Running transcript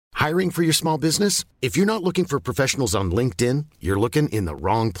Hiring for your small business? If you're not looking for professionals on LinkedIn, you're looking in the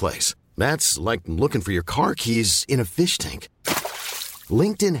wrong place. That's like looking for your car keys in a fish tank.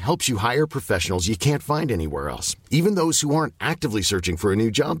 LinkedIn helps you hire professionals you can't find anywhere else, even those who aren't actively searching for a new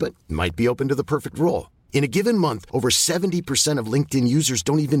job but might be open to the perfect role. In a given month, over 70% of LinkedIn users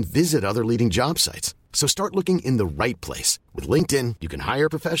don't even visit other leading job sites. So start looking in the right place. With LinkedIn, you can hire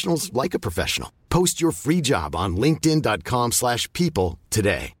professionals like a professional. Post your free job on linkedin.com/people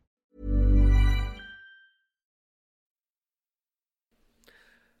today.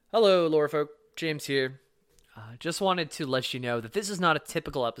 Hello, lore folk. James here. Just wanted to let you know that this is not a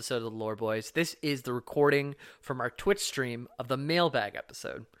typical episode of the Lore Boys. This is the recording from our Twitch stream of the mailbag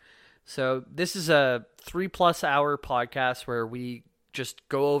episode. So this is a 3+ hour podcast where we just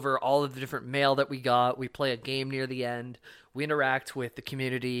go over all of the different mail that we got. We play a game near the end. We interact with the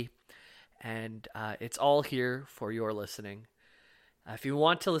community. And it's all here for your listening. If you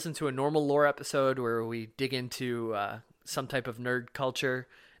want to listen to a normal lore episode where we dig into some type of nerd culture,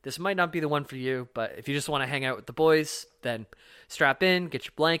 this might not be the one for you, but if you just want to hang out with the boys, then strap in, get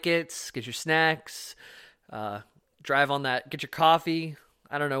your blankets, get your snacks, drive on that, get your coffee.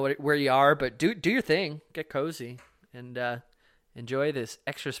 I don't know where you are, but do your thing, get cozy, and enjoy this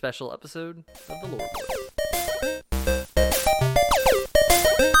extra special episode of the Lore Boys.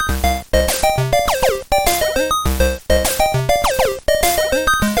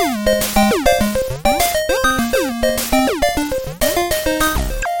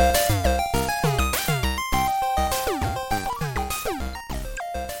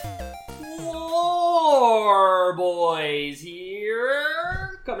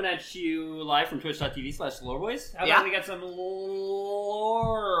 You live from twitch.tv/loreboys. How about we got some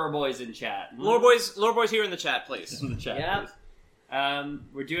lore boys in chat? Lore boys here in the chat, please. In the chat, yeah. Please.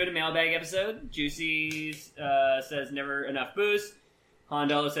 We're doing a mailbag episode. Juicy says never enough booze.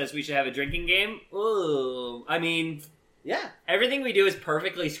 Hondolo says we should have a drinking game. Ooh, I mean, yeah. Everything we do is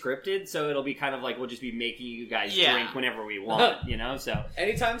perfectly scripted, so it'll be kind of like we'll just be making you guys drink whenever we want, you know? So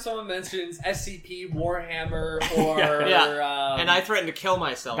anytime someone mentions SCP, Warhammer, or... and I threaten to kill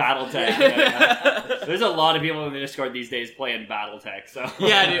myself. Battletech. Yeah. There's a lot of people in the Discord these days playing Battletech, so...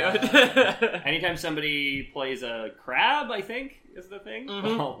 Yeah, dude. Anytime somebody plays a crab, I think, is the thing.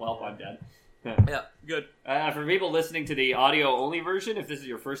 Mm-hmm. Oh, well, I'm dead. Yeah, good. For people listening to the audio-only version, if this is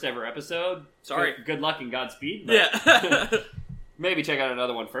your first ever episode, sorry, good luck and Godspeed. Yeah. Maybe check out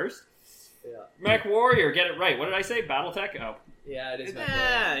another one first. Yeah. Mech Warrior, get it right. What did I say? Battletech? Oh. Yeah, it is Mech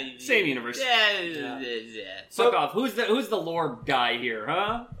Warrior. Same universe. Yeah. Fuck off. Who's the lore guy here,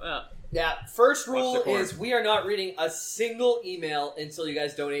 huh? Yeah, first rule is we are not reading a single email until you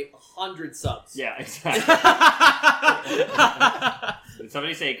guys donate 100 subs. Yeah, exactly. Did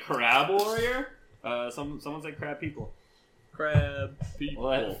somebody say Crab Warrior? Someone said Crab People. Crab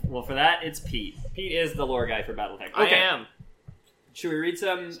People. Well, for that, it's Pete. Pete is the lore guy for Battletech. Okay. I am. Should we read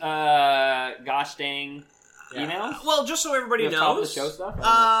some gosh dang emails? Well, just so everybody knows. Top of the show stuff?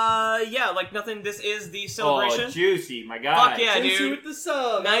 Yeah, like nothing. This is the celebration. Oh, Juicy, my God. Fuck yeah, Juicy dude. with the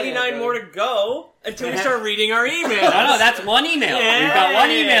sub. 99 more to go until we start reading our emails. No, that's one email. We've got one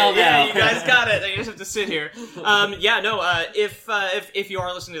email now. Yeah, you guys got it. You just have to sit here. If you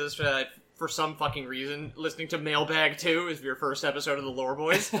are listening to this for some fucking reason, listening to Mailbag 2 is your first episode of the Lore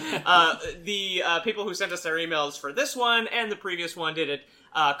Boys. The people who sent us their emails for this one and the previous one did it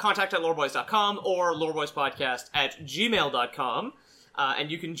contact@loreboys.com or loreboyspodcast@gmail.com.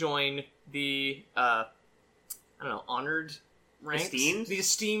 And you can join the, honored ranks? The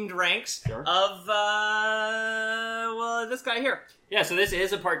esteemed ranks of, this guy here. Yeah, so this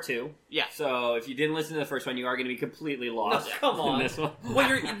is a part 2. Yeah. So if you didn't listen to the first one, you are going to be completely lost. No, come on. In this one.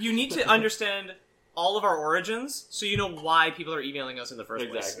 Well, you need to understand all of our origins, so you know why people are emailing us in the first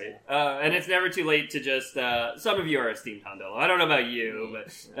place. Exactly. And it's never too late to just... some of you are esteemed Hondolo. I don't know about you, but...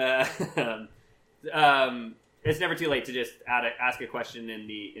 it's never too late to just ask a question in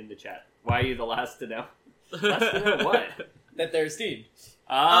the chat. Why are you the last to know? Last to know what? That they're esteemed.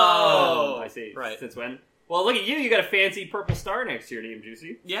 Oh, I see. Right. Since when? Well, look at you. You got a fancy purple star next to your name,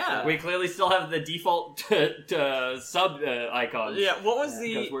 Juicy. Yeah. We clearly still have the default sub icons. Yeah, what was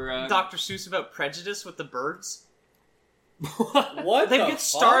the Dr. Seuss about prejudice with the birds? What? They get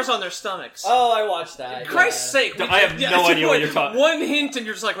stars on their stomachs. Oh, I watched that. Christ's sake. I have no idea what you're talking about. One hint and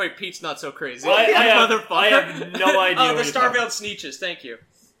you're just like, wait, Pete's not so crazy. I have no idea. Oh, the star-veiled Sneetches. Thank you.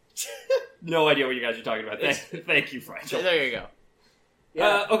 No idea what you guys are talking about. Thank you, Fragile. There you go.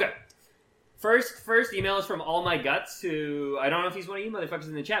 Yeah. Okay. First email is from All My Guts, who I don't know if he's one of you motherfuckers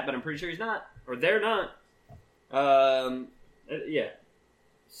in the chat, but I'm pretty sure he's not, or they're not. Yeah.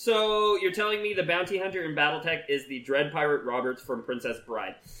 So you're telling me the bounty hunter in BattleTech is the Dread Pirate Roberts from Princess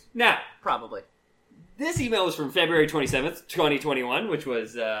Bride? Now, Probably. this email was from February 27th, 2021, which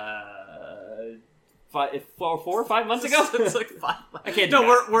was 4 or 5 months ago. It's like 5 months. I can't do No,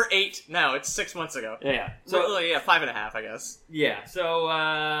 math. we're 8 now. It's 6 months ago. Yeah. So So yeah, 5.5, I guess. yeah. So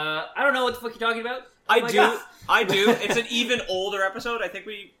I don't know what the fuck you're talking about. I Oh my do. God. I do. It's an even older episode. I think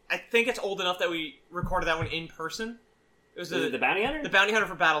it's old enough that we recorded that one in person. It was The bounty hunter. the bounty hunter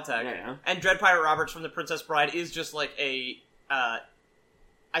for BattleTech. Yeah. And Dread Pirate Roberts from the Princess Bride is just like a.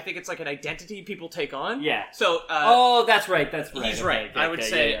 I think it's like an identity people take on. Yeah. So. Oh, that's right. That's right. He's right. I would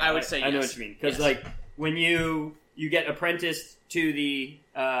say I know yes. what you mean because Yes. like when you get apprenticed to the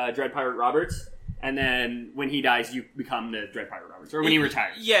Dread Pirate Roberts, and then when he dies, you become the Dread Pirate Roberts, or when he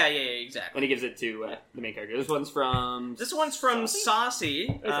retires. Yeah, exactly. When he gives it to the main character. This one's from. This one's from Saucy.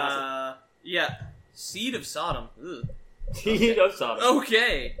 Hey, Saucy. Yeah. Seed of Sodom. Ugh. He does Sodom.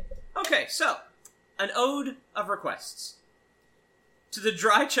 Okay, so, an ode of requests. To the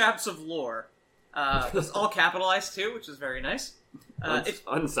dry chaps of lore. It's all capitalized too, which is very nice. It's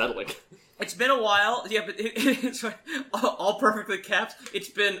unsettling. It's been a while, yeah, but it's all perfectly capped. It's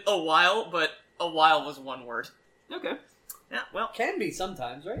been a while, but a while was one word. Okay. Yeah, well, Can be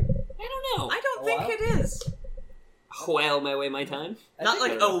sometimes, right? I don't know. I don't A think while? it is. While my way, my time. Not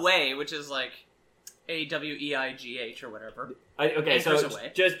think like away, which is like AWEIGH or whatever. Okay, so Anchors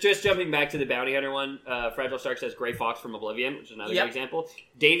away. just jumping back to the bounty hunter one, Fragile Shark says Gray Fox from Oblivion, which is another Yep. good example.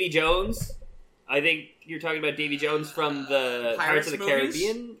 Davy Jones, I think you're talking about Davy Jones from the Pirates of the movies?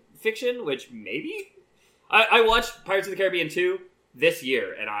 Caribbean fiction, which maybe? I watched Pirates of the Caribbean 2 this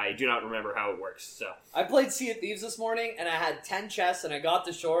year, and I do not remember how it works, so. I played Sea of Thieves this morning, and I had 10 chests, and I got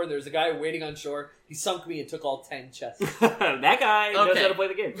to shore, and there was a guy waiting on shore. He sunk me and took all 10 chests. That guy knows Okay. how to play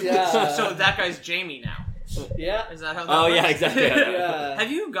the game. Yeah. So that guy's Jamie now. Yeah. Is that how that Oh, works? yeah, exactly. Yeah.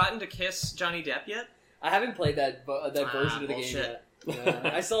 Have you gotten to kiss Johnny Depp yet? I haven't played that version of the bullshit. game yet.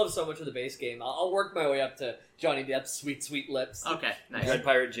 I still have so much of the base game. I'll work my way up to Johnny Depp's sweet, sweet lips. Okay, nice. Red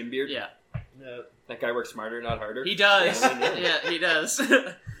Pirate Jim Beard. Yeah, No. That guy works smarter, not harder. he does. Yeah. Yeah, he does.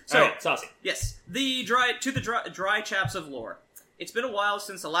 So, So, Alright, Saucy. yes, the dry chaps of lore. It's been a while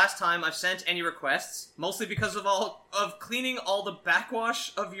since the last time I've sent any requests, mostly because of cleaning all the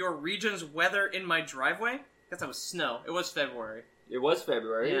backwash of your region's weather in my driveway. I guess that was snow. It was February. It was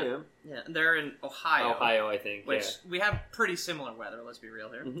February, Yeah. yeah. Yeah, they're in Ohio. Ohio, I think, Which yeah. we have pretty similar weather, let's be real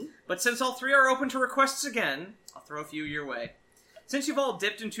here. Mhm. But since all three are open to requests again, I'll throw a few your way. Since you've all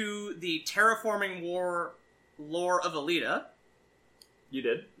dipped into the terraforming war lore of Alita, You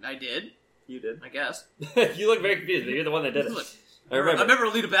did. I did, You did. I guess. You look very confused, but you're the one that did it. Look, I remember.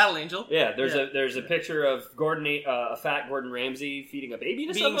 Alita Battle Angel. Yeah, there's Yeah. a picture of a fat Gordon Ramsay feeding a baby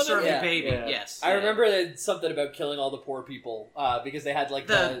to Being someone. served Yeah. a baby, Yeah. yes. I remember that something about killing all the poor people because they had like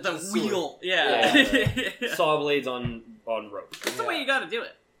The sewer. wheel, yeah. Saw blades on rope. That's the way you gotta do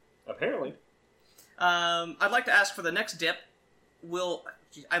it. Apparently. I'd like to ask for the next dip.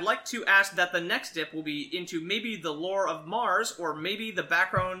 I'd like to ask that the next dip will be into maybe the lore of Mars, or maybe the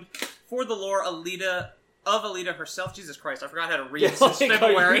background for the lore of Alita herself. Jesus Christ, I forgot how to read since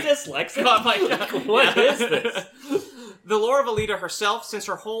February. Are you dyslexic? Oh my God. What Yeah. is this? The lore of Alita herself, since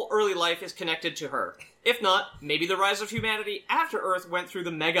her whole early life is connected to her. If not, maybe the rise of humanity after Earth went through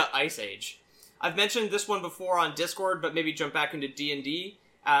the Mega Ice Age. I've mentioned this one before on Discord, but maybe jump back into D&D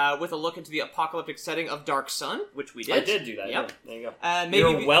with a look into the apocalyptic setting of Dark Sun, which we did. I did do that. Yep. Yeah. There you go. Maybe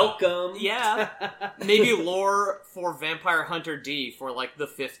You're welcome. Yeah. Maybe lore for Vampire Hunter D for like the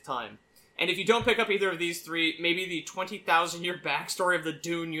 5th time. And if you don't pick up either of these three, maybe the 20,000-year backstory of the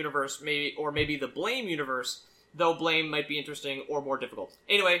Dune universe, or maybe the Blame universe, though Blame might be interesting or more difficult.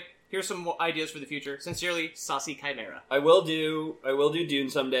 Anyway, here's some more ideas for the future. Sincerely, Saucy Chimera. I will do Dune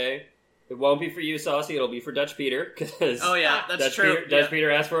someday. It won't be for you, Saucy. It'll be for Dutch Peter because Oh yeah, that's Dutch true. Peter, Dutch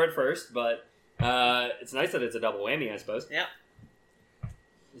Peter asked for it first, but it's nice that it's a double whammy, I suppose. Yeah.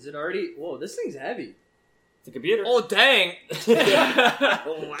 Is it already? Whoa, this thing's heavy. It's a computer. Oh dang!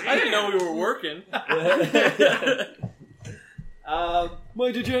 I didn't know we were working.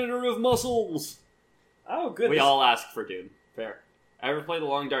 My degenerative muscles. Oh, good. We all ask for Dune. Fair. I ever play the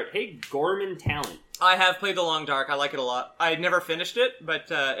Long Dart? Hey, Gorman Talent. I have played The Long Dark. I like it a lot. I never finished it, but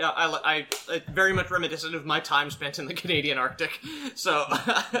yeah, I very much reminiscent of my time spent in the Canadian Arctic. So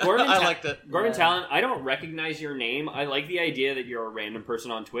I liked it. Gorman Yeah. Talent, I don't recognize your name. I like the idea that you're a random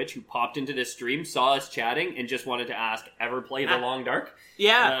person on Twitch who popped into this stream, saw us chatting, and just wanted to ask, ever play The Long Dark?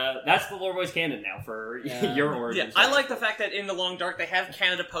 Yeah. That's the Lore Boys canon now for Yeah. your origin. Yeah, I like the fact that in The Long Dark they have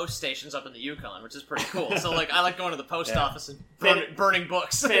Canada Post stations up in the Yukon, which is pretty cool. So like, I like going to the post Yeah. office and burning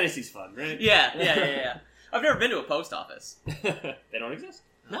books. Fantasy's fun, right? Yeah. I've never been to a post office. They don't exist.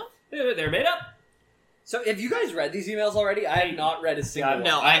 They're made up. So, have you guys read these emails already? I have not read a single one.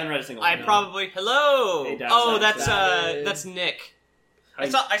 No, I haven't read a single I one. probably hello. Hey, Dad, oh, Dad. that's Nick. I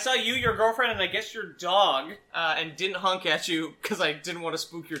saw you, your girlfriend, and I guess your dog, and didn't honk at you because I didn't want to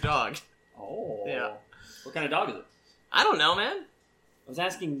spook your dog. Oh. Yeah. What kind of dog is it? I don't know, man. I was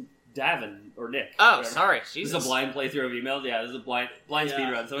asking Davin or Nick. Oh, whatever. sorry. This Jesus. is a blind playthrough of emails. Yeah, this is a blind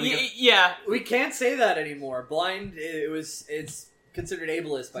speed run. So Yeah, We can't say that anymore. Blind, it's considered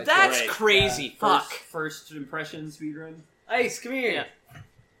ableist by that's Right. crazy. Fuck. First impression speed run. Ice, come here. Yeah.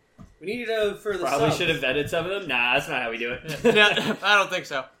 We need you for the Probably subs. should have vetted some of them. Nah, that's not how we do it. No, I don't think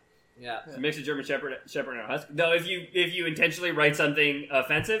so. Yeah. It's a mix of German Shepherd and a Husky. Though, if you intentionally write something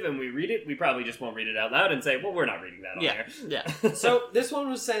offensive and we read it, we probably just won't read it out loud and say, "Well, we're not reading that on Yeah, here." yeah. So this one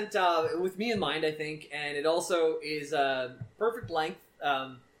was sent with me in mind, I think, and it also is perfect length.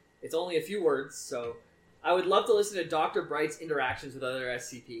 It's only a few words, so I would love to listen to Dr. Bright's interactions with other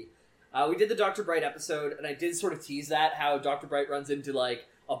SCP. We did the Dr. Bright episode, and I did sort of tease that, how Dr. Bright runs into, like,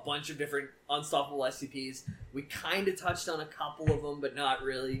 a bunch of different unstoppable SCPs. We kind of touched on a couple of them, but not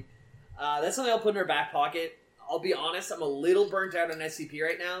really. That's something I'll put in our back pocket. I'll be honest, I'm a little burnt out on SCP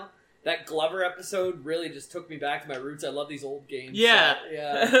right now. That Glover episode really just took me back to my roots. I love these old games. Yeah. So,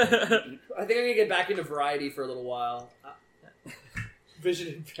 yeah. I think I'm going to get back into Variety for a little while. Vision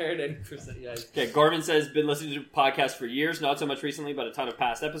impaired, 90%. Yeah. Okay, Gorman says, been listening to podcasts for years, not so much recently, but a ton of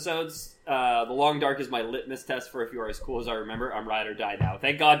past episodes. The Long Dark is my litmus test for if you are as cool as I remember. I'm ride or die now.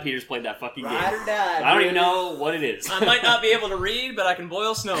 Thank God Peter's played that fucking game. Ride or die. I don't even know what it is. I might not be able to read, but I can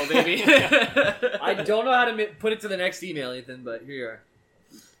boil snow, baby. I don't know how to put it to the next email, Ethan, but here you are.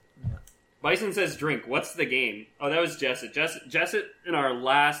 Bison says, drink. What's the game? Oh, that was Jesset. Jesset in our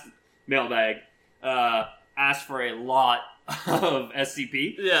last mailbag asked for a lot of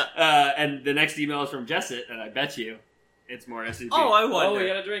SCP. Yeah. And the next email is from Jesset, and I bet you it's more SCP. Oh, I Oh, wonder. we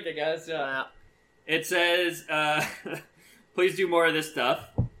gotta drink it, guys. Yeah. It says, please do more of this stuff.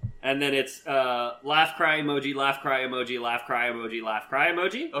 And then it's laugh, cry emoji, laugh, cry emoji, laugh, cry emoji, laugh, cry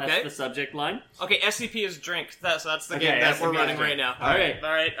emoji. Okay. That's the subject line. Okay, SCP is drink. That's the Okay, game that we're SCP is running drink. right now. All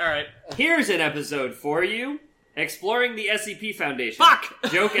right. All right. Here's an episode for you. Exploring the SCP Foundation.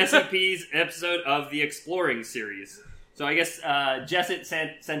 Fuck! Joke SCP's episode of the Exploring series. So I guess Jesset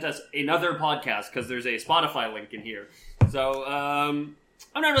sent us another podcast because there's a Spotify link in here. So I'm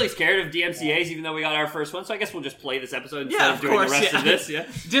not really scared of DMCAs, even though we got our first one. So I guess we'll just play this episode instead Yeah, of of doing course, the rest yeah. of this.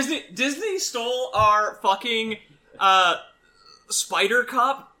 Yeah. Disney stole our fucking Spider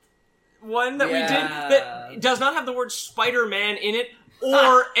Cop one that we did that does not have the word Spider-Man in it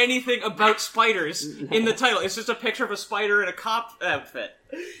or anything about spiders in the title. It's just a picture of a spider in a cop outfit.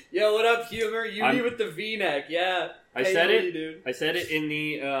 Yo, what up, humor? You I'm- with the V-neck, yeah. I Hey, said how it. you doing? I said it in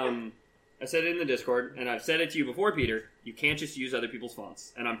the I said it in the Discord, and I've said it to you before, Peter. You can't just use other people's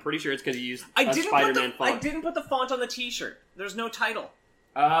fonts, and I'm pretty sure it's because you used a Spider-Man I font. didn't put the font on the T-shirt. There's no title.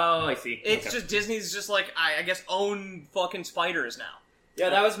 Oh, I see. It's Okay. just Disney's just like I guess own fucking spiders now. Yeah,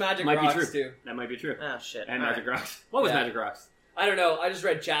 that was Magic might Rocks, be true. too. That might be true. Oh shit. And All Magic right. Rocks. What was Yeah. Magic Rocks? I don't know. I just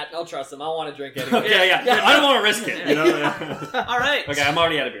read chat. I'll trust them. I want to drink anyway. Okay, yeah. I don't want to risk it. You know? All right. Okay, I'm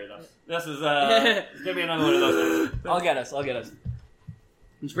already out of beer though. This is it's gonna be another one of those things. I'll get us.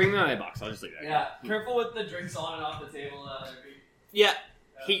 Just bring me my box. I'll just leave that. Yeah, careful with the drinks on and off the table. Yeah.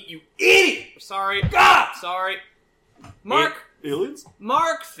 Hate you, idiot! Sorry. God! Sorry. Mark. Aliens?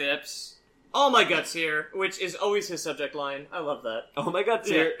 Mark Phipps. All my guts here, which is always his subject line. I love that. Oh my God,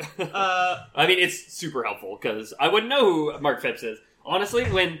 Yeah. here. I mean, it's super helpful because I wouldn't know who Mark Phipps is. Honestly,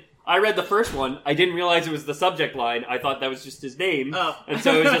 when I read the first one, I didn't realize it was the subject line. I thought that was just his name, Oh. and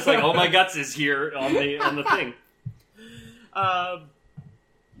so it was just like, "Oh my guts is here" on the thing.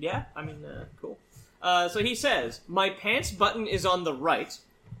 Yeah, I mean, cool. So he says, my pants button is on the right.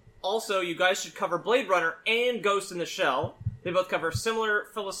 Also, you guys should cover Blade Runner and Ghost in the Shell. They both cover similar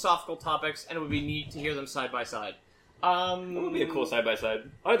philosophical topics, and it would be neat to hear them side by side. That would be a cool side by side.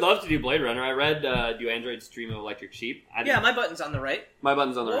 I'd love to do Blade Runner. I read "Do Androids Dream of Electric Sheep?" Yeah, my button's on the right. my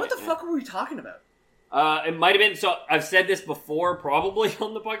button's on the What right. the yeah. fuck were we talking about? It might have been. So I've said this before, probably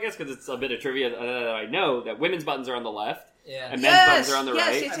on the podcast, because it's a bit of trivia that I know that women's buttons are on the left Yeah. and men's buttons are on the yes,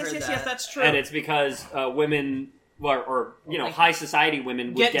 right. Yes, I've yes, heard yes, that. yes, that's true. And it's because women, or Like- high society women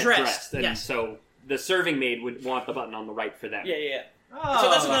would Get get dressed, dressed, and yes. so the serving maid would want the button on the right for them. yeah. Oh. So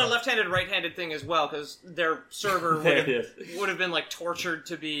that's another left-handed, right-handed thing as well, because their server There it is. would have been like tortured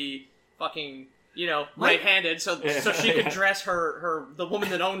to be fucking right-handed, so she could dress the woman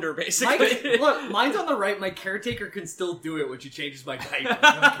that owned her, basically. Look, mine's on the right. My caretaker can still do it when she changes my diaper.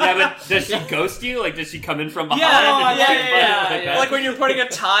 Yeah, but does she ghost you? Like, does she come in from behind? Yeah. Like when you're putting a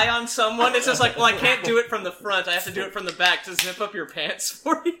tie on someone, it's just like, well, I can't do it from the front. I have to do it from the back to zip up your pants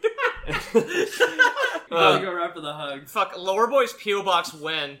for you. Go around for the hug. Fuck, Lower Boys P.O. Box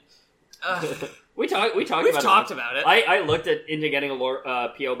when? We've talked about it. I looked into getting a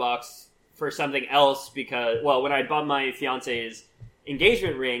P.O. box for something else because, well, when I bought my fiance's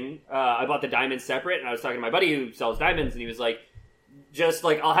engagement ring, I bought the diamonds separate, and I was talking to my buddy who sells diamonds, and he was like, just,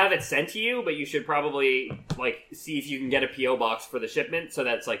 like, I'll have it sent to you, but you should probably, like, see if you can get a P.O. box for the shipment, so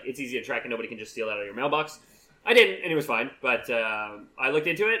that's, like, it's easy to track and nobody can just steal that out of your mailbox. I didn't, and it was fine, but I looked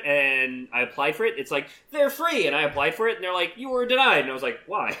into it, and I applied for it. It's like, they're free, and I applied for it, and they're like, you were denied, and I was like,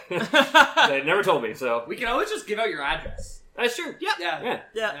 why? They never told me, so. We can always just give out your address. That's true. Yeah.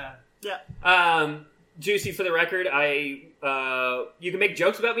 Juicy, for the record, you can make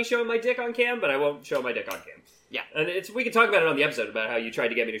jokes about me showing my dick on cam, but I won't show my dick on cam. Yeah. And we can talk about it on the episode about how you tried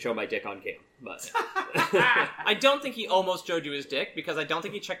to get me to show my dick on cam, but. I don't think he almost showed you his dick, because I don't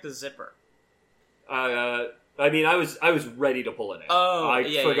think he checked the zipper. I mean, I was ready to pull it out. Oh, I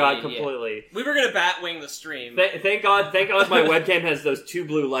forgot completely. We were gonna batwing the stream. Thank God my webcam has those two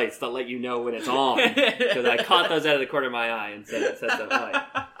blue lights that let you know when it's on. Because I caught those out of the corner of my eye and set that light.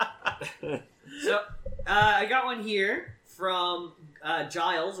 So, I got one here from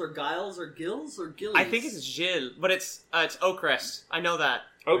Giles or Giles or Gills or Gillies. I think it's Gilles, but it's Oakrest. I know that.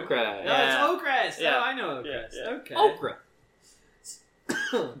 Oakrest. No, it's Oakrest. Yeah. Oh, I know Oakrest. Yeah. Okay. Oakrest.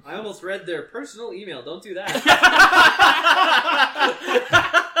 I almost read their personal email. Don't do that.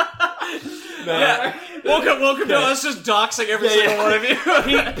 Welcome to us just doxing every single one of you.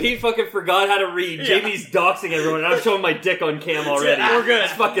 Pete fucking forgot how to read. Yeah. Jamie's doxing everyone, and I'm showing my dick on cam already. We're good.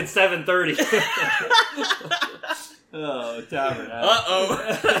 It's fucking 7:30. Oh, tavern.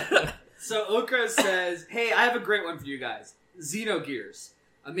 Uh-oh. So Oakrest says, hey, I have a great one for you guys. Xenogears.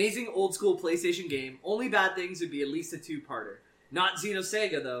 Amazing old school PlayStation game. Only bad things would be at least a two-parter. Not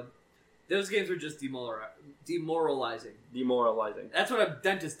Xenosega, though. Those games were just demoralizing. Demoralizing. That's what a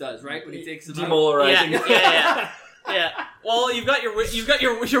dentist does, right? When he takes them out. Demoralizing. Yeah. Well, you've got your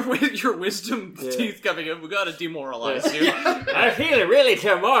wisdom teeth coming in. We gotta demoralize you. I feel really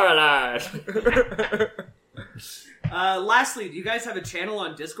demoralized. Lastly, do you guys have a channel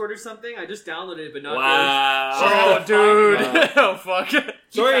on Discord or something? I just downloaded it, but not Wow. Oh, dude. Oh, fuck.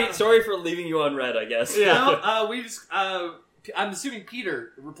 Sorry for leaving you on red, I guess. Yeah. No, we just... I'm assuming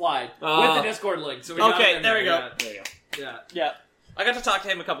Peter replied with the Discord link. So we got okay, it in there we go. There you go. Yeah. I got to talk to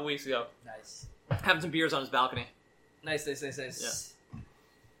him a couple weeks ago. Nice. Having some beers on his balcony. Nice.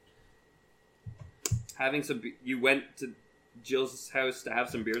 Having some... You went to Jill's house to have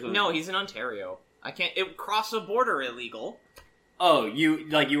some beers on... No, he's in Ontario. I can't... It crossed the border illegal. Oh, you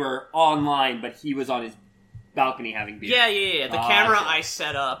were online, but he was on his balcony having beer. Yeah. The camera I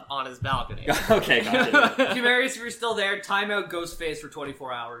set up on his balcony. Okay, gotcha. Humarius, if you're still there, timeout Ghostface for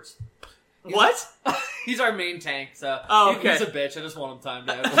 24 hours. What? He's our main tank, so okay. He's a bitch. I just want him timed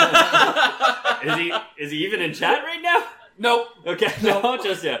out. Is he even in chat right now? Nope. Okay, no,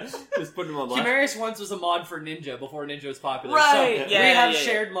 just putting him on live. Humarius once was a mod for Ninja before Ninja was popular. Right, So yeah, we have yeah.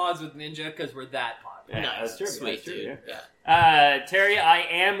 shared mods with Ninja because we're that popular. Yeah, Nice. that's true. Sweet, that's true, dude. yeah. Terry, I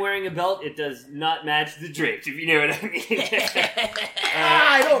am wearing a belt. It does not match the drapes, if you know what I mean.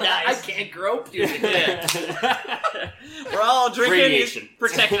 I don't know. Nice. I can't grope you. We're all drinking. Radiation. He's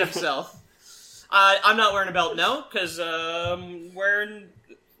protecting himself. I'm not wearing a belt, no, because wearing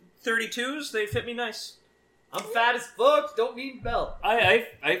 32s, they fit me nice. I'm fat as fuck. Don't need belt. I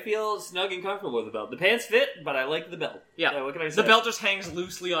feel snug and comfortable with the belt. The pants fit, but I like the belt. Yeah. What can I say? The belt just hangs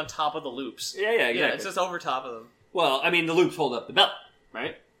loosely on top of the loops. Yeah, exactly. Yeah, it's just over top of them. Well, I mean, the loops hold up the belt,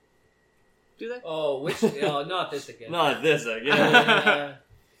 right? Do they? Oh, which? Oh, not this again. Not this again.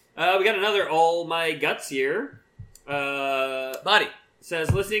 We got another All My Guts here. Buddy.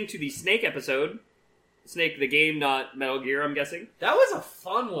 Says, listening to the Snake episode. Snake the game, not Metal Gear, I'm guessing. That was a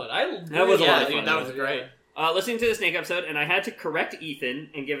fun one. That was a lot of fun. Dude, that was great. Listening to the Snake episode, and I had to correct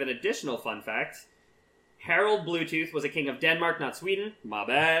Ethan and give an additional fun fact. Harold Bluetooth was a king of Denmark, not Sweden. My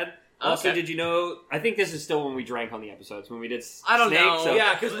bad. Also, Okay. did you know... I think this is still when we drank on the episodes, when we did I don't Snake. know. So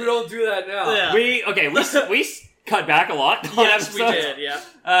Yeah, because we don't do that now. Yeah. We cut back a lot on Yes, we episodes. did, yeah.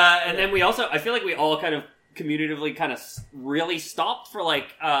 And then we also... I feel like we all kind of communitively kind of really stopped for like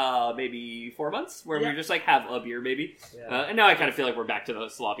maybe 4 months, where we just like have a beer maybe. Yeah. And now I kind of feel like we're back to the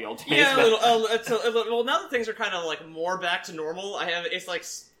sloppy old days. Yeah, but- well, now that things are kind of like more back to normal, it's like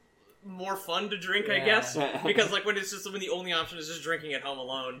more fun to drink, I Yeah. guess. Because, like, when the only option is just drinking at home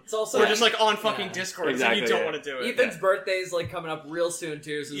alone. It's also Or just, like, on fucking Yeah. Discord, Exactly, and you don't yeah. want to do it. Ethan's birthday's like coming up real soon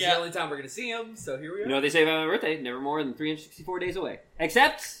too, so it's Yeah. the only time we're gonna see him. So here we are. You know what they say about my birthday? Never more than 364 days away.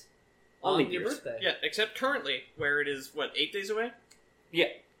 Except on on leap your years. birthday. Yeah, except currently, where it is, 8 days away? Yeah.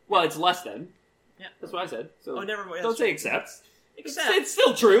 Well, it's less than. Yeah. That's what I said. So Oh, never mind. don't say except. Except. It's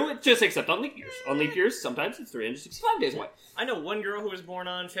still true. It's just except on leap years. On leap years, sometimes it's 365 days away. I know one girl who was born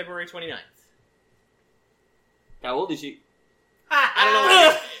on February 29th. How old is she?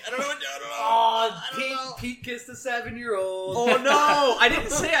 I don't know. Oh, Pete kissed a 7-year-old. Oh no! I didn't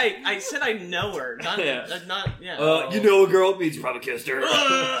say I said I know her. Not, Yeah. yeah. You know a girl means you probably kissed her.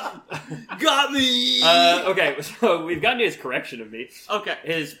 Got me. Okay, so we've gotten to his correction of me. Okay.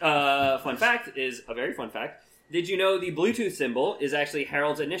 His fun fact is a very fun fact. Did you know the Bluetooth symbol is actually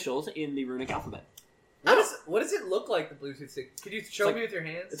Harold's initials in the runic alphabet? What does it look like, the Bluetooth stick? Could you show like- me with your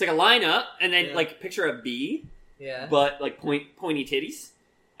hands? It's like a line up, and then Yeah. like picture a B, Yeah. but like pointy titties,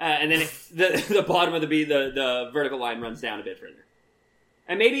 and then the bottom of the B, the vertical line runs down a bit further,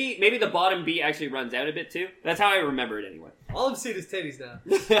 and maybe the bottom B actually runs out a bit too. That's how I remember it anyway. All I'm seeing is titties now.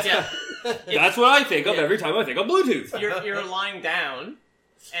 Yeah. That's what I think of every time I think of Bluetooth. You're lying down,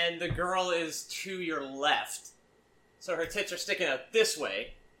 and the girl is to your left, so her tits are sticking out this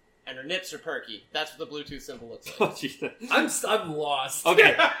way, and her nips are perky. That's what the Bluetooth symbol looks like. Oh, Jesus. I'm lost.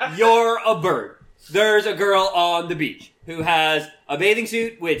 Okay, you're a bird. There's a girl on the beach who has a bathing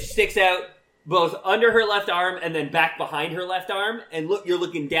suit which sticks out both under her left arm and then back behind her left arm, and look, you're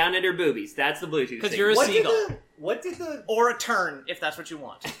looking down at her boobies. That's the Bluetooth. Because thing. you're a seagull. What did the? Or a turn, if that's what you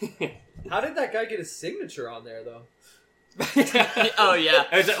want. How did that guy get his signature on there though? Oh, yeah.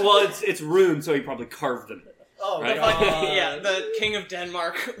 It's runes, so he probably carved them. Oh, Right. Yeah, the king of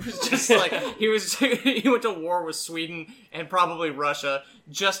Denmark was just like he went to war with Sweden and probably Russia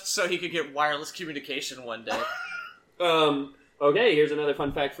just so he could get wireless communication one day. Okay, here's another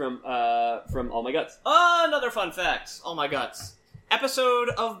fun fact from All My Guts. Another fun fact. Oh my guts. Episode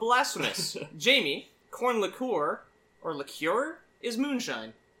of Blasphemous. Jamie, corn liqueur or liqueur is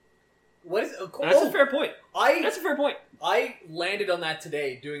moonshine. What is? That's a fair point. That's a fair point. I landed on that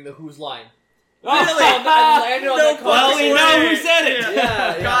today doing the Who's Line. Really? I landed on that Well, we conversation. know who said it.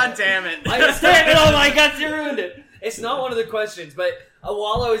 Yeah. God damn it. Damn it! Oh my Guts, you ruined it. It's not one of the questions, but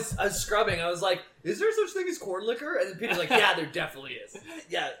while I was scrubbing, I was like, "Is there such thing as corn liquor?" And then Peter's like, "Yeah, there definitely is."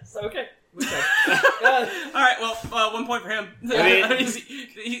 Yeah. So okay. All right, well, 1 point for him. I mean-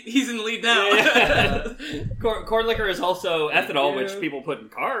 he's in the lead now. Corn liquor is also ethanol, which people put in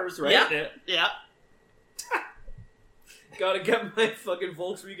cars, right? Yeah. Gotta get my fucking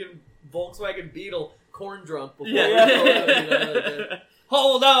Volkswagen Beetle corn drunk before. Yeah.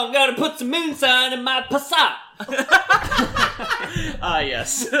 Hold on, gotta put some moonshine in my Passat.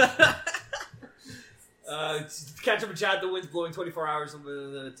 Yes. Catch up with Chad. The wind's blowing 24 hours on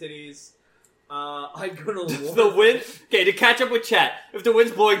the titties. I'd go to war. The wind. Okay, to catch up with chat, if the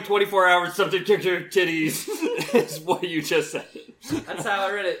wind's blowing 24 hours, something to your titties is what you just said. That's how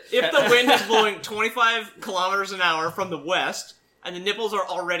I read it. If the wind is blowing 25 kilometers an hour from the west, and the nipples are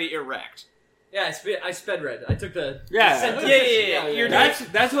already erect. Yeah, I sped read. I took the Yeah. the sentence. Yeah. You're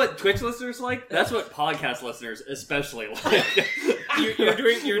That's what Twitch listeners like. That's what podcast listeners especially like. You're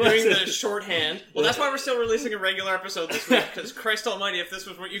doing the shorthand. Well, that's why we're still releasing a regular episode this week. Because Christ Almighty, if this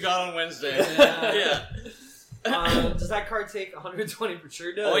was what you got on Wednesday, yeah. Does that card take 120 for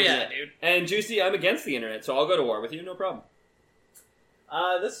sure? Does? Oh yeah, dude. And Juicy, I'm against the internet, so I'll go to war with you, no problem.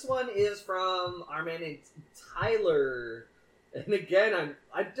 This one is from our man named Tyler. And again,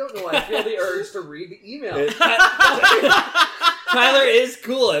 I don't know why I feel the urge to read the email. Tyler is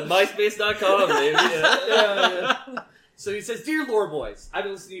cool at myspace.com, baby. Yeah. So he says, "Dear Lore Boys, I've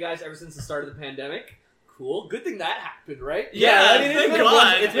been listening to you guys ever since the start of the pandemic. Cool. Good thing that happened, right? Yeah, I mean, thank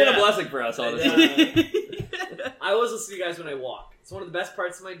God. it's been a blessing for us, honestly. I always listen to you guys when I walk. It's one of the best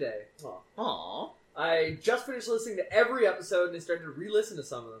parts of my day. Aw. Aww. I just finished listening to every episode and I started to re-listen to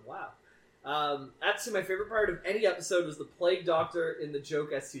some of them. Wow. Actually, my favorite part of any episode was the Plague Doctor in the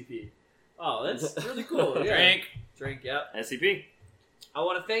joke SCP. Oh, that's really cool. Yeah. Drink, yep. SCP. I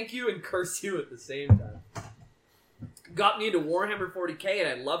want to thank you and curse you at the same time. Got me into Warhammer 40k and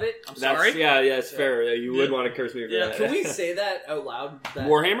I love it. I'm sorry. Yeah, it's fair. You would want to curse me for that. Can we say that out loud? That...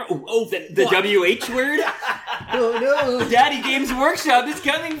 Warhammer? Oh, the WH word? Oh no, Daddy Games Workshop is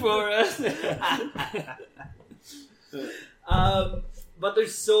coming for us. But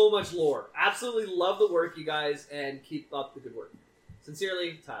there's so much lore. Absolutely love the work, you guys, and keep up the good work.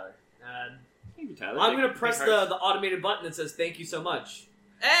 Sincerely, Tyler. Thank you, Tyler. I'm going to press the automated button that says thank you so much.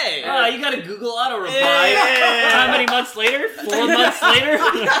 Hey! You got a Google auto reply. How many months later? 4 months later?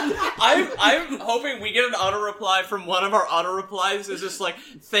 I'm hoping we get an auto reply from one of our auto replies. Is just like,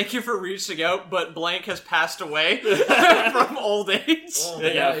 thank you for reaching out, but blank has passed away from old age.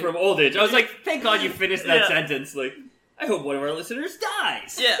 Yeah, from old age. I was like, thank God you finished that sentence. Like, I hope one of our listeners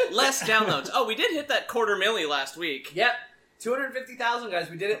dies. Yeah, less downloads. Oh, we did hit that 250,000 last week. Yep. 250,000, guys.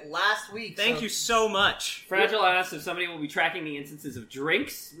 We did it last week. Thank you so much. Fragile asks if somebody will be tracking the instances of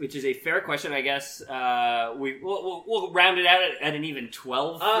drinks, which is a fair question, I guess. We'll round it out at an even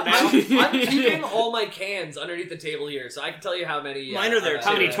 12 for now. I'm keeping all my cans underneath the table here, so I can tell you how many. Mine are there, too.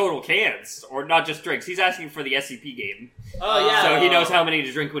 How many total cans, or not just drinks? He's asking for the SCP game. Oh, yeah. So he knows how many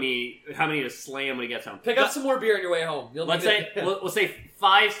to drink how many to slam when he gets home. Pick up some more beer on your way home. Let's say we'll say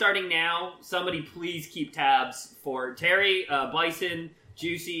 5 starting now. Somebody please keep tabs for Terry, Bison,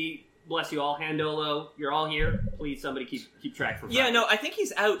 Juicy. Bless you all, Handolo. You're all here. Please, somebody keep track for. Yeah, no, I think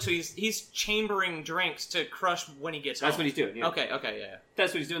he's out, so he's chambering drinks to crush when he gets home. That's what he's doing. Yeah. Okay, yeah.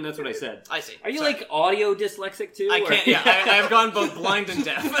 That's what he's doing. That's what I said. I see. Are you Sorry. like audio dyslexic too? I can't. Yeah, I've gone both blind and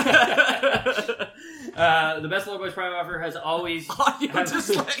deaf. The best Low Boys Prime offer has always Audio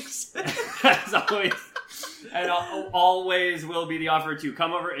dyslexic. has always and always will be the offer to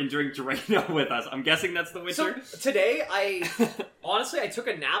come over and drink Drano with us. I'm guessing that's The Witcher. So today, honestly, I took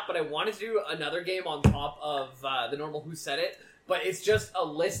a nap, but I wanted to do another game on top of the normal Who Said It. But it's just a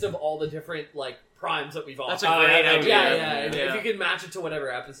list of all the different primes that we've all. That's a great idea. Yeah. If you can match it to whatever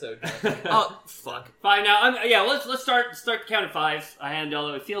episode. Oh fuck! 5 now. Let's start the count at 5.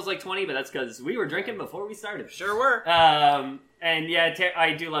 Handolo. It feels like 20, but that's because we were drinking before we started. Sure were. And yeah,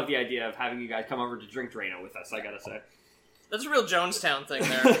 I do love the idea of having you guys come over to drink Drano with us. I gotta say. That's a real Jonestown thing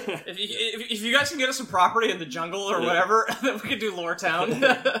there. if you guys can get us some property in the jungle or whatever, then we could do Lore Town.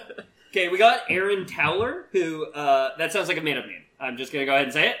 Okay, we got Aaron Towler, who, that sounds like a made-up name. I'm just gonna go ahead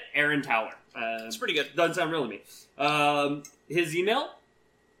and say it. Aaron Towler. It's pretty good. Doesn't sound real to me. His email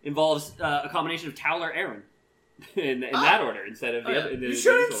involves a combination of Towler Aaron. In that order, instead of the other. You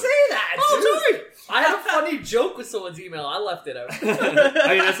shouldn't say that! Oh, sorry! I had a funny joke with someone's email. I left it out.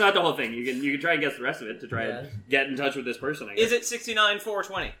 I mean, that's not the whole thing. You can try and guess the rest of it to try and get in touch with this person, I guess. Is it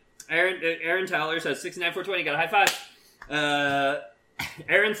 69420? Aaron Towler says 69420. Got a high 5.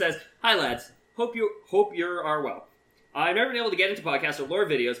 Aaron says, "Hi lads, hope you are well. I've never been able to get into podcasts or lore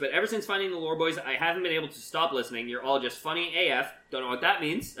videos, but ever since finding the Lore Boys, I haven't been able to stop listening. You're all just funny AF. Don't know what that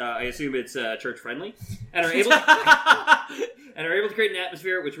means. I assume it's church friendly, and are able to create an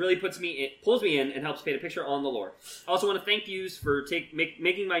atmosphere which really pulls me in and helps paint a picture on the lore. I also want to thank yous for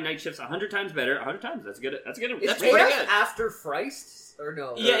making my night shifts 100 times better. 100 times. That's good. That's good. Is pretty good. after Freist? Or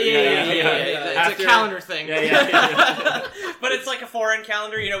no? Yeah. It's a calendar thing. Yeah. But it's like a foreign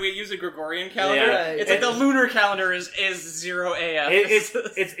calendar. You know, we use a Gregorian calendar. Yeah. It's like the lunar calendar is 0 AF.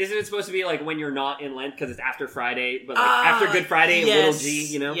 Isn't it supposed to be like when you're not in Lent because it's after Friday, but like after Good Friday, little G,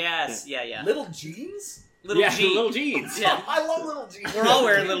 you know? Yes, yeah. Little jeans? Little G. Little jeans. Yeah. I love little jeans. We're all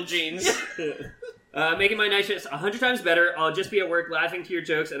wearing little jeans. Making my night shifts 100 times better. I'll just be at work laughing to your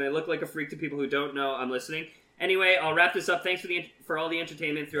jokes, and I look like a freak to people who don't know I'm listening. Anyway, I'll wrap this up. Thanks for all the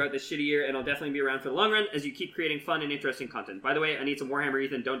entertainment throughout this shitty year, and I'll definitely be around for the long run as you keep creating fun and interesting content. By the way, I need some Warhammer,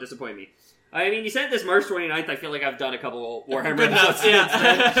 Ethan. Don't disappoint me. I mean, you sent this March 29th. I feel like I've done a couple Warhammer episodes since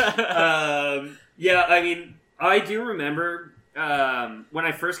then. Yeah, I mean, I do remember when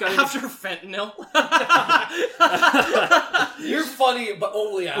I first got into... After fentanyl. You're funny, but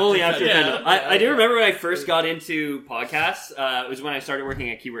only after Only fentanyl. fentanyl. I do remember when I first got into podcasts. It was when I started working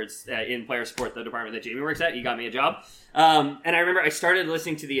at Keywords in player support, the department that Jamie works at. He got me a job. And I remember I started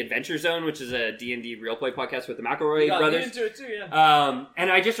listening to the Adventure Zone, which is a D&D real play podcast with the McElroy brothers. Into it too, yeah. And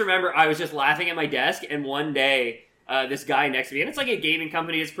I just remember I was just laughing at my desk, and one day... this guy next to me, and it's like a gaming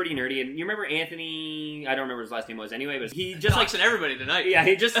company, it's pretty nerdy, and you remember Anthony, I don't remember what his last name was anyway, but he just Doxing everybody tonight. Yeah,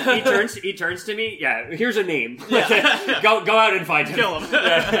 he turns to me, here's a name. Yeah. Go out and find him. Kill him.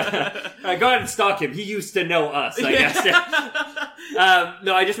 Go out and stalk him. He used to know us, I guess.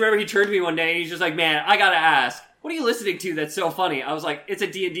 No, I just remember he turned to me one day, and he's just like, man, I gotta ask, what are you listening to that's so funny? I was like, it's a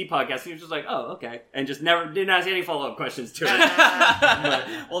D&D podcast. And he was just like, oh, okay. And just didn't ask any follow-up questions to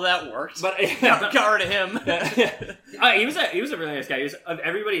it. Well, that worked. But Got rid of him. He was a really nice guy. He was, of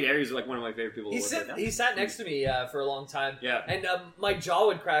everybody there, he was like one of my favorite people to work with. He sat next to me for a long time. Yeah. And my jaw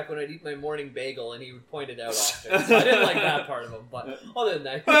would crack when I'd eat my morning bagel, and he would point it out often. So I didn't like that part of him. But other than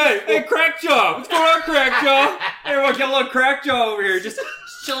that... Hey, Crackjaw! What's going on, Crackjaw? Everyone get a little Crackjaw over here. Just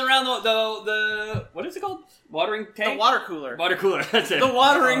chilling around the what is it called? Watering tank? The water cooler. Water cooler, that's it. The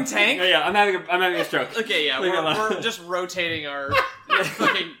watering tank? Yeah, I'm having a stroke. Okay, yeah, we're just rotating our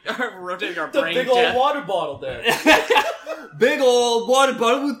the brain big old death. water bottle there. big old water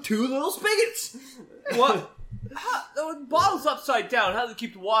bottle with 2 little spigots. What? The bottle's upside down. How do they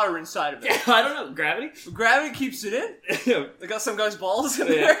keep the water inside of it? I don't know. Gravity? Gravity keeps it in? They got some guy's balls in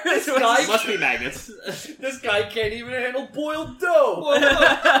Yeah. there? guy- Must be magnets. This guy can't even handle boiled dough. What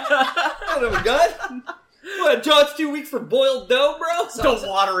have we got? What, John's too weak for boiled dough, bro? The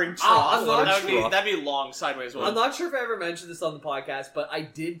watering trough. I'm not That'd be long sideways one. I'm not sure if I ever mentioned this on the podcast, but I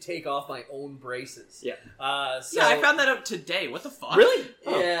did take off my own braces. Yeah. So, Yeah, I found that out today. What the fuck? Really?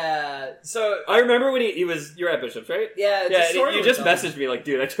 Oh. Yeah. So I remember when he was, you were at Bishop's, right? yeah, Yeah, it's sort and of you just dumb. messaged me like,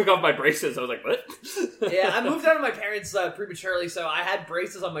 dude, I took off my braces. I was like, what? Yeah, I moved out of my parents prematurely, so I had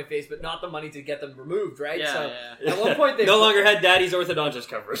braces on my face, but not the money to get them removed. Right? Yeah, so yeah. at one point they no longer had daddy's orthodontist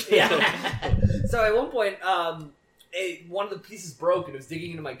coverage. Yeah. So at one point, one of the pieces broke and it was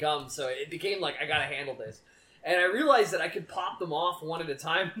digging into my gum, so it became like I gotta handle this. And I realized that I could pop them off one at a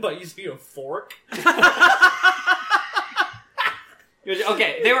time by using a fork.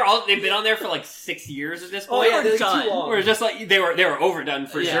 Okay, they've been on there for like 6 years at this Oh point. yeah, they're done. too long. Or just like they were overdone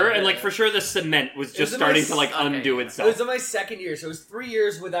for Yeah, sure, yeah, and like yeah. for sure the cement was just in my starting to like undo It itself. was in my second year, so it was 3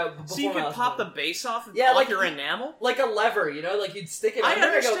 years without. So you before my could pop the husband. base off and Yeah, off like- your enamel? like a lever, you know, like you'd stick it. I under,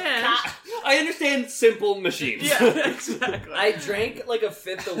 understand. go, "Ka." I understand simple machines. Yeah, exactly. I drank like a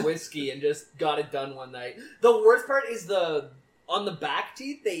fifth of whiskey and just got it done one night. The worst part is on the back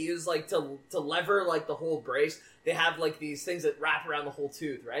teeth they use like to lever like the whole brace. They have like these things that wrap around the whole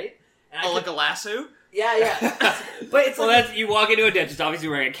tooth, right? And I Oh, could- like a lasso? yeah, but it's Well, like that's you walk into a dentist, obviously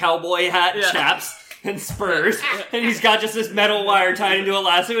wearing a cowboy hat, Yeah. chaps, and spurs, and he's got just this metal wire tied into a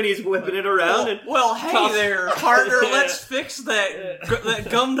lasso, and he's whipping it around. And Well, hey toss- there, partner, let's fix that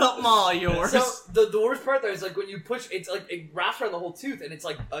gummed up maw of yours. so the worst part though is like when you push, it's like it wraps around the whole tooth, and it's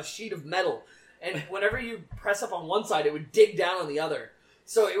like a sheet of metal. And whenever you press up on one side, it would dig down on the other.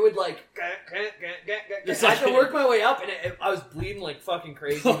 So it would like, It's I had to like- work my way up, and I was bleeding like fucking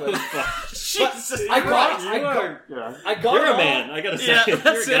crazy. But Jesus I got Christ. I got You're them a man. all- I gotta say, Yeah, you're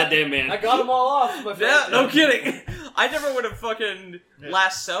that's a it. goddamn man. I got them all off. My Yeah, friend. no kidding. I never would have fucking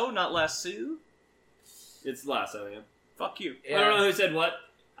lasso, not lasso. It's lasso, yeah. Fuck you. Yeah. I don't know who said what.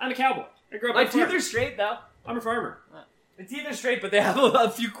 I'm a cowboy. I grew up My on a farm. teeth are straight though. I'm a farmer. My teeth are straight, but they have a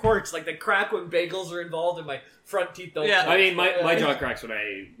few quirks. Like they crack when bagels are involved, and my front teeth don't. Yeah. I mean, my Yeah. jaw cracks when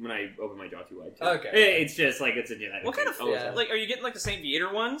I open my jaw too wide. Too. Okay. It's just like it's a genetic. What kind of thing. Yeah. like? Are you getting like the St.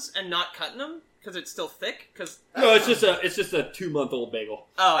 Viator ones and not cutting them because it's still thick? Because No, it's just a 2-month-old bagel.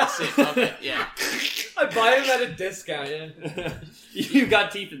 oh, I see. Okay, yeah. I buy them at a discount. Yeah. You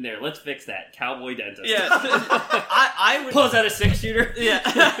got teeth in there. Let's fix that. Cowboy dentist. Yeah, I would. Pulls out a 6-shooter. Yeah.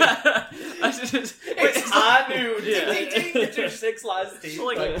 It's high noon. Yeah. Get your 6 last teeth. So,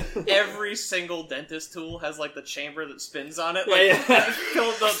 like every single dentist tool has like the chamber that spins on it, Yeah, like yeah.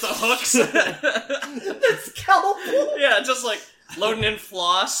 filled up the hooks. the scalpel. Yeah, just like loading in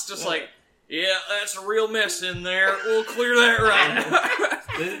floss, just like, yeah, that's a real mess in there. We'll clear that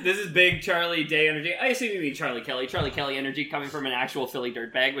right. This is big Charlie Day energy. I assume you mean Charlie Kelly. Charlie Kelly energy coming from an actual Philly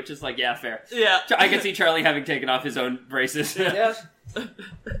dirtbag, which is like, yeah, fair. Yeah. I can see Charlie having taken off his own braces. Yeah.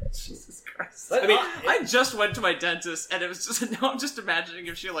 Jesus Christ. But, I mean, I just went to my dentist, and it was just, now I'm just imagining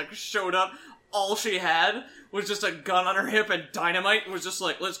if she, like, showed up, all she had was just a gun on her hip and dynamite, and was just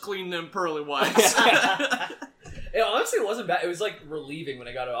like, let's clean them pearly whites. it honestly wasn't bad. It was like relieving when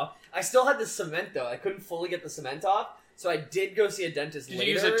I got it off. I still had the cement though. I couldn't fully get the cement off, so I did go see a dentist Did later.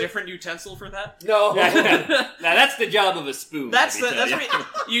 you use a different utensil for that? No. Now that's the job of a spoon. That's let me tell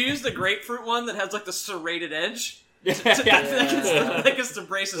what you use the grapefruit one that has, like, the serrated edge. you. That gets the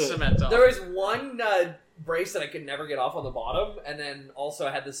brace of cement off. There was one brace that I could never get off on the bottom, and then also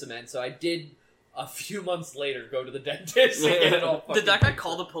I had the cement, so I did a few months later go to the dentist and get it all Did that guy fucking-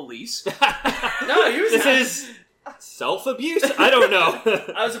 call the police? No, he was This is self-abuse? I don't know.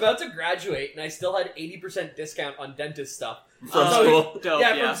 I was about to graduate, and I still had 80% discount on dentist stuff. From So- school. Dope,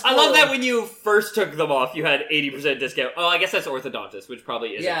 Yeah, yeah. from school. I love that when you first took them off, you had 80% discount. Oh, I guess that's orthodontist, which probably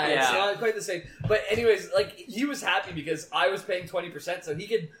isn't. Yeah, it's Yeah. not quite the same. But anyways, like, he was happy because I was paying 20%, so he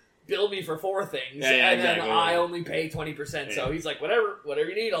could bill me for 4 things, Yeah, and exactly. then I only pay 20%. So Yeah. he's like, whatever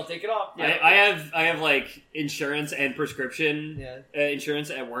you need, I'll take it off. I have like insurance and prescription Yeah.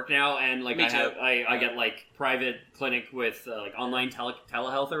 insurance at work now, and like Me I get like private clinic with like online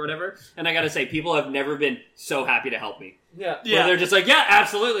telehealth or whatever, and I gotta say, people have never been so happy to help me. Yeah. Where they're just like, yeah,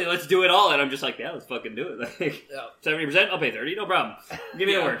 absolutely, let's do it all, and I'm just like, yeah, let's fucking do it. Like Yeah. 70%, I'll pay 30, no problem. Give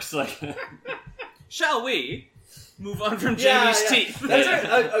me Yeah. it works. Like, Shall we Move on from Jamie's teeth.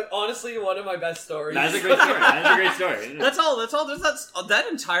 That's honestly one of my best stories. That's a great story. That's a great story. That's all. That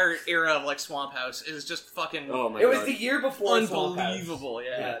entire era of like Swamp House is just fucking. Oh my It god. was the year before Swamp House. unbelievable.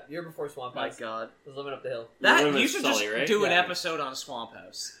 Yeah. Yeah, year before Swamp My House. God. I was living up the hill. That Living you with should Sully, just right? do an Yeah. episode on Swamp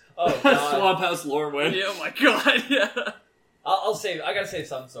House. Oh god. Swamp House lore win. Yeah, oh my God. Yeah. I'll save. I gotta save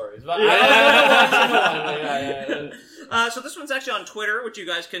some stories. But So this one's actually on Twitter, which you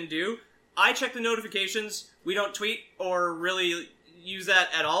guys can do. I check the notifications. We don't tweet or really use that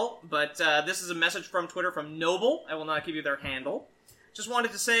at all, but this is a message from Twitter from Noble. I will not give you their handle. Just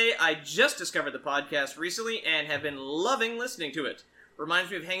wanted to say I just discovered the podcast recently and have been loving listening to it.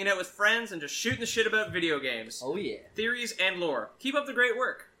 Reminds me of hanging out with friends and just shooting the shit about video games. Oh yeah. Theories and lore. Keep up the great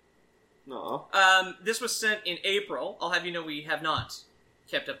work. No. This was sent in April. I'll have you know we have not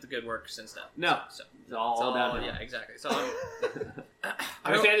kept up the good work since then. No. So, It's all downhill. yeah, exactly. So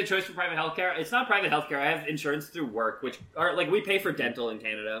I wish I had a choice for private healthcare. It's not private healthcare. I have insurance through work, which are like we pay for dental in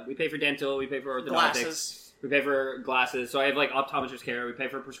Canada. We pay for dental. We pay for orthodontics. glasses. We pay for glasses. So I have like optometrist care. We pay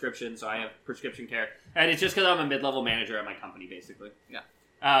for prescriptions. So I have prescription care, and it's just because I'm a mid-level manager at my company, basically. Yeah.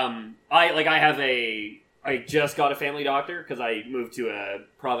 I just got a family doctor because I moved to a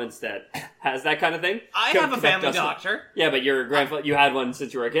province that has that kind of thing. I have a Quebec family doesn't. doctor. Yeah, but your grandfather, you had one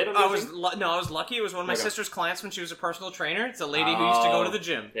since you were a kid. I'm I was guessing? I was lucky. It was one of my Okay. sister's clients when she was a personal trainer. It's a lady who used to go to the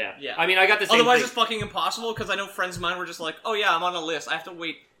gym. Yeah. Yeah. I mean, I got the same Otherwise, thing. it's fucking impossible because I know friends of mine were just like, "Oh yeah, I'm on a list. I have to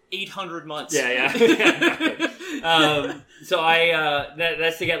wait 800 months." Yeah. So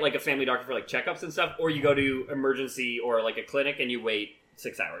that's to get like a family doctor for like checkups and stuff, or you go to emergency or like a clinic and you wait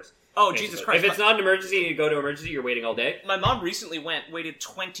 6 hours. Oh basically. Jesus Christ! If it's not an emergency and you go to emergency, you're waiting all day. My mom recently waited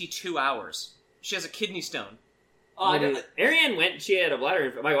 22 hours. She has a kidney stone. Ariane went. She had a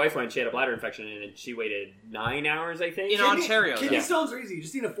bladder. My wife went. She had a bladder infection, and she waited 9 hours. I think In Ontario. Kidney Yeah. stones are easy. You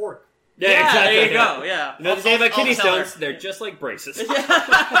just need a fork. Yeah, exactly. There you yeah. go. Yeah. You know the thing about kidney I'll tell her. stones? They're just like braces.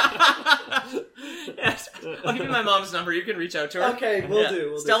 Yes. I'll give you my mom's number. You can reach out to her. Okay, we'll Yeah. do.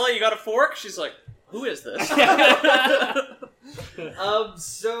 We'll Stella, you got a fork? She's like, who is this?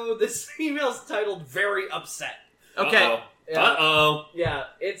 So this email's titled "Very Upset." Okay. Uh-oh. Yeah. Uh-oh. Yeah,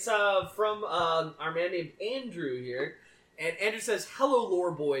 it's from our man named Andrew here, and Andrew says, "Hello,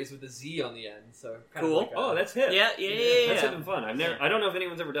 lore boys," with a Z on the end. So kind Cool. Of like Oh, that's hip. Yeah. That's hip and fun. I don't know if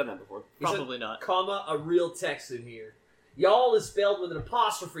anyone's ever done that before. He said, Probably not. comma, a real Texan here. Y'all is spelled with an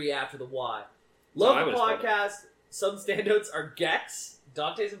apostrophe after the Y. I Love the would've spelled it. podcast. Some standouts are Gex,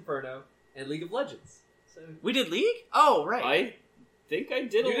 Dante's Inferno, and League of Legends. So We did League? Oh, right. I think I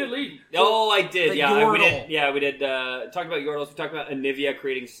did. you did League. Oh, I did. The Yeah, we Yordle. did. Yeah, we did. Talk about Yordles. We talked about Anivia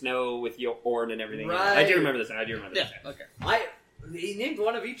creating snow with Orn and everything. Right. I do remember this. Yeah. Okay. He named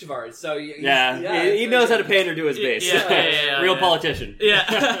one of each of ours, so Yeah, he knows how to pander to his base. Yeah, Real yeah. politician.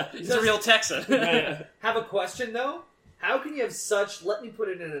 Yeah. He's a real Texan. Have a question though? How can you have such, let me put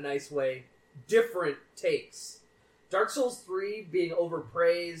it in a nice way, different takes? Dark Souls 3 being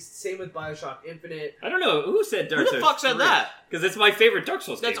overpraised, same with Bioshock Infinite. I don't know who said Dark Who Souls. the fuck said that? Because it's my favorite Dark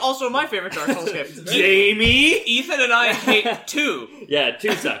Souls That's game. also my favorite Dark Souls game. Jamie. Ethan and I hate 2. Yeah,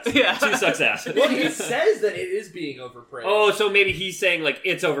 2 sucks. Yeah. 2 sucks ass. Well, he says that it is being overpraised. Oh, so maybe he's saying like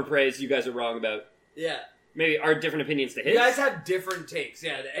it's overpraised. You guys are wrong about. Yeah. Maybe our different opinions to his. You guys have different takes,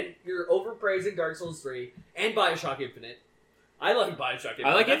 yeah. And you're overpraising Dark Souls 3 and Bioshock Infinite. I like Bioshock Infinite.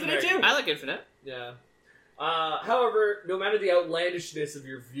 I like That's Infinite very too. good. I like Infinite. Yeah. However, no matter the outlandishness of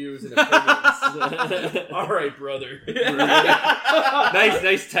your views and opinions, all right, brother.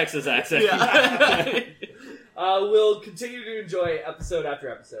 nice Texas accent. Yeah. We'll continue to enjoy episode after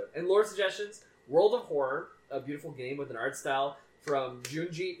episode. And lore suggestions: World of Horror, a beautiful game with an art style from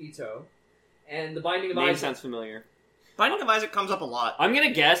Junji Ito, and The Binding of Name Isaac. sounds familiar. Binding of Isaac comes up a lot. I'm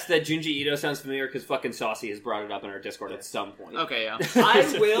gonna guess that Junji Ito sounds familiar because fucking Saucy has brought it up in our Discord at some point. Okay, yeah.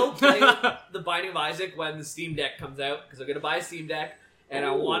 I will play The Binding of Isaac when the Steam Deck comes out because I'm gonna buy a Steam Deck and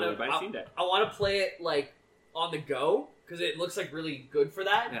I Ooh, want to. buy a Steam Deck. I want to play it like on the go because it looks like really good for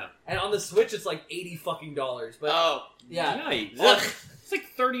that. Yeah. And on the Switch, it's like $80 fucking. But Oh. yeah, Yikes. Ugh. It's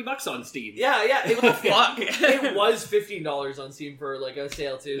like $30 on Steam. yeah. It, Fuck. it was $15 on Steam for like a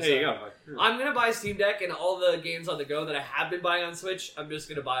sale too. There so. you go. I'm gonna buy a Steam Deck and all the games on the go that I have been buying on Switch. I'm just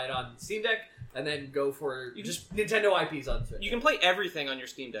gonna buy it on Steam Deck and then go for just Nintendo IPs on Switch. You can play everything on your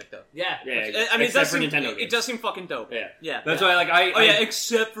Steam Deck, though. Yeah. Yeah, I mean, except for seem, Nintendo it games. does seem fucking dope. Yeah. Yeah. That's why, like, I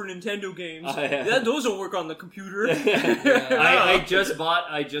except for Nintendo games. Oh, yeah. Those don't work on the computer. I just bought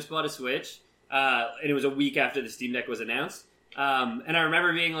a Switch, and it was a week after the Steam Deck was announced. And I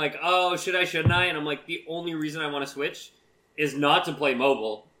remember being like, "Oh, shouldn't I?" And I'm like, the only reason I want to Switch is not to play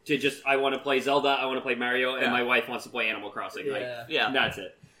mobile. I want to play Zelda, I want to play Mario, and Yeah. my wife wants to play Animal Crossing. Like, Yeah. Yeah. that's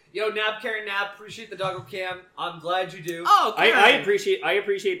it. Yo, Nap, Karen, Nap, appreciate the doggo cam. I'm glad you do. Oh, I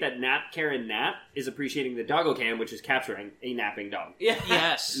appreciate that Nap Karen Nap is appreciating the doggo cam, which is capturing a napping dog. Yeah.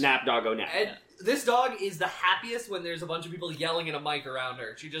 Yes. Nap doggo nap. And this dog is the happiest when there's a bunch of people yelling in a mic around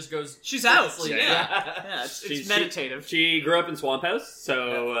her. She just goes... She's out. Sleep. Yeah, it's meditative. She grew up in Swamp House,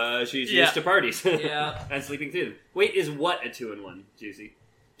 so she's used to parties. Yeah. And sleeping through them. Wait, is what a 2-in-1, Juicy?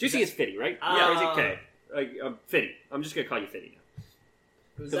 Juicy is Fitty, right? Yeah. Or is it okay? Fitty. I'm just gonna call you Fitty now.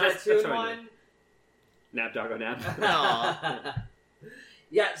 Was That's- that that's how I 2-in-1? do Nap doggo nap. Aw.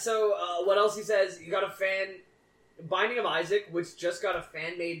 Yeah, so what else he says? You got a fan... Binding of Isaac, which just got a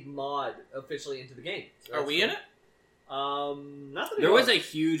fan-made mod officially into the game. So Are we in it? Not that There was a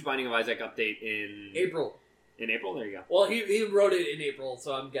huge Binding of Isaac update in April. In April, there you go. Well, he wrote it in April,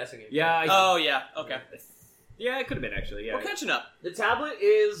 so I'm guessing April. Yeah. Oh, yeah. Okay. Yeah, it could have been actually. Yeah. We're catching up. The tablet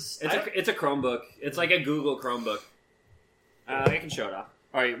is... It's a Chromebook. It's like a Google Chromebook. I can show it off.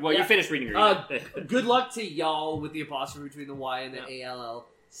 All right. Well, you finished reading your email. Good luck to y'all with the apostrophe between the Y and the ALL.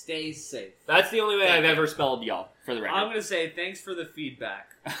 Stay safe. That's the only way I've ever spelled y'all, for the record. I'm going to say thanks for the feedback.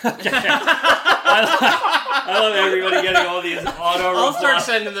 I love everybody getting all these auto I'll start replies.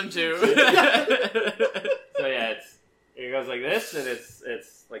 sending them too. So yeah, it goes like this, and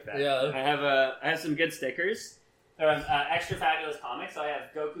it's like that. Yeah. I have some good stickers. Extra fabulous comics. So I have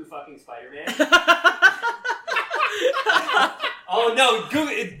Goku fucking Spider-Man. Oh no,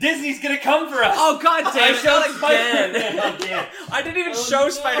 Disney's gonna come for us. Oh god damn it, not again. again. I didn't even show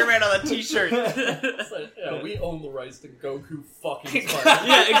Spider-Man on the t-shirt. Yeah, we own the rights to Goku fucking Spider-Man.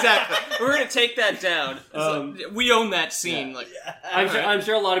 Yeah, exactly. We're gonna take that down. Um, We own that scene. Like, I'm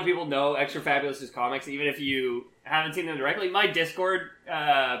sure a lot of people know Extra Fabulous' comics, even if you haven't seen them directly. My Discord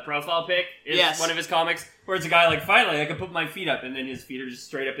profile pic is one of his comics, where it's a guy like, finally, I can put my feet up, and then his feet are just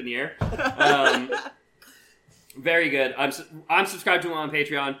straight up in the air. Very good. I'm subscribed to him on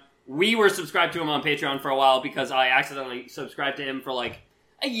Patreon. We were subscribed to him on Patreon for a while because I accidentally subscribed to him for like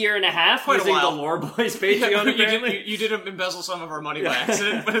a year and a half Quite a using while. the Lore Boys Patreon. apparently. you did embezzle some of our money by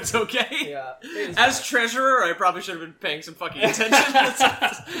accident, but it's okay. Yeah. As treasurer, I probably should have been paying some fucking attention.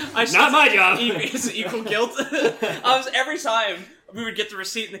 Not my job. It's equal guilt. Every time we would get the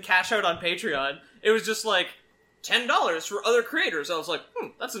receipt and the cash out on Patreon, it was just like $10 for other creators. I was like,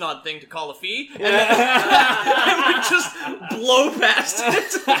 that's an odd thing to call a fee. And then we just blow past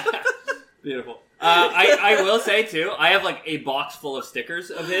it. Beautiful. I will say too, I have like a box full of stickers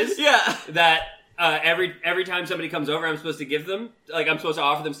of his. Yeah. That every time somebody comes over, I'm supposed to give them, like I'm supposed to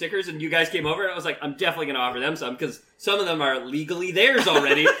offer them stickers. And you guys came over, and I was like, I'm definitely going to offer them some because some of them are legally theirs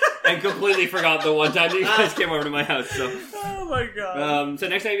already, and completely forgot the one time that you guys came over to my house. So, Oh my god. so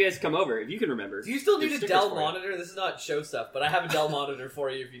next time you guys come over, if you can remember, Do you still need there's a stickers Dell for you. monitor? This is not show stuff, but I have a Dell monitor for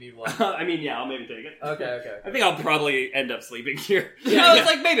you if you need one. I mean, yeah, I'll maybe take it. Okay. I think I'll probably end up sleeping here. Yeah, I was yeah.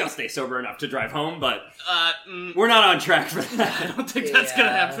 like, maybe I'll stay sober enough to drive home, but I we're not on track for that. don't think that's gonna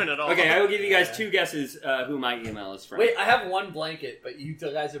Yeah. happen at all. Okay, I will give you guys two guesses who my email is from. Wait, I have one blanket, but you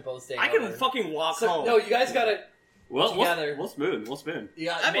guys are both staying I can over. fucking walk So, home. no, you guys gotta... We'll together. spoon. We'll spoon.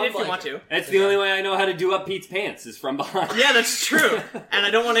 Yeah, I mean, one if you want blanket. to. That's the only way I know how to do up Pete's pants is from behind. Yeah, that's true. And I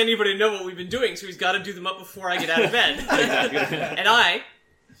don't want anybody to know what we've been doing, so he's got to do them up before I get out of bed. And I,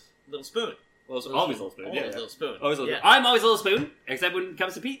 little spoon. Always little spoon. Always Yeah, little spoon. Always little Yeah. spoon. I'm always a little spoon, except when it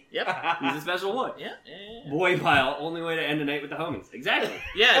comes to Pete. Yep. He's a special one. Yeah. Boy pile, only way to end a night with the homies. Exactly.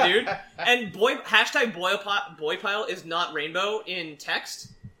 Yeah, dude. And hashtag boy pile is not rainbow in text,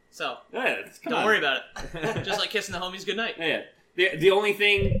 so Yeah, don't worry about it. Just like kissing the homies goodnight. Yeah. The only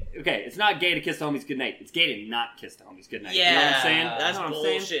thing, okay, it's not gay to kiss the homies goodnight. It's gay to not kiss the homies goodnight. Yeah, you know what I'm saying? that's You know what I'm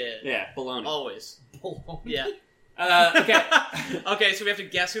saying? bullshit. Yeah, baloney. Always. Oh. Yeah. Okay. Okay, so we have to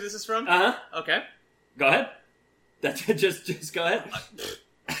guess who this is from? Uh-huh. Okay. Go ahead. That's just go ahead.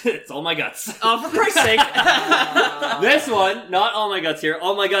 It's All My Guts. Oh, for Christ's sake. This one, not All My Guts here.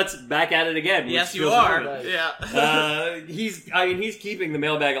 All My Guts back at it again. which Yes, you feels are. good. Yeah. He's keeping the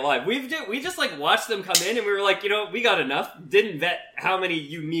mailbag alive. We just like watched them come in, and we were like, we got enough. Didn't vet how many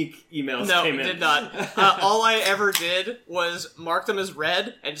unique emails No, came we in. did not. All I ever did was mark them as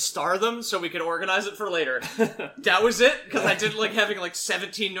red and star them so we could organize it for later. That was it, because I didn't like having like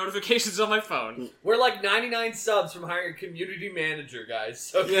 17 notifications on my phone. We're like 99 subs from hiring a community manager, guys.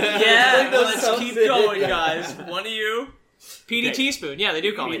 So Yeah, Bring those let's subs keep in. going, guys. One of you. PD Okay. Teaspoon. Yeah, they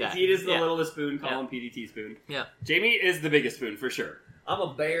do call me that. Pete is the Yeah. littlest spoon. Call Yeah. him PD Teaspoon. Yeah. Jamie is the biggest spoon for sure. I'm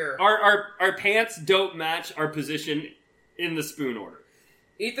a bear. Our pants don't match our position in the spoon order.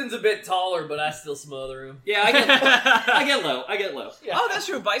 Ethan's a bit taller, but I still smother him. Yeah, I get low. I get low. Yeah. Oh, that's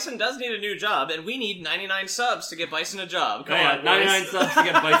true. Bison does need a new job, and we need 99 subs to get Bison a job. Come Oh, yeah, on, 99 boys. subs to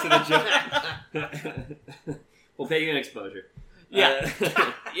get Bison a joke. We'll pay you an exposure. Yeah.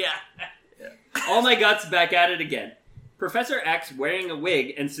 Yeah. All my guts back at it again. Professor X wearing a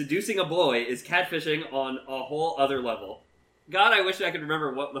wig and seducing a boy is catfishing on a whole other level. God, I wish I could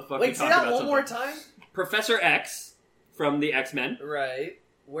remember what the fuck we Wait, say talked that about. one more time? Professor X from the X-Men Right.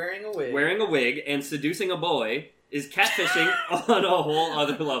 Wearing a wig. wearing a wig and seducing a boy is catfishing on a whole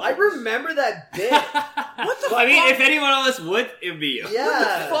other level. I remember that bit. What the I mean, if anyone else would, it would be you. Yeah.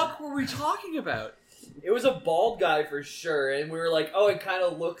 What the fuck were we talking about? It was a bald guy for sure, and we were like, oh, it kind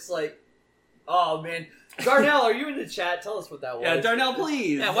of looks like... Oh, man. Darnell, are you in the chat? Tell us what that was. Yeah, Darnell,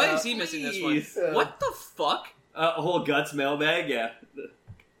 please. Yeah, why is he missing this one? Please. What the fuck? A whole Guts mailbag, yeah.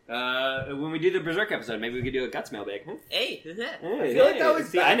 When we do the Berserk episode, maybe we could do a Guts mailbag. Huh? Hey, I feel like that was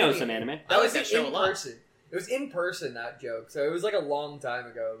See, back I know in- some anime. I That like was that show a in lot. person. It was in person, that joke, so it was like a long time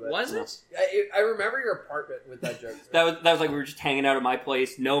ago. But Was it? I remember your apartment with that joke. That was like we were just hanging out at my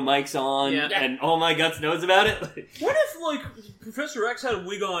place, no mics on, Yeah. and All My Guts knows about it. What if, like, Professor X had a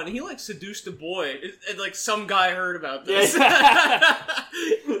wig on and he, like, seduced a boy and, like, some guy heard about this?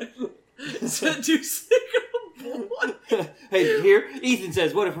 Seducing a boy? Hey, here, Ethan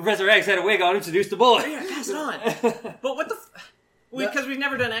says, what if Professor X had a wig on and seduced a boy? Yeah, pass it on. But what the... Because we've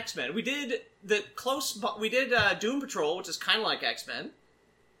never done X-Men. We did Doom Patrol, which is kind of like X-Men.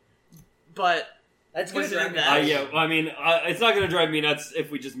 But... That's Was good. it in that? Yeah, I mean, it's not going to drive me nuts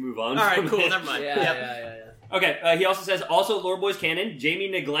if we just move on. Alright, from cool, it. never mind. Yeah, Yep. yeah. Okay, he also says, also, Lore Boys canon, Jamie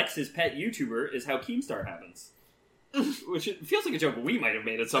neglects his pet YouTuber is how Keemstar happens. Which it feels like a joke we might have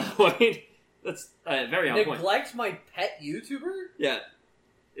made at some point. That's very on point. Neglect my pet YouTuber? Yeah,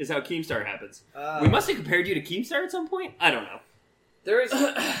 is how Keemstar happens. Uh, We must have compared you to Keemstar at some point? I don't know. There is...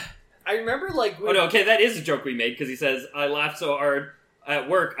 I remember, like... Oh no, okay, that is a joke we made, because he says, I laughed so hard at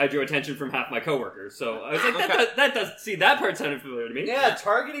work, I drew attention from half my coworkers. So I was like, that does... See, that part sounded familiar to me. Yeah,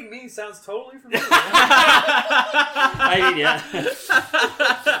 targeting me sounds totally familiar. I mean, yeah.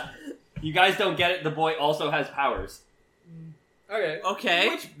 You guys don't get it, the boy also has powers. Okay. Okay.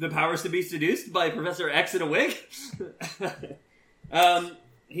 Which, the powers to be seduced by Professor X in a wig?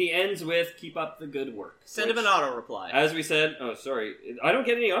 He ends with, keep up the good work. Send him an auto-reply. As we said, oh, sorry, I don't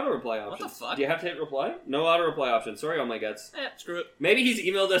get any auto-reply options. What the fuck? Do you have to hit reply? No auto-reply option. Sorry, All My Guts. Screw it. Maybe he's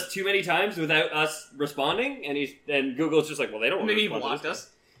emailed us too many times without us responding, and Google's just like, well, they don't want to Maybe he respond to blocked this. us.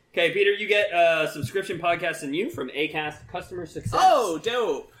 Okay, Peter, you get subscription podcast and you from Acast Customer Success. Oh,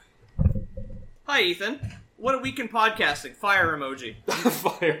 dope. Hi, Ethan. What a week in podcasting. Fire emoji.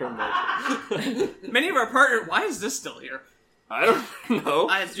 Fire emoji. Many of our partners... Why is this still here? I don't know.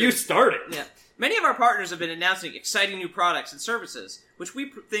 It's You just- started. Yeah. Many of our partners have been announcing exciting new products and services, which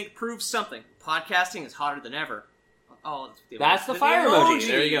we think proves something. Podcasting is hotter than ever. Oh, That's the fire emoji.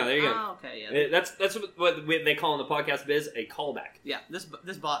 There you go, there you go. Oh, okay, yeah. That's what they call in the podcast biz a callback. Yeah, this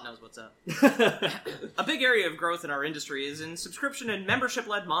bot knows what's up. A big area of growth in our industry is in subscription and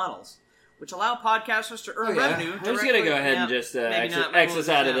membership-led models, which allow podcasters to earn revenue. I'm just gonna go ahead and just maybe not. X us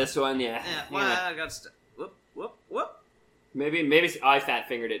out of Yeah. this one. Yeah. Yeah, well, I got whoop. Maybe I fat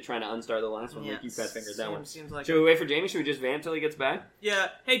fingered it trying to unstar the last one. Yeah, like you fat fingered that one. Seems like Should we wait for Jamie? Should we just vamp till he gets back? Yeah.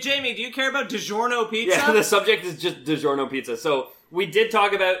 Hey, Jamie, do you care about DiGiorno pizza? Yeah, the subject is just DiGiorno pizza. So we did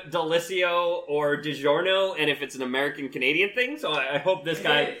talk about Delissio or DiGiorno, and if it's an American-Canadian thing, so I hope this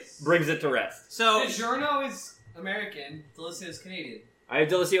guy brings it to rest. So, DiGiorno is American, Delissio is Canadian. I have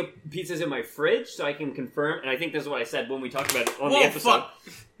Delissio pizzas in my fridge, so I can confirm, and I think this is what I said when we talked about it on the Whoa, episode, fuck.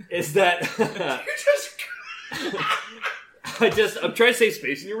 is that... I'm trying to save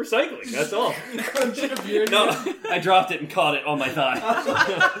space in your recycling, that's all. No, I dropped it and caught it on my thigh.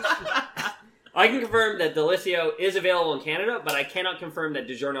 I can confirm that Delissio is available in Canada, but I cannot confirm that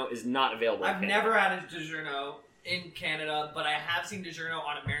DiGiorno is not available in I've Canada. never had a DiGiorno in Canada, but I have seen DiGiorno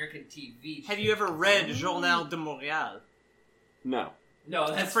on American TV. have you ever read Journal de Montréal? No. No,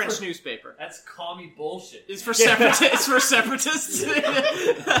 The that's French for, newspaper. That's commie bullshit. It's for separatists. It's for separatists.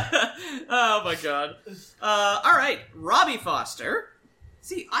 Oh my god. All right, Robbie Foster.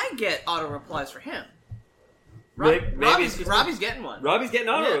 See, I get auto replies for him. Maybe Robbie's getting one. Robbie's getting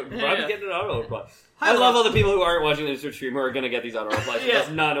Yeah, Robbie's yeah. getting an auto reply. Hi, I love Rob. all the people who aren't watching the Twitch stream who are going to get these auto replies. Yeah.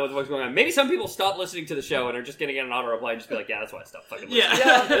 Does not know what the fuck's going on. Maybe some people stop listening to the show and are just going to get an auto reply and just be like, yeah, that's why I stopped fucking listening.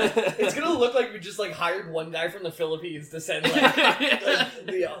 Yeah. It's gonna look like we just hired one guy from the Philippines to send the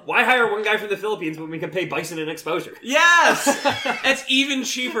Why hire one guy from the Philippines when we can pay Bison an exposure? Yes, it's even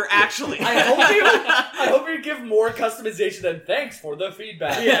cheaper actually. I hope you give more customization than thanks for the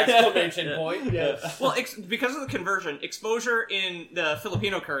feedback! Exclamation point. Yeah. Well, because of the conversion, exposure in the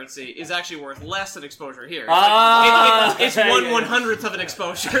Filipino currency is actually worth less than exposure here. Ah! It's Yeah, 1/100th of an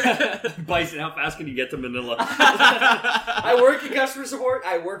exposure. Bison, how fast can you get to Manila? I work in customer support.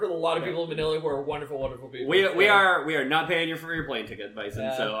 I work with a lot of people in Manila who are wonderful, wonderful people. We are not paying you for your plane ticket, Bison.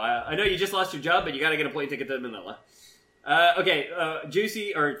 Yeah. So I know you just lost your job, but you got to get a plane ticket to Manila.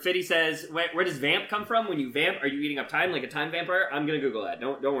 Juicy or Fitty says, where does vamp come from? When you vamp, are you eating up time like a time vampire? I'm gonna Google that.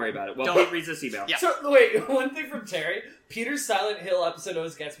 Don't worry about it. Well, Don't. Pete reads this email. Yeah. So wait, one thing from Terry. Peter's Silent Hill episode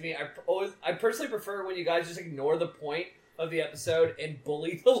always gets me. I personally prefer when you guys just ignore the point of the episode and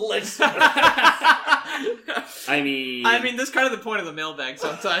bully the listener. I mean, that's kind of the point of the mailbag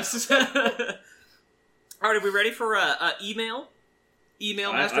sometimes. All right, are we ready for email?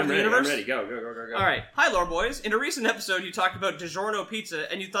 Email Master I'm of the ready. Universe? I'm ready. Go. All right. Hi, Lore Boys. In a recent episode, you talked about DiGiorno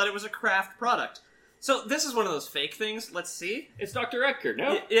pizza, and you thought it was a Kraft product. So this is one of those fake things. Let's see. It's Dr. Edgar.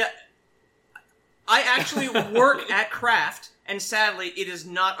 No. Yeah. I actually work at Kraft, and sadly, it is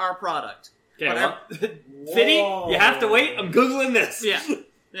not our product. Okay, But well, Fitty, you have to wait. I'm Googling this. Yeah.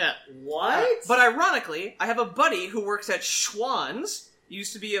 Yeah. What? But ironically, I have a buddy who works at Schwann's.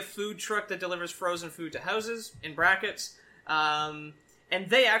 Used to be a food truck that delivers frozen food to houses, in brackets. And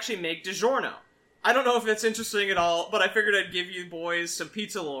they actually make DiGiorno. I don't know if it's interesting at all, but I figured I'd give you boys some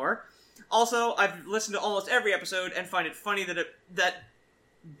pizza lore. Also, I've listened to almost every episode and find it funny that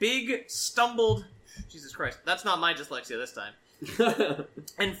Big stumbled... Jesus Christ, that's not my dyslexia this time.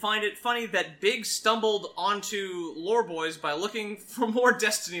 And find it funny that Big stumbled onto Lore Boys by looking for more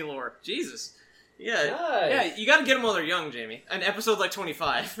Destiny lore. Jesus. Yeah, Nice. yeah. You gotta get them while they're young, Jamie. An episode like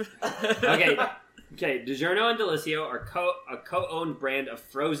 25. Okay, DiGiorno and Delissio are a co-owned brand of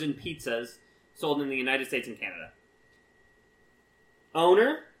frozen pizzas sold in the United States and Canada.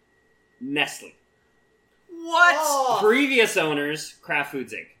 Owner, Nestle. What? Oh. Previous owners, Kraft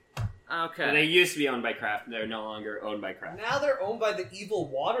Foods Inc. Okay. And they used to be owned by Kraft. They're no longer owned by Kraft. Now they're owned by the evil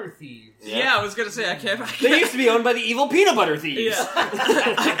water thieves. Yeah, I was gonna say I can't. They used to be owned by the evil peanut butter thieves. Yeah.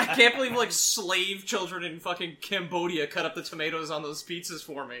 I can't believe like slave children in fucking Cambodia cut up the tomatoes on those pizzas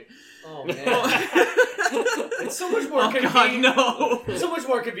for me. Oh man, it's so much more Oh convenient. god, no. So much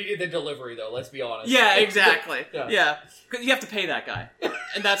more convenient than delivery, though. Let's be honest. Yeah, exactly. Yeah. Yeah. 'Cause you have to pay that guy,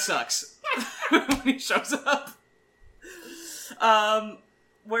 and that sucks when he shows up.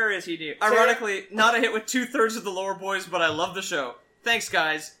 Where is he, dude? Ironically, not a hit with 2/3 of the Lore Boys, but I love the show. Thanks,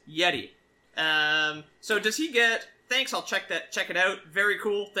 guys. Yeti. So does he get... Thanks, I'll check it out. Very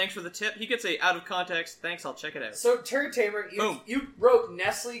cool. Thanks for the tip. He gets a out of context. Thanks, I'll check it out. So Terry Tamer, you wrote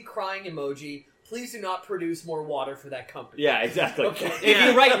Nestle crying emoji. Please do not produce more water for that company. Yeah, exactly. Okay. If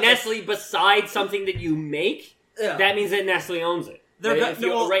Yeah. you write Nestle beside something that you make, Yeah. that means that Nestle owns it. They're Right? go- If you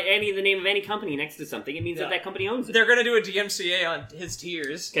well- write the name of any company next to something, it means Yeah. that company owns it. They're gonna do a DMCA on his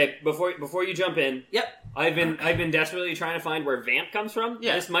tiers. Okay, before you jump in, Yep. I've been desperately trying to find where vamp comes from.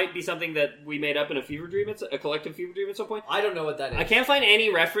 Yeah. This might be something that we made up in a fever dream, a collective fever dream at some point. I don't know what that is. I can't find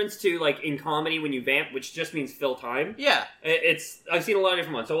any reference to like in comedy when you vamp, which just means fill time. Yeah. It's I've seen a lot of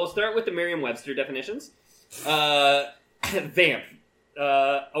different ones, so we'll start with the Merriam-Webster definitions. Vamp.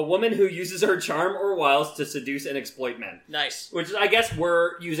 A woman who uses her charm or wiles to seduce and exploit men. Nice. Which is, I guess,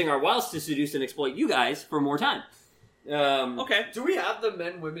 we're using our wiles to seduce and exploit you guys for more time. Okay. Do we have the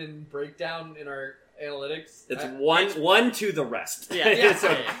men-women breakdown in our analytics? It's one to the rest. Yeah, yeah.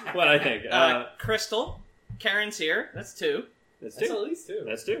 So, what I think. Crystal. Karen's here. That's 2. That's That's two. at least 2.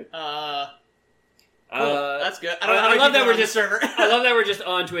 That's two. Cool. That's good. I don't know how I many love that people we're are on the just server. I love that we're just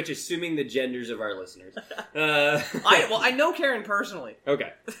on Twitch assuming the genders of our listeners. I know Karen personally.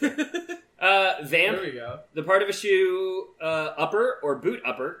 Okay. There Vamp, we go. the part of a shoe upper or boot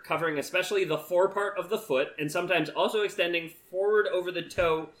upper, covering especially the forepart of the foot, and sometimes also extending forward over the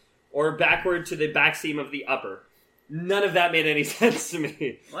toe or backward to the back seam of the upper. None of that made any sense to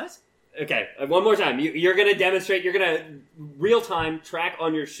me. What? Okay, one more time. You're going to demonstrate, you're going to real-time track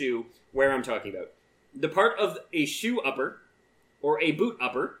on your shoe where I'm talking about. The part of a shoe upper or a boot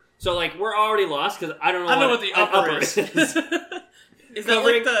upper. So, like, we're already lost because I don't know, I know what the an upper is. Is that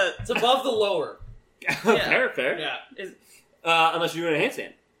like the... It's above the lower. Fair. Yeah. Unless you're doing a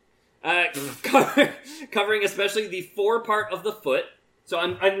handstand. Covering especially the forepart of the foot. So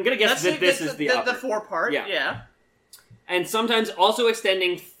I'm going to guess that this is the upper. The forepart, Yeah. yeah. And sometimes also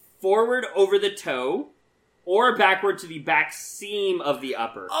extending forward over the toe or backward to the back seam of the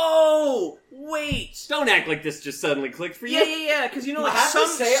upper. Oh, wait. Don't act like this just suddenly clicked for you. Yeah, because you know, like, I have to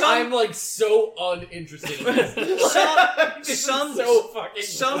say, I'm like so uninterested in this. This is so fucking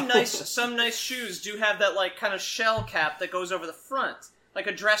some nice shoes do have that like kind of shell cap that goes over the front. Like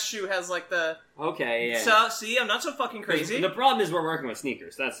a dress shoe has like the. Okay, yeah. So see, I'm not so fucking crazy. The problem is we're working with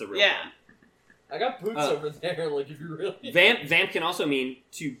sneakers. That's the real Yeah. I got boots over there, like, if you really... Vamp can also mean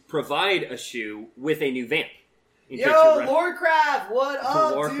to provide a shoe with a new vamp. Yo, Lorecraft, what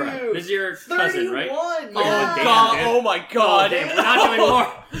up, dude? This is your cousin, right? 31, Oh, yeah. damn, God, dude. oh my god.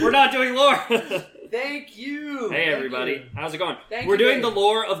 Damn, we're not doing lore. Thank you. Hey, Thank everybody. you. How's it going? Thank We're you, doing Dave. the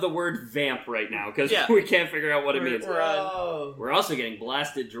lore of the word vamp right now, because Yeah. we can't figure out what it means. Yo. We're also getting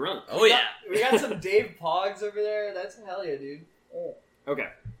blasted drunk. Oh yeah. We got some Dave Pogs over there. That's hell yeah, dude. Okay.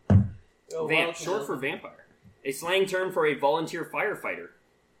 Yo, Vamp, welcome. short for vampire. A slang term for a volunteer firefighter.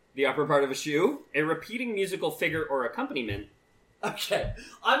 The upper part of a shoe, a repeating musical figure or accompaniment. Okay,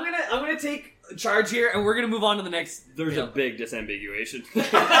 I'm gonna take charge here, and we're gonna move on to the next. There's Yeah. a big disambiguation.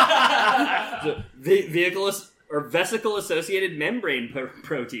 So, vesicle-associated membrane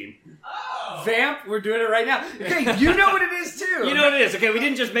protein. Vamp. We're doing it right now. Okay, you know what it is too. You know what it is? Okay, we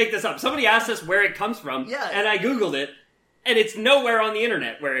didn't just make this up. Somebody asked us where it comes from, Yeah. and I googled it, and it's nowhere on the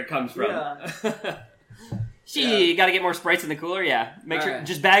internet where it comes from. Yeah. You gotta get more Sprites in the cooler? Yeah. Make sure, Alright.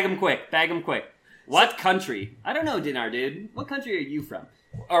 just bag them quick. Bag them quick. What country? I don't know, Dinar, dude. What country are you from?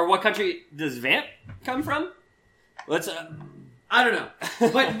 Or what country does Vamp come from? Let's, I don't know.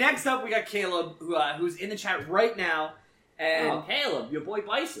 But next up, we got Caleb, who's in the chat right now. And Caleb, your boy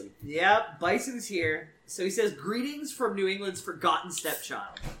Bison. yeah, Bison's here. So he says, "Greetings from New England's forgotten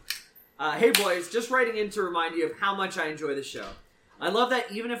stepchild. Hey boys, just writing in to remind you of how much I enjoy the show. I love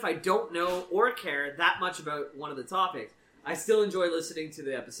that even if I don't know or care that much about one of the topics, I still enjoy listening to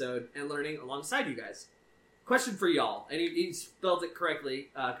the episode and learning alongside you guys. Question for y'all," and he spelled it correctly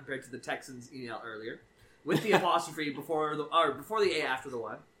compared to the Texans email earlier, with the apostrophe before the A after the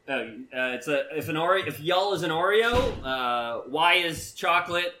Y. If y'all is an Oreo, Y is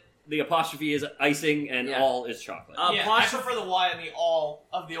chocolate, the apostrophe is icing, and Yeah. all is chocolate. Yeah, I prefer the Y and the all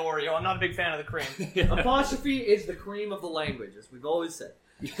of the Oreo. I'm not a big fan of the cream. Apostrophe is the cream of the language, as we've always said.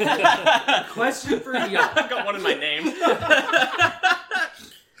 Question for y'all. I've got one in my name.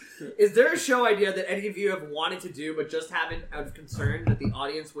 Is there a show idea that any of you have wanted to do but just haven't out of concern that the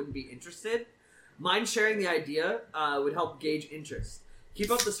audience wouldn't be interested? Mind sharing the idea would help gauge interest. Keep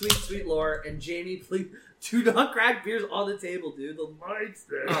up the sweet, sweet lore, and Jamie, please do not crack beers on the table, dude. The mic's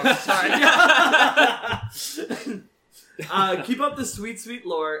there. Oh, sorry. Keep up the sweet, sweet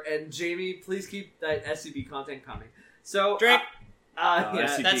lore, and Jamie, please keep that SCP content coming. So, Drink. yeah,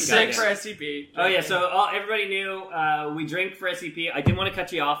 SCP, that's goddamn. sick for SCP. Oh yeah, so everybody knew we drink for SCP. I didn't want to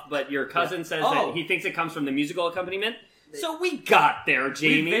cut you off, but your cousin says Oh. that he thinks it comes from the musical accompaniment. So we got there,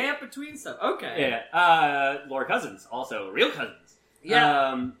 Jamie. We vamp between stuff. Okay. Yeah, Laura Cousins, also real cousins.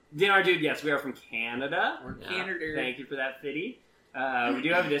 Yeah. Dinar dude, yes, we are from Canada. We're Canada. Thank you for that, Fitty. We do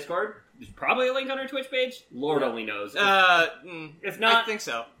have a Discord. There's probably a link on our Twitch page. Lord only knows. If not, I think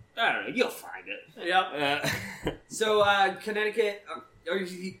so. I don't know. You'll find it. Yep. So, Connecticut,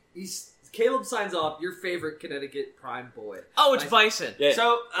 Caleb signs off, your favorite Connecticut prime boy. Oh, it's Bison. Yeah.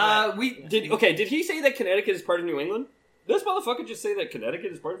 So, Did he say that Connecticut is part of New England? Does this motherfucker just say that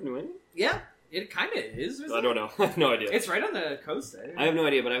Connecticut is part of New England? yeah, it kind of is. Isn't I don't know. I have no idea. It's right on the coast there. I have no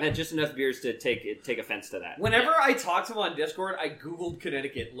idea, but I've had just enough beers to take offense to that. Whenever I talked to him on Discord, I googled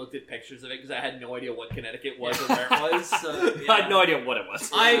Connecticut and looked at pictures of it because I had no idea what Connecticut was or where it was. So, yeah. I had no idea what it was.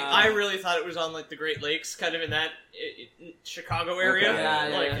 I really thought it was on like the Great Lakes, kind of in that Chicago area, Okay. Yeah,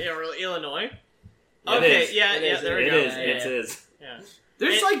 like yeah. Illinois. It Okay, is. yeah, It yeah, is, there we It go. is. Yeah, It yeah. is. Yeah.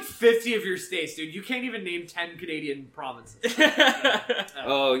 There's like 50 of your states, dude. You can't even name 10 Canadian provinces.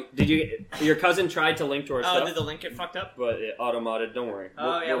 Oh, did you? Your cousin tried to link to our Oh, stuff, did the link get fucked up? but it auto-modded. Don't worry.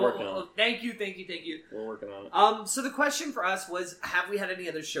 We're working on it. Thank you. We're working on it. So the question for us was, have we had any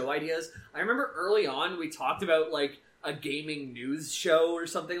other show ideas? I remember early on we talked about like a gaming news show or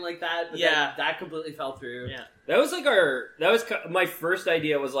something like that. But Yeah. then that completely fell through. Yeah. That was like my first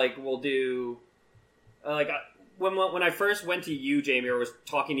idea was like we'll do when I first went to you, Jamie, or was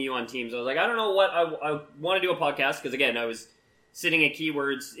talking to you on Teams, I was like, I don't know what I want to do a podcast because again I was sitting at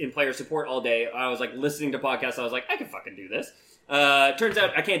Keywords in player support all day. I was like listening to podcasts. I was like, I can fucking do this. Turns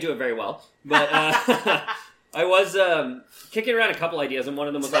out I can't do it very well, but I was kicking around a couple ideas, and one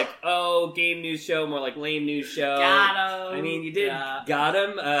of them was like, oh, game news show, more like lame news show. Got him. I mean, you did Yeah. got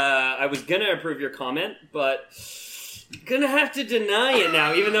him. I was gonna approve your comment, but gonna have to deny it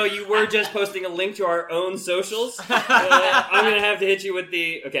now, even though you were just posting a link to our own socials. I'm gonna have to hit you with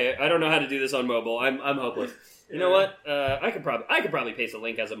the. Okay, I don't know how to do this on mobile. I'm hopeless. You know what? I could probably paste a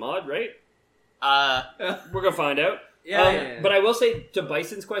link as a mod, right? We're gonna find out. Yeah. But I will say to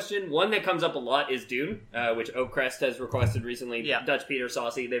Bison's question, one that comes up a lot is Dune, which Oakcrest has requested recently. Yeah. Dutch Peter,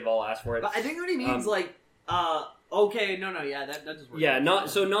 Saucy, they've all asked for it. But I think what he means okay, yeah, that does work. Yeah, not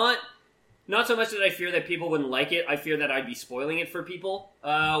so much that I fear that people wouldn't like it. I fear that I'd be spoiling it for people,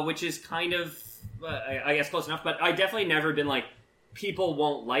 which is kind of I guess close enough. But I definitely never been like, people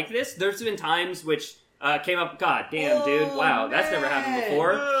won't like this. There's been times which came up. God damn, dude! Wow, that's never happened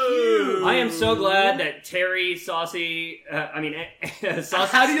before. I am so glad that Terry, Saucy. Saucy.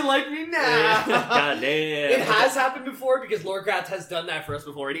 How do you like me now? God damn. It has happened before because Lorecraft has done that for us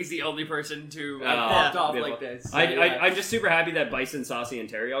before, and he's the only person to popped off beautiful. like this. So, I'm just super happy that Bison, Saucy, and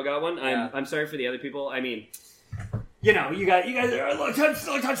Terry all got one. I'm sorry for the other people. I mean, you know, you guys are long-time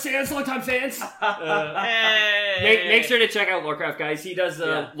fans. Make sure to check out Lorecraft, guys. He does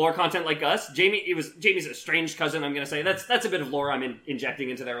lore content like us. Jamie's a strange cousin, I'm going to say. That's a bit of lore I'm injecting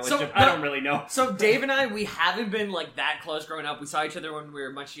into their relationship. I don't really know. So Dave and I, we haven't been like that close growing up. We saw each other when we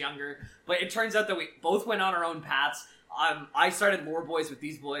were much younger. But it turns out that we both went on our own paths. I started Lore Boys with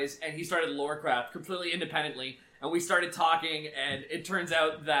these boys, and he started Lorecraft completely independently. And we started talking, and it turns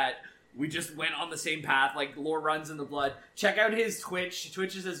out that we just went on the same path, like lore runs in the blood. Check out his Twitch.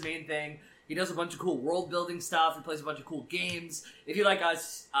 Twitch is his main thing. He does a bunch of cool world-building stuff. He plays a bunch of cool games. If you like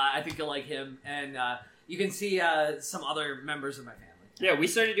us, I think you'll like him. And you can see some other members of my family. Yeah, we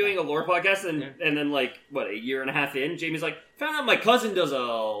started doing a lore podcast, and then, like, a year and a half in, Jamie's like, found out my cousin does a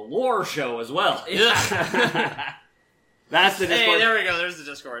lore show as well. Yeah. That's the Discord. Hey, there we go. There's the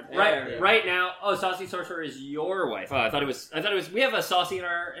Discord. Right now. Oh, Saucy Sorcerer is your wife. Oh, I thought it was. We have a Saucy in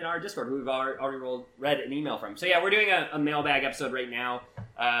our Discord who we've already read an email from. So yeah, we're doing a mailbag episode right now.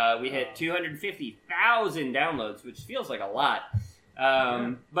 We hit 250,000 downloads, which feels like a lot.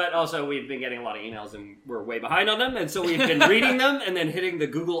 But also we've been getting a lot of emails and we're way behind on them, and so we've been reading them and then hitting the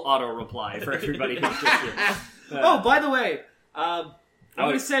Google auto reply for everybody who's just here. Oh, by the way, I'm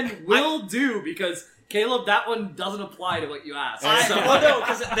going to send will do because Caleb, that one doesn't apply to what you asked. Well, no,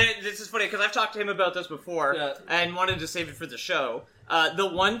 because this is funny, because I've talked to him about this before, and wanted to save it for the show. The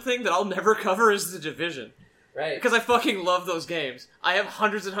one thing that I'll never cover is The Division. Right. Because I fucking love those games. I have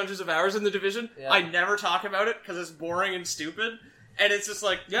hundreds and hundreds of hours in The Division. Yeah. I never talk about it, because it's boring and stupid. And it's just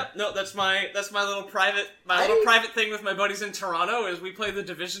like, yep, no, that's my little private thing with my buddies in Toronto, is we play The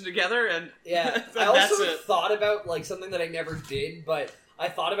Division together, and I also thought about, like, something that I never did, but I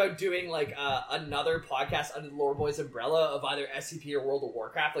thought about doing, like, another podcast under the Lore Boys umbrella of either SCP or World of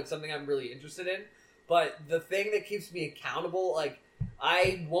Warcraft, like, something I'm really interested in. But the thing that keeps me accountable, like,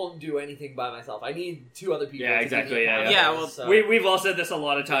 I won't do anything by myself. I need two other people. Yeah, to exactly. keep me accountable. Yeah, well, so. We've all said this a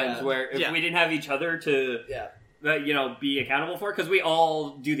lot of times, where if we didn't have each other to, be accountable for, because we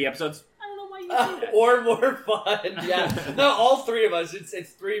all do the episodes. Or more fun. Yeah. No, all three of us.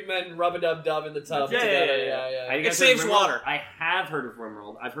 It's three men rub-a-dub-dub in the tub together. Yeah. It saves water. I have heard of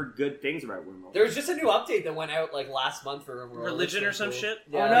RimWorld. I've heard good things about RimWorld. There was just a new update that went out, like, last month for RimWorld. Religion or some shit?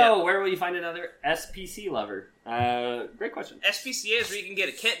 Yeah. Oh, no. Where will you find another SPC lover? Great question. SPCA is where you can get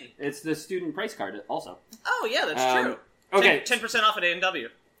a kitten. It's the student price card also. Oh, yeah, that's true. Okay. 10% off at A&W.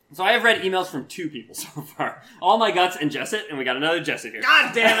 So I have read emails from two people so far. All My Guts and Jesset, and we got another Jesset here.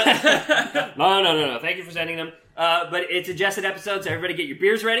 God damn it! No. Thank you for sending them. But it's a Jesset episode, so everybody get your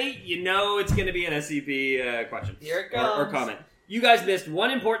beers ready. You know it's going to be an SCP question. Here it comes. Or comment. You guys missed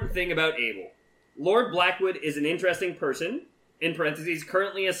one important thing about Abel. Lord Blackwood is an interesting person. In parentheses,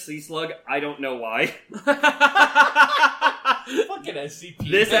 currently a sea slug. I don't know why. Fucking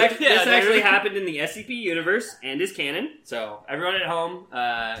SCP. This actually happened in the SCP universe and is canon. So everyone at home, go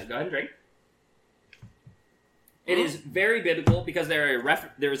ahead and drink. It is very biblical because there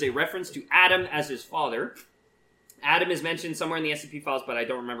is a reference to Adam as his father. Adam is mentioned somewhere in the SCP files, but I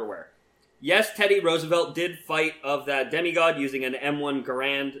don't remember where. Yes, Teddy Roosevelt did fight of that demigod using an M1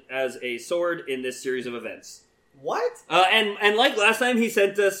 Garand as a sword in this series of events. What? And like last time, he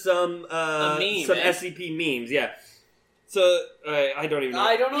sent us some SCP memes. Yeah. So I don't even know.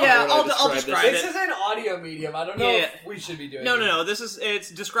 I don't know. Yeah, I'll describe it. This is an audio medium. I don't know if we should be doing. No. It's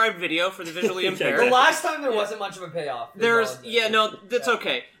described video for the visually impaired. The last time there wasn't much of a payoff. That's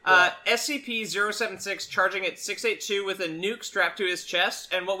okay. SCP-076 charging at 682 with a nuke strapped to his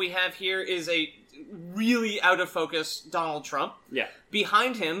chest, and what we have here is a really out of focus Donald Trump. Yeah.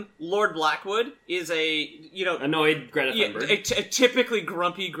 Behind him, Lord Blackwood is annoyed Greta Thunberg. A typically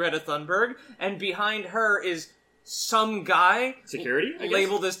grumpy Greta Thunberg, and behind her is some guy security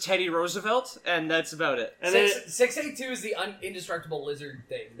labeled as Teddy Roosevelt, and that's about it. And 682 is the indestructible lizard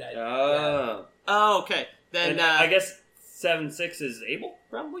thing. Oh, okay. Then I guess 76 is Abel,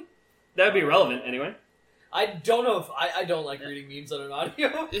 probably. That would be relevant anyway. I don't know if I don't like reading memes on an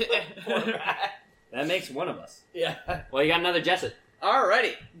audio. That makes one of us. Yeah. Well, you got another Jesset.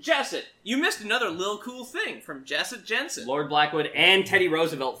 Alrighty, Jesset. You missed another Lil Cool thing from Jesset Jensen. Lord Blackwood and Teddy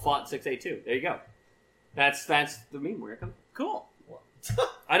Roosevelt fought 682. There you go. That's the meme where it comes. Cool.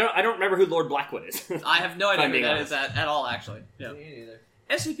 I don't remember who Lord Blackwood is. I have no idea who that is at all, actually. Yeah. Me neither.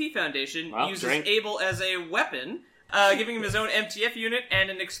 SCP Foundation Wow, uses drink. Abel as a weapon, giving him his own MTF unit and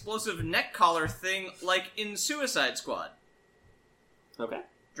an explosive neck collar thing like in Suicide Squad. Okay.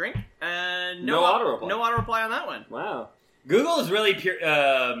 Drink? And No auto reply. No auto reply on that one. Wow. Google is really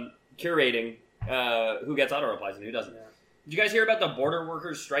curating who gets auto replies and who doesn't. Did you guys hear about the border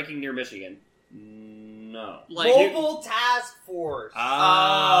workers striking near Michigan? No. Like, Mobile Task Force.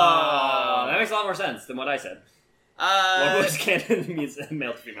 That makes a lot more sense than what I said. What was canon means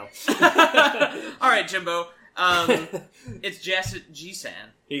male to female. All right, Jimbo. It's Jessit G-San.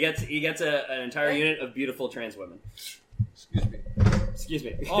 He gets an entire unit of beautiful trans women. Excuse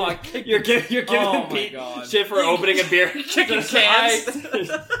me. Oh, you're giving Oh my Pete God. shit for opening a beer. Kicking cans.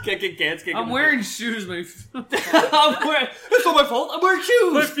 Kicking cans. I'm wearing shoes, my. I'm wearing. It's not my fault. I'm wearing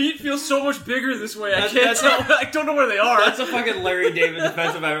shoes. My feet feel so much bigger this way. I That's- can't that's tell. I don't know where they are. That's a fucking Larry David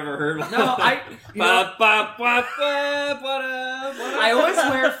defensive I've ever heard. No, I always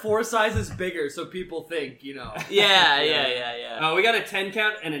wear 4 sizes bigger, so people think, Yeah. We got a 10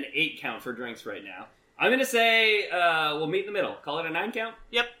 count and an 8 count for drinks right now. I'm gonna say we'll meet in the middle. Call it a 9 count.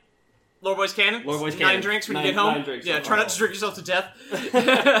 Yep. Lore Boys Cannon. Lore Boys 9 Cannon. drinks when you 9 get home. 9 drinks. Yeah, Oh. try not to drink yourself to death.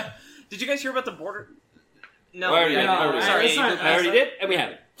 Did you guys hear about the border? No, I already did. no, I already sorry, did. it's not- I already did, and we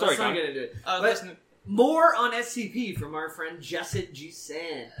haven't. Sorry, Let's not Connor. get into it. But But more on SCP from our friend Jessit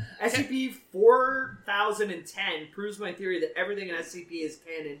G-San. SCP 4010 proves my theory that everything in SCP is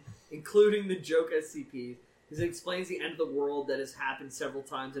canon, including the joke SCPs, because it explains the end of the world that has happened several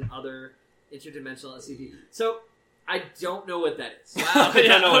times in other interdimensional SCP. So, I don't know what that is. I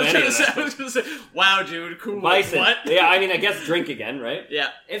don't know what any of that I was gonna say, wow, dude, cool. Bison. What? Yeah, I mean, I guess drink again, right? Yeah.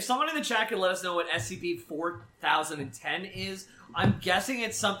 If someone in the chat could let us know what SCP 4010 is, I'm guessing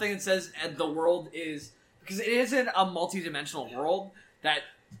it's something that says the world is... Because it isn't a multi-dimensional world that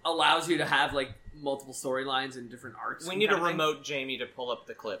allows you to have, like, multiple storylines and different arcs. We and need to kind of thing. remote Jamie to pull up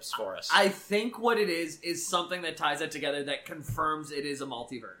the clips for us. I think what it is something that ties that together that confirms it is a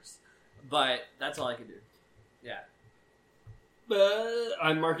multiverse. But that's all I can do. Yeah.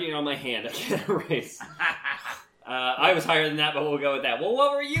 I'm marking it on my hand. I can't erase. I was higher than that, but we'll go with that. Well,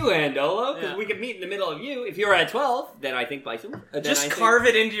 what were you, Andolo? Because Yeah. we could meet in the middle of you. If you were at 12, then I think Bison. Just carve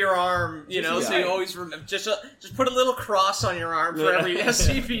it into your arm, you know, so you yeah. always remember. Just put a little cross on your arm for every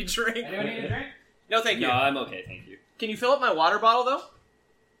SCP drink. Anyone need a drink? No, thank you. No, I'm okay, thank you. Can you fill up my water bottle, though?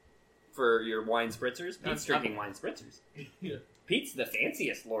 For your wine spritzers? Pete's I'm- drinking wine spritzers. Pete's the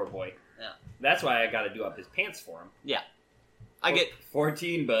fanciest lore boy. Yeah. That's why I gotta do up his pants for him. I get...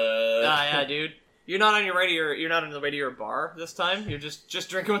 14 bucks. yeah, dude. You're not on the way to your bar this time? You're just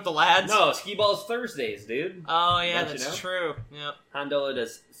drinking with the lads? No, skee ball's Thursdays, dude. Oh, yeah, Don't you that's know? true. Yeah. Handolo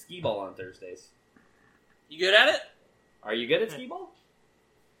does skee ball on Thursdays. You good at it? Are you good at skee ball?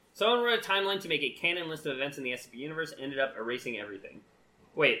 Someone wrote a timeline to make a canon list of events in the SCP universe, ended up erasing everything.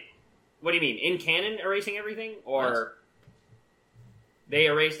 Wait, what do you mean? In canon erasing everything? Or What? they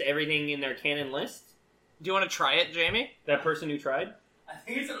erased everything in their canon list? Do you want to try it, Jamie? That person who tried? I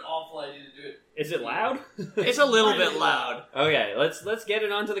think it's an awful idea to do it. Is it loud? It's a little bit loud. Okay, let's get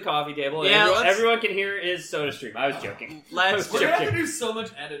it onto the coffee table. Yeah, Everyone, let's- everyone can hear his soda stream. I was joking. Let's We're gonna have to joking. do so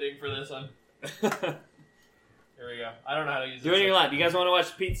much editing for this one. Here we go. I don't know how to use Do it in your lap. You guys want to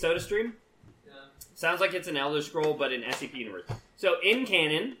watch Pete's soda stream? Yeah. Sounds like it's an Elder Scroll, but in SCP universe. So in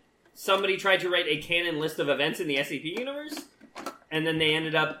canon, somebody tried to write a canon list of events in the SCP universe, and then they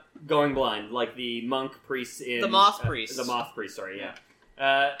ended up going blind, like the monk priests in The moth priests. The moth priest, sorry, yeah.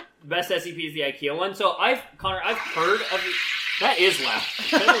 Best SCP is the IKEA one. So I've heard of the. That is loud.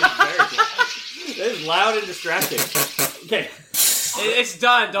 That is very loud. That is loud and distracting. Okay. It's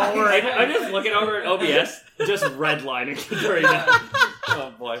done, don't worry. I'm just looking over at OBS, just redlining during that.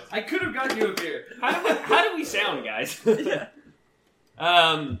 Oh boy. I could have gotten you a beer. How do we sound, guys?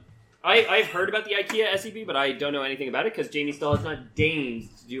 I've heard about the IKEA SCP, but I don't know anything about it because Jamie still has not deigned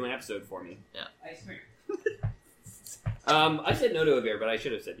to do an episode for me. Ice cream. I said no to a beer, but I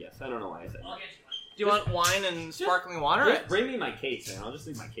should have said yes. I don't know why I said no. I'll get you one. Do you want wine and sparkling water? Just bring me my case, man. I'll just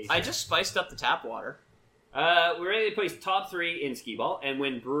leave my case. I just spiced up the tap water. We're ready to place top 3 in skee ball and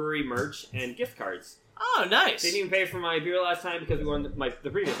win brewery merch and gift cards. Oh, nice. Didn't even pay for my beer last time because we won the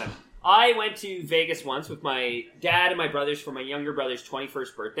previous time. I went to Vegas once with my dad and my brothers for my younger brother's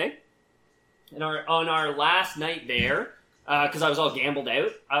 21st birthday. And on our last night there, because I was all gambled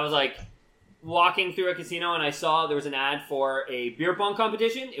out, I was like walking through a casino and I saw there was an ad for a beer pong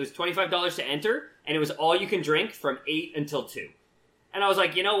competition. It was $25 to enter, and it was all you can drink from 8 until 2. And I was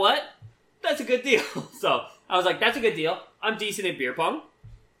like, you know what? That's a good deal. So I was like, that's a good deal. I'm decent at beer pong.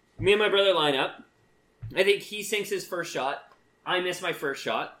 Me and my brother line up. I think he sinks his first shot. I miss my first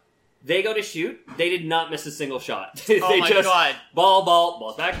shot. They go to shoot. They did not miss a single shot. They Oh my God.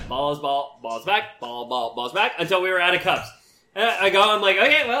 balls back, balls back, balls back, until we were out of cups. I'm like,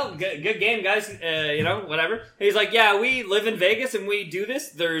 okay, well, good game, guys. Whatever. He's like, yeah, we live in Vegas and we do this.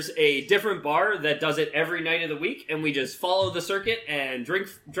 There's a different bar that does it every night of the week, and we just follow the circuit and drink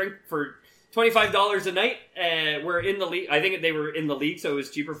for $25 a night. We're in the league. I think they were in the league, so it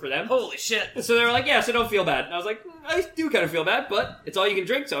was cheaper for them. Holy shit. So they were like, yeah, so don't feel bad. And I was like, I do kind of feel bad, but it's all you can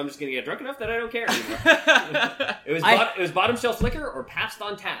drink, so I'm just going to get drunk enough that I don't care anymore. It was bottom shelf liquor or passed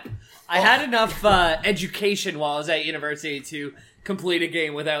on tap. I had enough education while I was at university to complete a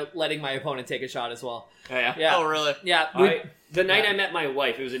game without letting my opponent take a shot as well. Oh, yeah? Yeah. Oh, really? Yeah. The night I met my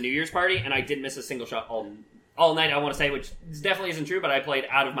wife, it was a New Year's party, and I didn't miss a single shot all night, I want to say, which definitely isn't true, but I played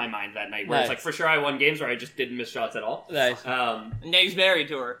out of my mind that night, where Nice. it's like, for sure I won games where I just didn't miss shots at all. Nice. And now he's married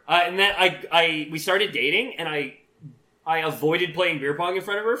to her. And then we started dating, and I avoided playing beer pong in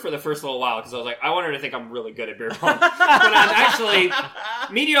front of her for the first little while, because I was like, I want her to think I'm really good at beer pong. But I'm actually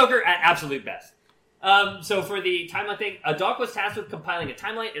mediocre at absolute best. So for the timeline thing, a doc was tasked with compiling a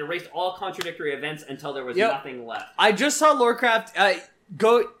timeline. It erased all contradictory events until there was nothing left. I just saw Lorecraft.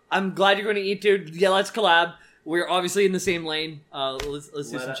 I'm glad you're going to eat, dude. Yeah, let's collab. We're obviously in the same lane. Let's do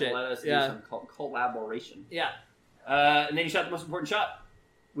some shit. Let us do some collaboration. Yeah. And then you shot the most important shot,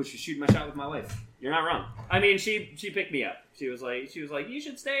 which was shooting my shot with my wife. You're not wrong. I mean, she picked me up. She was like, you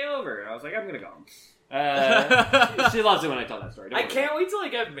should stay over. I was like, I'm gonna go home. She loves it when I tell that story. Don't I worry. can't wait till I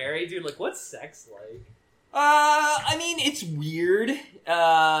get married, dude. Like, what's sex like? I mean, it's weird.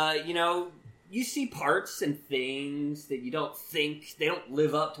 You see parts and things that you don't think they don't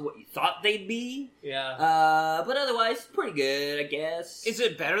live up to what you thought they'd be. Yeah. But otherwise, pretty good, I guess. Is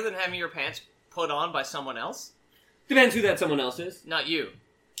it better than having your pants put on by someone else? Depends who that someone else is. Not you.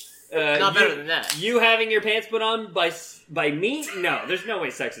 Not better than that. You having your pants put on by me? No, there's no way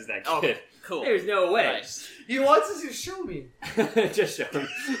sex is that good. Okay, cool. There's no way. Nice. He wants us to show me. Just show him.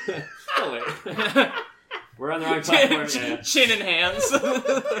 No way. We're on the wrong platform. Yeah. Chin in hands.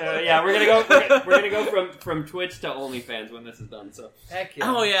 Yeah, we're gonna go from Twitch to OnlyFans when this is done. So Heck yeah.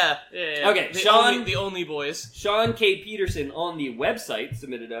 Oh yeah. Okay, the Sean- the only boys. Sean K. Peterson on the website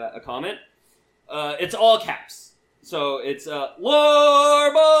submitted a comment. It's all caps. So it's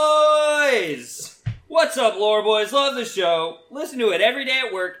Lore Boys! What's up, Lore Boys? Love the show. Listen to it every day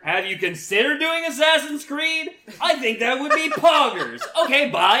at work. Have you considered doing Assassin's Creed? I think that would be poggers. Okay,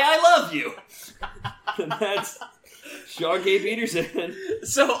 bye. I love you. That's Sean K. Peterson.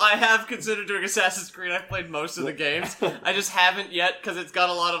 So I have considered doing Assassin's Creed. I've played most of the games. I just haven't yet because it's got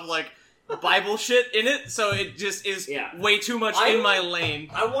a lot of like Bible shit in it, so it just is way too much in my lane.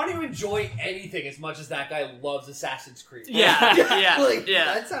 I want to enjoy anything as much as that guy loves Assassin's Creed. Yeah.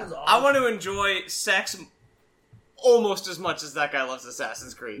 That sounds awesome. I want to enjoy sex almost as much as that guy loves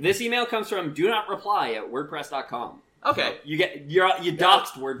Assassin's Creed. This email comes from do not reply at wordpress.com. Okay. So you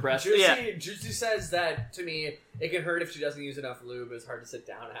doxed WordPress. Jutsu says that to me, it can hurt if she doesn't use enough lube. It's hard to sit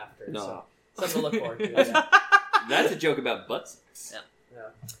down after. No. So, something to look forward to. That's a joke about butt sex. Yeah.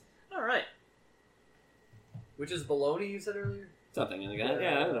 All right. Which is baloney, you said earlier? Something like that.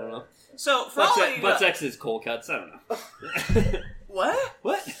 Yeah, I don't know. So for all of you, Butt sex is cold cuts. I don't know. what?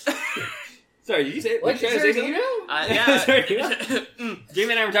 What? Sorry, did you say it? What? Did you say something? Yeah. Sorry,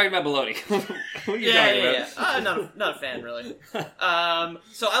 Jamie and I were talking about baloney. What are you talking about? Not a fan, really.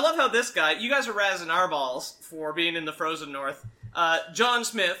 So I love how this guy, you guys are razzing our balls for being in the frozen north. John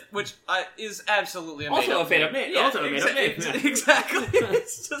Smith, which is absolutely a Also made-up a made-up name. name. Also a made-up name. Exactly.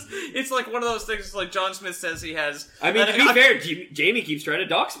 It's like one of those things. It's like John Smith says he has. I mean, to be fair, Jamie keeps trying to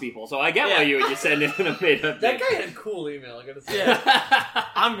dox people, so I get why you would just send in a made-up That name. guy had a cool email, I gotta say. Yeah.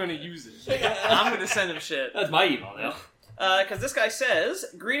 I'm gonna use it. I'm gonna send him shit. That's my email now. Because this guy says,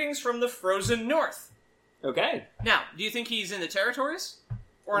 "Greetings from the frozen north." Okay. Now, do you think he's in the territories,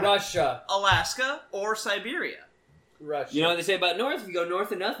 or in Russia. Alaska, or Siberia? Russia. You know what they say about north? If you go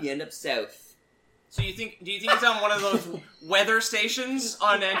north enough, you end up south. So do you think he's on one of those weather stations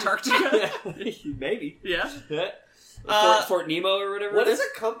on Antarctica? Maybe. Yeah. Fort Nemo or whatever. What it does is.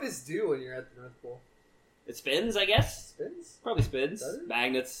 a compass do when you're at the North Pole? It spins, I guess. Spins? Probably spins. Does it?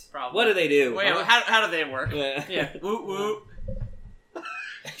 Magnets. Probably. What do they do? Wait, Huh? how do they work? Yeah. Yeah. Woo woo.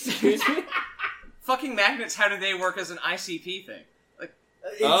 Excuse me? Fucking magnets, how do they work as an ICP thing?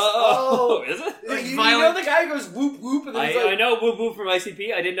 Oh, is it? Like you violent- know the guy goes whoop whoop and then he's I like... know Woo Woo from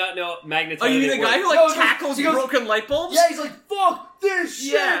ICP. I did not know magnets. Oh, you mean the guy who like No, tackles he goes- broken light bulbs? Yeah, he's like, fuck this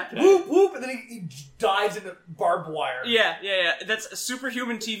shit! Yeah. Whoop whoop, and then he dives into barbed wire. Yeah. That's a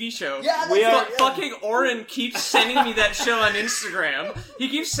superhuman TV show. Yeah, that's We are- it, yeah. Fucking Oren keeps sending me that show on Instagram. He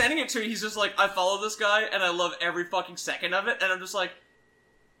keeps sending it to me. He's just like, I follow this guy and I love every fucking second of it. And I'm just like,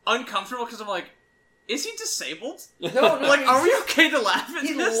 uncomfortable because I'm like, is he disabled? No, Like, are we okay to laugh at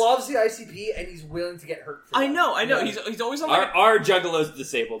He this? loves the ICP and he's willing to get hurt for I it. know. Yeah. He's always on like, Our Juggalos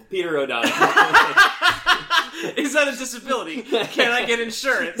disabled. Peter O'Donnell. is that a disability? Can I get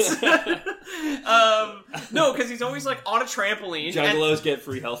insurance? No, because he's always like on a trampoline. Juggalos get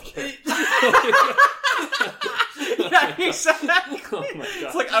free healthcare. Yeah, exactly. Oh my It's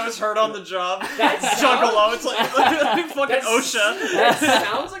god. like I was hurt on the job. That Juggalo. It's like fucking OSHA. That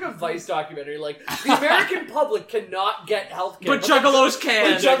sounds like a Vice documentary. Like, the American public cannot get healthcare. But Juggalos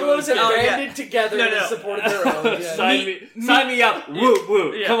can. But Juggalos have Oh, yeah. banded together No, to no. support their own. Yeah. Sign me up. Woo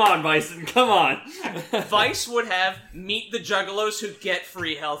woo. Yeah. Come on, Bison. Come on. Vice would have meet the Juggalos who get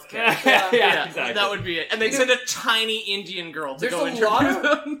free healthcare. yeah, exactly. That would be it. And they'd send a tiny Indian girl to There's go a interview lot of-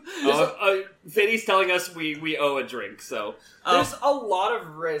 them. Fiddy's telling us we owe a drink, so There's a lot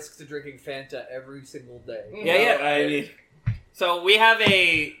of risk to drinking Fanta every single day. yeah. I mean, so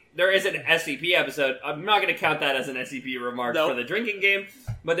there is an SCP episode. I'm not going to count that as an SCP remark Nope. for the drinking game,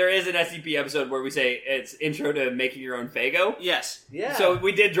 but there is an SCP episode where we say it's intro to making your own Faygo. Yes. Yeah. So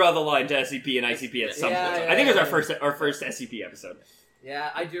we did draw the line to SCP and ICP at some Yeah, point. yeah, I think it was yeah. our first SCP episode. Yeah,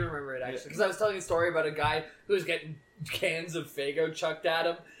 I do remember it actually because I was telling a story about a guy who was getting cans of Faygo chucked at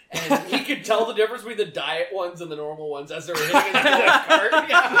him, and he could tell the difference between the diet ones and the normal ones as they were hitting his cart.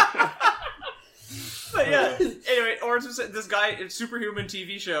 Yeah. But yeah. Anyway, or it's just this guy, it's Superhuman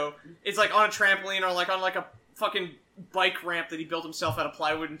TV show. It's like on a trampoline or like on like a fucking bike ramp that he built himself out of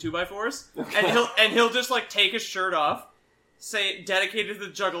plywood and 2x4s, and he'll just like take his shirt off, say dedicated to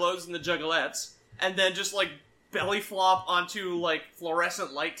the Juggalos and the Juggalettes, and then just like belly flop onto like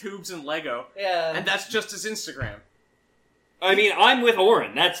fluorescent light tubes and Lego, Yeah. and that's just his Instagram. I mean, I'm with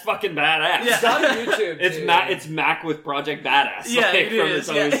Oren. That's fucking badass. Yeah. It's on YouTube. It's too. It's Mac with Project Badass. Yeah, like, it from is, It's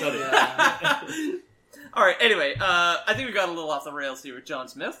Always yeah. Sunny. Yeah. All right. Anyway, I think we got a little off the rails here with John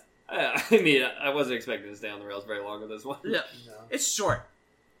Smith. I mean, I wasn't expecting to stay on the rails very long with this one. Yeah. No. It's short.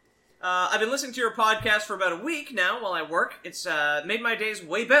 I've been listening to your podcast for about a week now while I work. It's made my days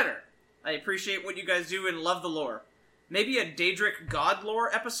way better. I appreciate what you guys do and love the lore. Maybe a Daedric God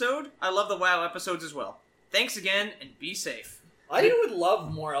lore episode? I love the WoW episodes as well. Thanks again, and be safe. I would love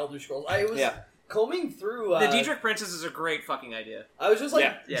more Elder Scrolls. I was Yeah. combing through. The Daedric Princess is a great fucking idea. I was just like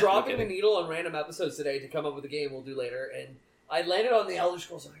Yeah, dropping no the kidding. needle on random episodes today to come up with a game we'll do later, and I landed on the Elder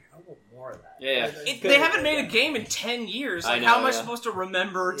Scrolls. I'm like, I want more of that. Yeah. They haven't made a game in 10 years. I Like, know, how am I yeah. supposed to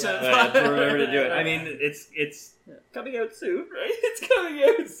remember to... Right, to remember to do it. I mean, it's coming out soon, right? It's coming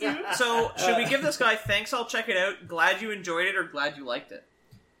out soon. So, should we give this guy thanks, I'll check it out, glad you enjoyed it, or glad you liked it?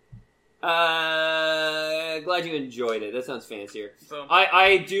 Glad you enjoyed it. That sounds fancier. Boom.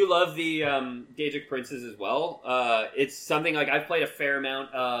 I do love the Daedric Princes as well. It's something like I've played a fair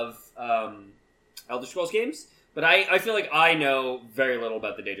amount of Elder Scrolls games, but I feel like I know very little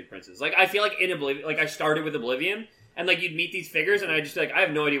about the Daedric Princes. Like I feel like in Oblivion, like I started with Oblivion, and like you'd meet these figures, and I just like I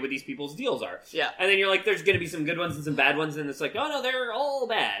have no idea what these people's deals are. Yeah. And then you're like, there's gonna be some good ones and some bad ones, and it's like, oh no, they're all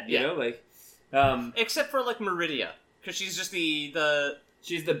bad. You Yeah. know, like Except for, like, Meridia. Because she's just the...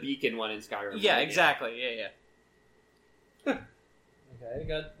 she's the beacon one in Skyrim. Yeah, right? exactly. Yeah. Okay, I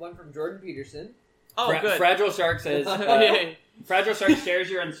got one from Jordan Peterson. Oh, good. Fragile Shark says, Yeah. Fragile Shark shares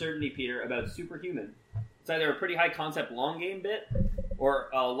your uncertainty, Peter, about Superhuman. It's either a pretty high concept long game bit, or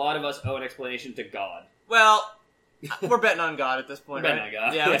a lot of us owe an explanation to God. Well, we're betting on God at this point, Betting right? on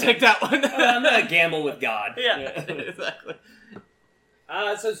God. Yeah, we'll take that one. I'm gonna gamble with God. Yeah, exactly.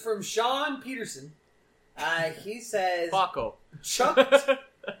 So it's from Sean Peterson. He says, Paco. Chuck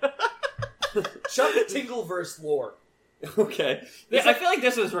Tingleverse lore. Okay. Yeah, I feel like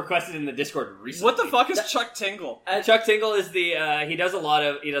this was requested in the Discord recently. What the fuck is Chuck Tingle? Chuck Tingle is the he does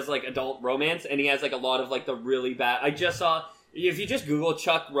like adult romance, and he has like a lot of like the really bad. I just saw, if you just Google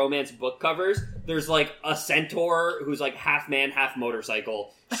Chuck romance book covers, there's like a centaur who's like half man, half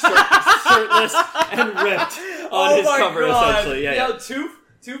motorcycle, shirtless and ripped on his cover essentially. Yeah, Yo,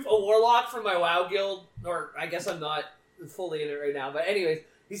 Toof, a warlock from my WoW guild, or I guess I'm not fully in it right now, but anyways,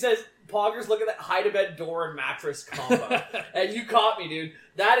 he says, Poggers, look at that hide-a-bed door and mattress combo. And you caught me, dude.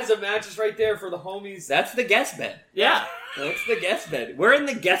 That is a mattress right there for the homies. That's the guest bed. Yeah. That's the guest bed. We're in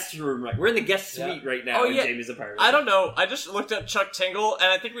the guest room right. We're in the guest suite right now Oh, in yeah. Jamie's apartment. I don't know. I just looked up Chuck Tingle,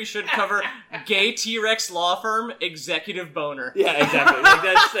 and I think we should cover gay T-Rex law firm executive boner. Yeah, exactly. Like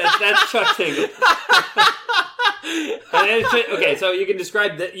that's Chuck Tingle. Okay, so you can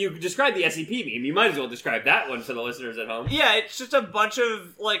describe the SCP meme. You might as well describe that one for the listeners at home. Yeah, it's just a bunch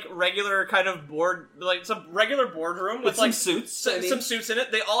of like regular kind of some regular boardroom With with like some suits. some suits in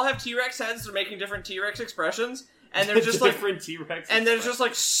it. They all have T-Rex heads. They're making different T-Rex expressions, and they're just like, different T-Rex. and there's just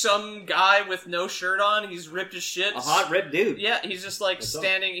like some guy with no shirt on. He's ripped as shit. a hot ripped dude. Yeah, he's just like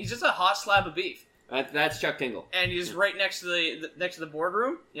standing. He's just a hot slab of beef, That's Chuck Tingle. and he's right next to the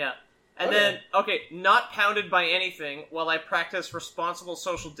boardroom. Yeah, and then not pounded by anything while I practice responsible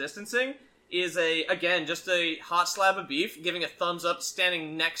social distancing is just a hot slab of beef giving a thumbs up,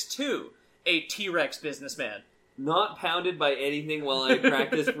 standing next to a T-Rex businessman. Not pounded by anything while I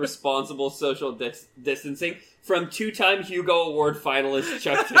practice responsible social distancing from 2-time Hugo Award finalist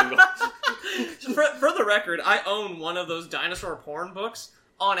Chuck Tingle. For the record, I own one of those dinosaur porn books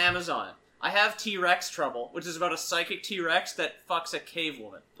on Amazon. I have T-Rex Trouble, which is about a psychic T-Rex that fucks a cave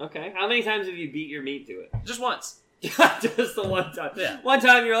woman. Okay. How many times have you beat your meat to it? Just once. Just the one time. Yeah. One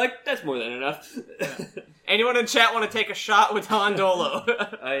time you're like, that's more than enough. Anyone in chat want to take a shot with Han Dolo?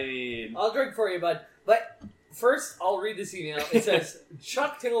 I mean... I'll drink for you, bud. But first, I'll read this email. It says,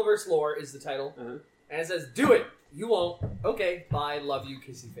 Chuck Tingle vs. Lore is the title. Uh-huh. And it says, do it. You won't. Okay, bye. Love you,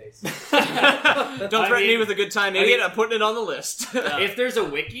 kissy face. Don't threaten me with a good time, idiot. I'm putting it on the list. If there's a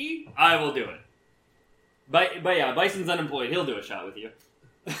wiki, I will do it. But yeah, Bison's unemployed. He'll do a shot with you.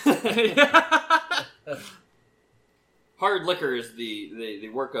 Hard liquor is the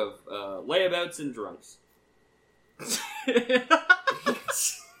work of layabouts and drunks.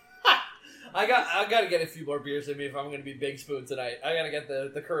 I got to get a few more beers in me if I'm going to be Big Spoon tonight. I got to get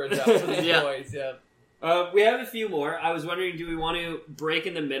the courage up for these boys. Yeah. We have a few more. I was wondering, do we want to break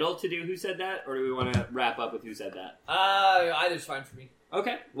in the middle to do Who Said That, or do we want to wrap up with Who Said That? Either's fine for me.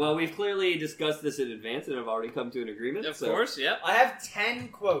 Okay. Well, we've clearly discussed this in advance and have already come to an agreement. Of course, yeah. I have 10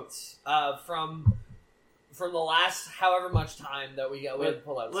 quotes from the last however much time that we had to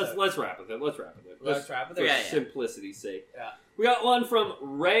pull out. Let's wrap with it. Let's wrap with it. For simplicity's sake. Yeah. We got one from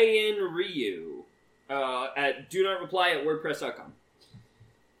Rayan Ryu at do-not-reply@wordpress.com.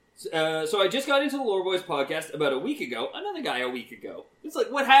 So I just got into the Lore Boys podcast about a week ago. Another guy a week ago. It's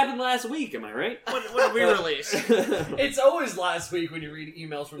like, what happened last week? Am I right? What did we release? It's always last week when you read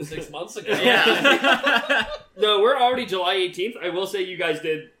emails from 6 months ago. Yeah. No, we're already July 18th. I will say you guys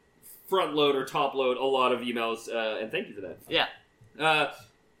did front load or top load a lot of emails, and thank you for that. Yeah.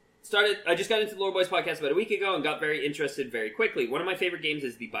 I just got into the Lore Boys podcast about a week ago and got very interested very quickly. One of my favorite games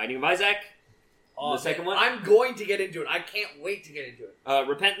is The Binding of Isaac. The second one? I'm going to get into it. I can't wait to get into it.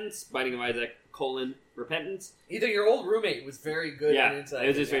 Repentance, Binding of Isaac, Repentance. Either your old roommate was very good Yeah, in Inside. it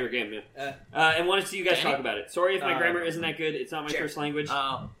was his favorite game, yeah. And wanted to see you guys talk about it. Sorry if my grammar isn't that good. It's not my first language.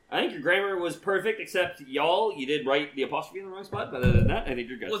 I think your grammar was perfect, except y'all, you did write the apostrophe in the wrong spot, but other than that, I think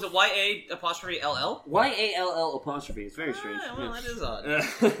you're good. Was it Y-A-apostrophe-L-L? Y-A-L-L apostrophe. It's very strange. Well, that is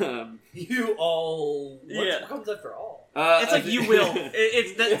odd. You all... Yeah. What comes after all? It's like you will.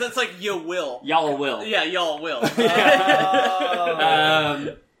 That's like you will. Y'all will. Yeah, y'all will.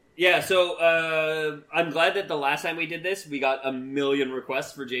 Yeah, so I'm glad that the last time we did this, we got 1 million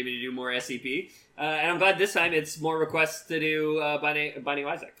requests for Jamie to do more SCP. And I'm glad this time it's more requests to do Binding of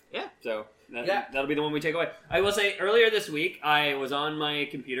Isaac. Yeah. So that'll be the one we take away. I will say, earlier this week, I was on my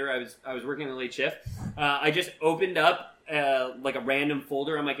computer. I was working a late shift. I just opened up like a random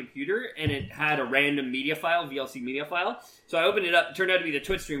folder on my computer, and it had a random media file, VLC media file. So I opened it up. It turned out to be the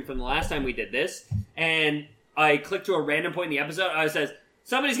Twitch stream from the last time we did this. And I clicked to a random point in the episode. I says,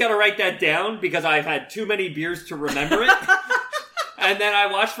 somebody's got to write that down because I've had too many beers to remember it. And then I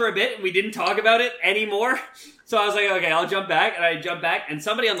watched for a bit, and we didn't talk about it anymore. So I was like, okay, I'll jump back. And I jumped back, and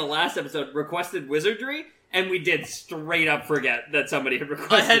somebody on the last episode requested Wizardry, and we did straight up forget that somebody had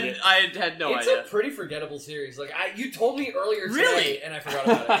requested it. I had no idea. It's a pretty forgettable series. Like you told me earlier today, Really? and I forgot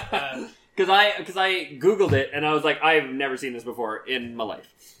about it. Because I Googled it, and I was like, I've never seen this before in my life.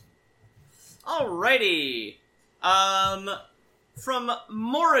 Alrighty. From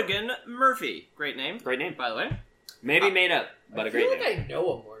Morrigan Murphy. Great name. Great name. By the way. Maybe made up, but a great name. I feel like I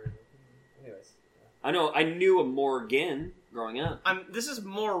know him more. Anyways. I knew a Morgan growing up. This is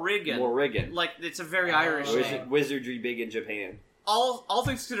Morrigan. Morrigan. Like, it's a very Irish name. Wizardry big in Japan. All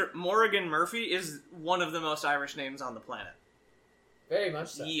things considered, Morrigan Murphy is one of the most Irish names on the planet. Very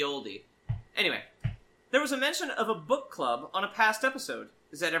much so. Ye olde. Anyway, there was a mention of a book club on a past episode.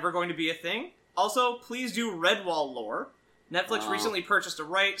 Is that ever going to be a thing? Also, please do Redwall lore. Netflix recently purchased the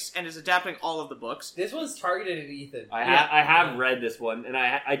rights and is adapting all of the books. This one's targeted at Ethan. I have read this one, and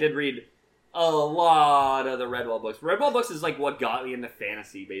I did read a lot of the Redwall books. Redwall books is like what got me into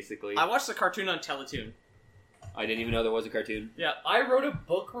fantasy, basically. I watched the cartoon on Teletoon. I didn't even know there was a cartoon. Yeah. I wrote a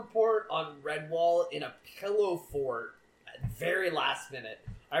book report on Redwall in a pillow fort at the very last minute.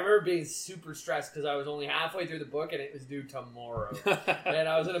 I remember being super stressed because I was only halfway through the book and it was due tomorrow. And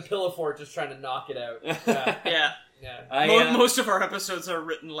I was in a pillow fort just trying to knock it out. Yeah. Yeah. Most of our episodes are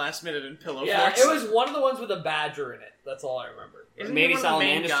written last minute in pillow Yeah, forts. it was one of the ones with a badger in it. That's all I remember. Isn't Maybe he one of the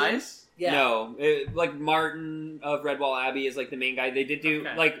main Salamanders? guys? Yeah. No, like Martin of Redwall Abbey is like the main guy. They did do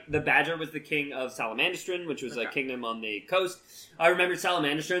Okay. like the Badger was the king of Salamandastron, which was a Okay. kingdom on the coast. I remember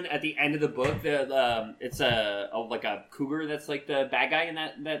Salamandastron at the end of the book. It's like a cougar that's like the bad guy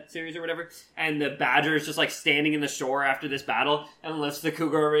in that series or whatever. And the Badger is just like standing in the shore after this battle and lifts the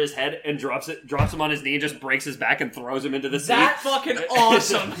cougar over his head and drops him on his knee and just breaks his back and throws him into the sea. That Fucking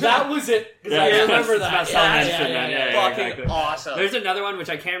awesome. That was it. 'Cause Yeah, I yeah, remember that's that. about Yeah, Salamandastron, yeah, man. yeah, Yeah, Fucking exactly. awesome. There's another one which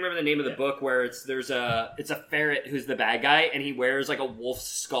I can't remember the name of the book where it's a ferret who's the bad guy and he wears like a wolf's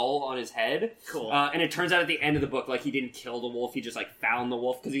skull on his head. Cool. And it turns out at the end of the book like he didn't kill the wolf, he just like found the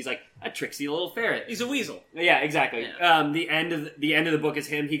wolf because he's like a tricksy little ferret. He's a weasel. Yeah, exactly. Yeah. The end of the book is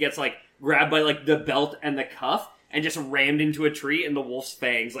him. He gets like grabbed by like the belt and the cuff and just rammed into a tree, and the wolf's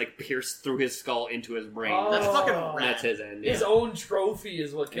fangs like pierced through his skull into his brain. Oh. That's fucking And rad. that's his end. His yeah. own trophy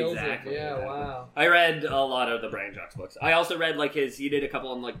is what kills Exactly, him. Yeah, exactly. wow. I read a lot of the Brian Jocks books. I also read like he did a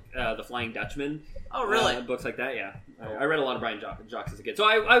couple on like the Flying Dutchman. Oh, really? Books like that, yeah. I read a lot of Brian Jocks as a kid. So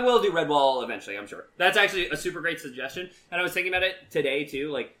I will do Redwall eventually, I'm sure. That's actually a super great suggestion. And I was thinking about it today,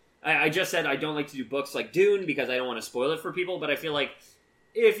 too. Like, I just said I don't like to do books like Dune because I don't want to spoil it for people, but I feel like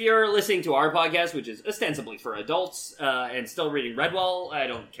if you're listening to our podcast, which is ostensibly for adults, and still reading Redwall, I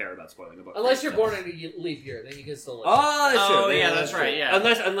don't care about spoiling the book. Unless you're So- born in a leap year, then you can still listen. Oh, that's Oh, true. yeah, that's right, yeah.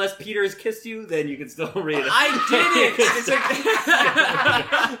 Unless Peter has kissed you, then you can still read it. I did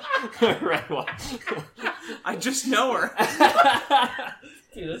it! Redwall. I just know her.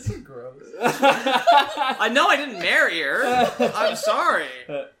 Dude, that's so gross. I know I didn't marry her. I'm sorry.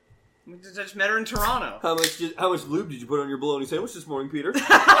 I just met her in Toronto. How much lube did you put on your bologna sandwich this morning, Peter?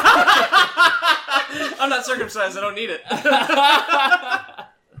 I'm not circumcised. I don't need it.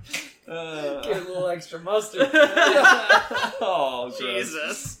 Get a little extra mustard. Oh,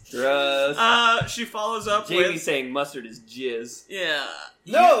 Jesus. Gross. She follows up Jamie's with saying mustard is jizz. yeah.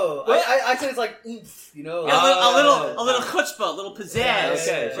 No, I say it's like oomph, you know. Yeah, like- a little chutzpah, a little pizzazz, Yeah,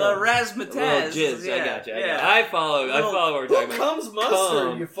 okay, a sure. little razzmatazz. Well, jizz, yeah, I gotcha. yeah. I follow what we're Who talking about. comes mustard,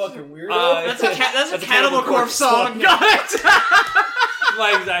 Cum. you fucking weirdo? That's a That's a Cannibal Corpse song. song. Got it.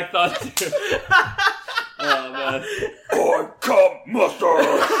 My exact thought, too. Oh, man. I come mustard!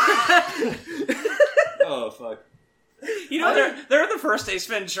 Oh, fuck. You know, they're the first Ace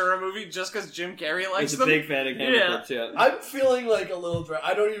Ventura movie just because Jim Carrey likes He's a them. big fan of Cannibal Yeah. Corpse, yeah. I'm feeling like a little dry.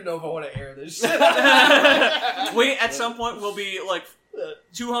 I don't even know if I want to air this shit. We at some point will be like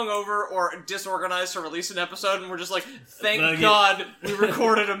too hungover or disorganized to release an episode, and we're just like, thank Fuck it. God we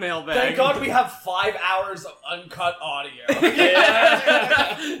recorded a mailbag. Thank God we have 5 hours of uncut audio.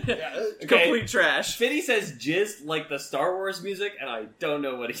 Yeah. Complete trash. Finny says jizz like the Star Wars music, and I don't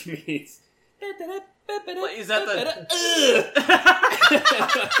know what he means. Is that the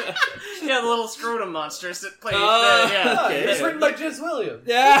yeah, the little scrotum monsters that play? Oh, yeah. okay. It's written by Jizz Williams.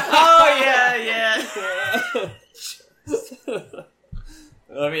 Yeah. Oh yeah.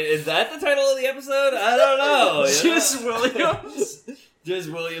 I mean, is that the title of the episode? I don't know. Jizz Williams.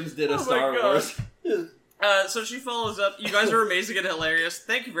 Jizz Williams did a Oh my Star God. Wars. So she follows up. You guys are amazing and hilarious.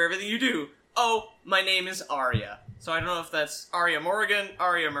 Thank you for everything you do. Oh, my name is Arya. So I don't know if that's Arya Morgan,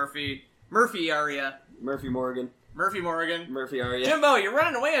 Arya Murphy, Murphy Arya, Murphy Morgan. Murphy Morgan. Murphy Arya. Jimbo, you're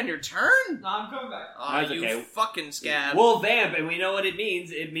running away on your turn? No, I'm coming back. Aw, That's you okay. fucking scab. We'll vamp, and we know what it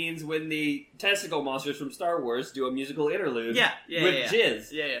means. It means when the testicle monsters from Star Wars do a musical interlude Yeah, with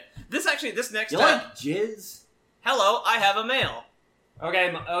jizz. Yeah. This next You time. like jizz? Hello, I have a mail.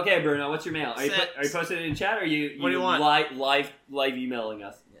 Okay, Bruno. What's your mail? Are you Sent. posting it in chat, or are you What do you want? live emailing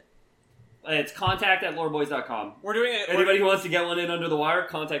us? It's contact@loreboys.com. We're doing Anybody who wants to get one in under the wire,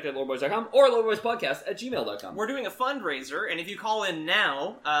 contact@loreboys.com or loreboyspodcast@gmail.com. We're doing a fundraiser, and if you call in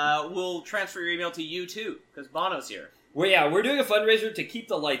now, we'll transfer your email to you too, because Bono's here. We're doing a fundraiser to keep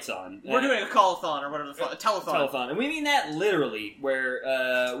the lights on. We're doing a call-a-thon or whatever a telethon. telethon, and we mean that literally,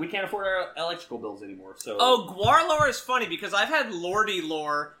 where we can't afford our electrical bills anymore. So Oh, Gwar lore is funny because I've had Lordy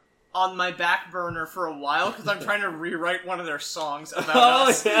lore on my back burner for a while because I'm trying to rewrite one of their songs about Oh,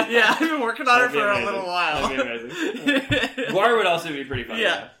 us. yeah. Yeah, I've been working on That'd it be for a amazing. little while. That'd be amazing. Gwar would also be pretty fun.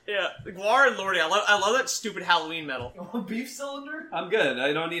 Yeah. Gwar and Lordy, I love that stupid Halloween metal. A beef cylinder? I'm good.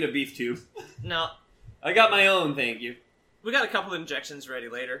 I don't need a beef tube. No, I got my own, thank you. we got a couple injections ready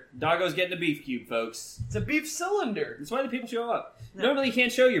later. Doggo's getting a beef cube, folks. It's a beef cylinder. That's why the people show up. Normally, you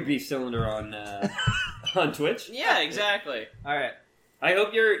can't show your beef cylinder on on Twitch. Yeah, exactly. Alright. I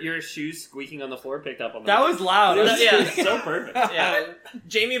hope your shoes squeaking on the floor picked up on That was loud. It was Yeah. so perfect. Yeah,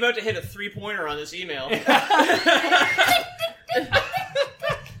 Jamie about to hit a 3-pointer on this email.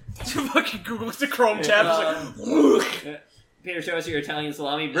 Fucking Google with the Chrome tab. Peter, show us your Italian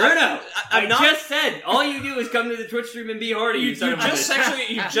salami. Bruno, I just said all you do is come to the Twitch stream and be hardy. You just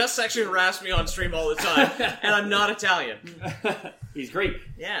sexually harass me on stream all the time, and I'm not Italian. He's Greek.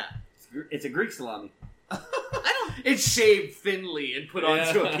 Yeah. It's a Greek salami. It's shaved thinly and put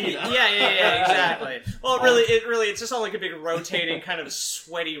onto a pita. Yeah, exactly. Well, it's just all like a big rotating kind of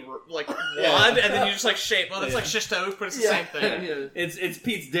sweaty like wand, and then you just like shape. Well, that's like shish toast, but it's the same thing. It's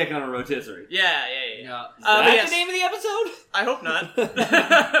Pete's dick on a rotisserie. Yeah. That's the name of the episode? I hope not.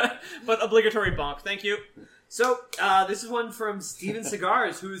 But obligatory bonk. Thank you. So, this is one from Steven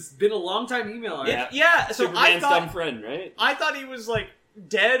Cigars, who's been a long-time emailer. Yeah. So Superman's dumb friend, right? I thought he was like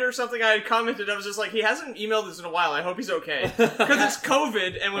dead or something. I had commented. I was just like, he hasn't emailed us in a while. I hope he's okay, because it's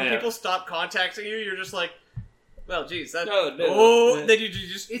COVID, and when people stop contacting you, you're just like, well, geez, that. No. Then you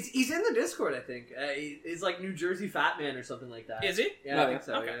just. He's in the Discord, I think. He's like New Jersey Fat Man or something like that. Is he? Yeah, I think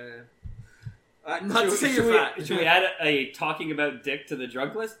so. Okay. Not to say you're fat. Should we add a talking about dick to the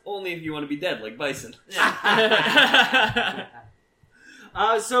drunk list? Only if you want to be dead, like Bison.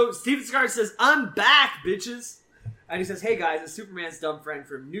 So Steven Cigars says, "I'm back, bitches." And he says, "Hey guys, it's Superman's dumb friend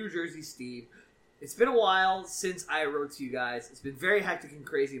from New Jersey, Steve. It's been a while since I wrote to you guys. It's been very hectic and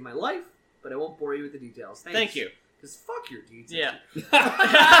crazy in my life, but I won't bore you with the details. Thanks." Thank you. Because fuck your details. Yeah.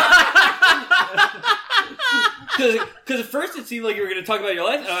 Because at first it seemed like you were going to talk about your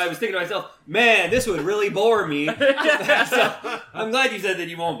life, and I was thinking to myself, man, this would really bore me. So, I'm glad you said that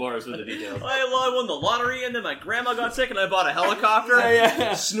you won't bore us with the details. I won the lottery, and then my grandma got sick, and I bought a helicopter.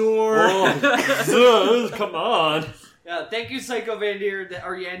 Snore. Come on. Yeah, thank you, Psycho Yandir,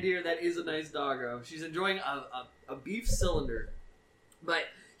 that is a nice doggo. She's enjoying a beef cylinder. But,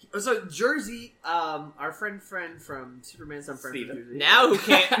 so Jersey, our friend from Superman's Dumb Friend from Jersey. Now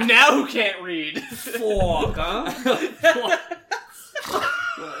who can't read? Fuck, huh?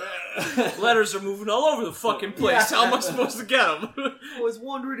 Letters are moving all over the fucking place. How am I supposed to get them? I was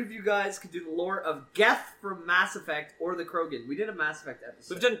wondering if you guys could do the lore of Geth from Mass Effect or the Krogan. We did a Mass Effect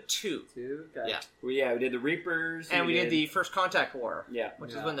episode. We've done two. Okay. Yeah. We did the Reapers. And we did the First Contact War. Yeah.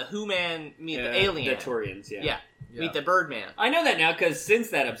 Which is when the Who-Man meet the alien. The Turians, Yeah. Meet the Birdman. I know that now, because since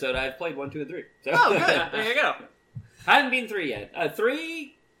that episode, I've played 1, 2, and 3. So. Oh, good. There you go. I haven't been 3 yet.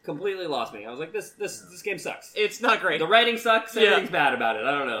 3 completely lost me. I was like, this game sucks. It's not great. The writing sucks. Everything's bad about it.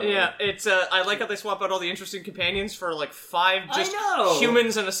 I don't know. Yeah, it's. I like how they swap out all the interesting companions for like 5 just I know.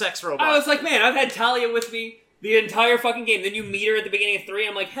 humans and a sex robot. I was like, man, I've had Talia with me the entire fucking game. Then you meet her at the beginning of 3.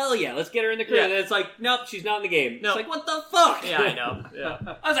 I'm like, hell yeah, let's get her in the crew. Yeah. And then it's like, nope, she's not in the game. No. It's like, what the fuck? Yeah, I know.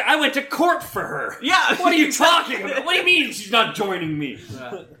 Yeah. I was like, I went to court for her. Yeah. What are you talking about? What do you mean she's not joining me?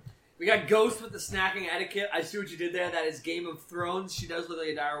 We got Ghost with the snacking etiquette. I see what you did there. That is Game of Thrones. She does look like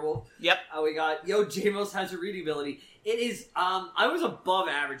a direwolf. Yep. We got Jamos has a reading ability. It is. I was above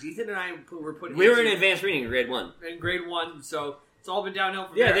average. Ethan and I were put. We were in advanced reading in grade 1. In grade 1, so it's all been downhill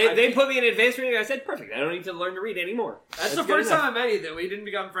from Yeah, there. they put me in advanced reading. I said, perfect. I don't need to learn to read anymore. That's the first time I met Ethan. We didn't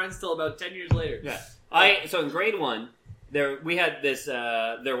become friends till about 10 years later. Yeah. So in grade 1, we had this.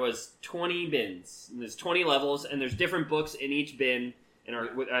 There was 20 bins. And there's 20 levels, and there's different books in each bin. And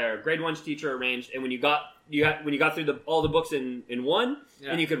our grade 1's teacher arranged, and when you got through all the books in one,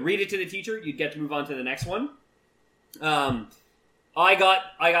 and you could read it to the teacher, you'd get to move on to the next one. I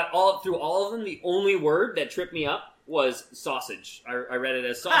got all through all of them. The only word that tripped me up was sausage. I read it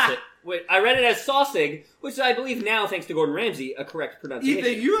as sausage. I read it as sausage, which I believe now, thanks to Gordon Ramsay, a correct pronunciation.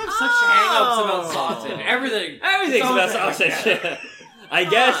 Ethan, you have such hang-ups about sausage. Everything's about sausage. I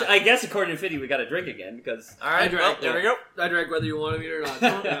guess according to Fiddy, we got to drink again because. All right, well, there we go. I drank whether you wanted me or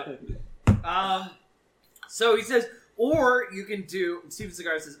not. So he says, or you can do. Steven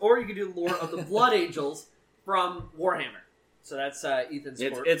Cigar says, or you can do lore of the Blood Angels from Warhammer. So that's Ethan's.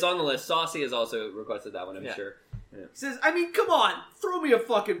 It's on the list. Saucy has also requested that one. I'm sure. Yeah. He says, I mean, come on, throw me a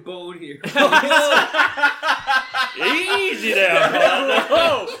fucking bone here. Easy there.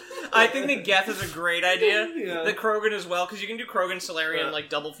 Whoa. I think the Geth is a great idea. Yeah. The Krogan as well, because you can do Krogan Solarian like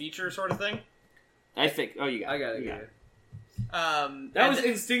double feature sort of thing. I think. Oh, you got. I got it. That was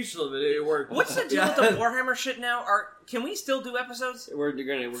instinctual, but it worked. What's the deal with the Warhammer shit now? Can we still do episodes? We're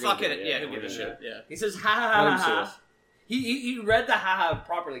gonna Fuck do it. Yeah, who gives a shit? Yeah. He says, ha ha ha ha ha. He read the ha ha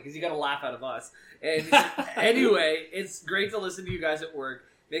properly because he got a laugh out of us. And anyway, it's great to listen to you guys at work.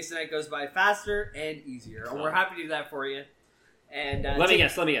 Makes the night goes by faster and easier. And we're happy to do that for you. And let me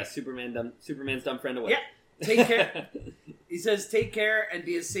guess. Superman's dumb friend away. Yeah. Take care. He says, take care and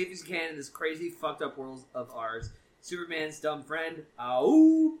be as safe as you can in this crazy, fucked up world of ours. Superman's dumb friend.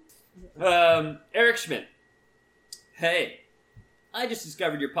 Ow. Eric Schmidt. Hey, I just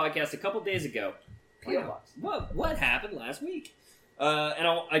discovered your podcast a couple days ago. P.O. Box. What happened last week? And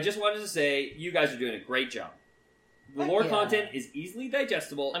I just wanted to say, you guys are doing a great job. The lore content is easily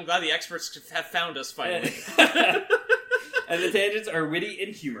digestible. I'm glad the experts have found us finally. And the tangents are witty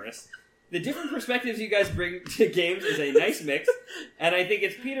and humorous. The different perspectives you guys bring to games is a nice mix, and I think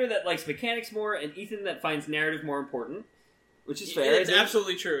it's Peter that likes mechanics more, and Ethan that finds narrative more important, which is fair. It's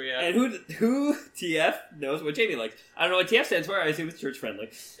absolutely true, yeah. And who TF knows what Jamie likes. I don't know what TF stands for, I assume it's church friendly.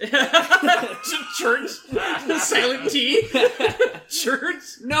 Church? Silent T? Church?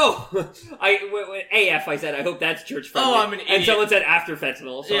 No! AF I said, I hope that's church friendly. Oh, I'm an idiot. And someone said after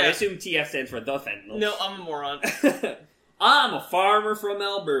fentanyl, so Yeah. I assume TF stands for the fentanyl. No, I'm a moron. I'm a farmer from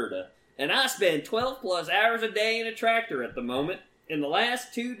Alberta, and I spend 12 plus hours a day in a tractor at the moment. In the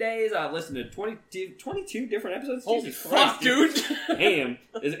last 2 days, I've listened to 22 different episodes. Holy Jesus fuck, Christ, dude! Damn,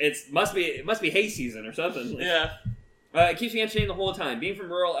 it must be hay season or something. Yeah. It keeps me entertained the whole time. Being from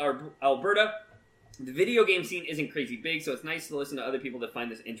rural Alberta, the video game scene isn't crazy big, so it's nice to listen to other people that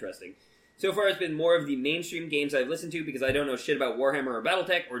find this interesting. So far, it's been more of the mainstream games I've listened to because I don't know shit about Warhammer or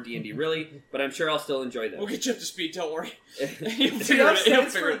BattleTech or D&D really, but I'm sure I'll still enjoy them. We'll get you up to speed, don't worry. You'll TF figure it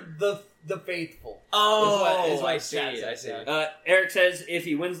stands out. for the faithful. Oh, is what I see, chat said, I see. yeah. Eric says if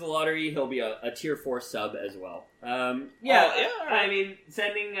he wins the lottery, he'll be a tier 4 sub as well. yeah, all right. I mean,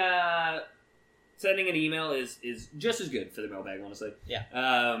 sending an email is just as good for the mailbag, honestly. Yeah.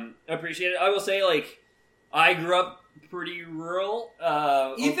 Appreciate it. I will say, like, I grew up pretty rural.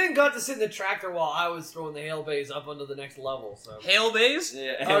 Ethan got to sit in the tractor while I was throwing the hail bays up onto the next level. So Hail Bays?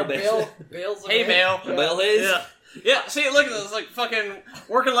 Yeah, bales. Hey, Bale. Bale Haze? Yeah. Yeah, see, look at this, like, fucking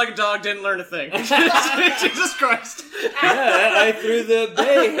working like a dog, didn't learn a thing. Jesus Christ. Yeah, I threw the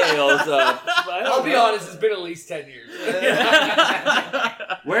bay hails up. I'll be honest, it's been at least 10 years.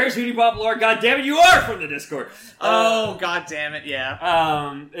 Where's Hootie Pop Lore? God damn it, you are from the Discord. Oh, god damn it,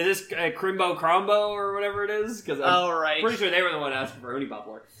 yeah. Is this Crimbo Crombo or whatever it is? Because I'm Oh, right. pretty sure they were the one asking for Hootie Pop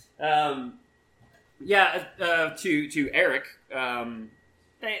Lore. To Eric,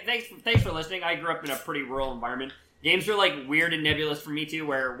 thanks for listening. I grew up in a pretty rural environment. Games were like weird and nebulous for me too.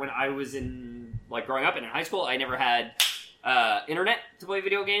 Where when I was in like growing up and in high school, I never had internet to play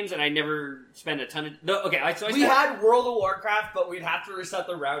video games, and I never spent a ton of. No, okay, We had World of Warcraft, but we'd have to reset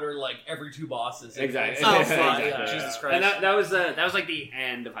the router like every 2 bosses. Exactly. Oh, Exactly. fuck. Yeah. Jesus Christ. And that was like the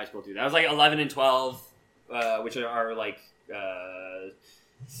end of high school too. That was like 11 and 12, which are like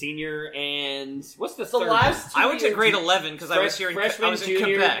senior and what's the The third last one? I went to grade 11 because I was here in freshman, I was in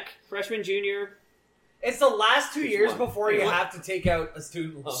junior, Quebec. freshman, junior, It's the last 2 years one. before you What? have to take out a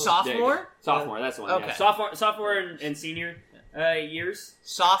student loan. Sophomore? sophomore. That's the one. Okay. Yeah. Sophomore and senior years.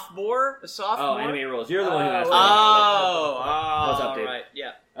 Sophomore? A sophomore? Oh, anime rules. You're the one who asked. me. Oh, What's up, dude? right,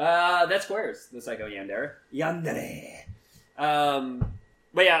 yeah. That's Squares, the Psycho Yandere.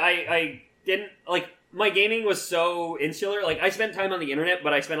 But yeah, I didn't like my gaming was so insular. Like I spent time on the internet,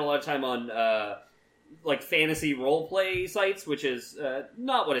 but I spent a lot of time on like fantasy roleplay sites, which is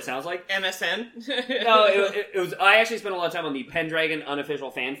not what it sounds like. MSN? No, it was. I actually spent a lot of time on the Pendragon unofficial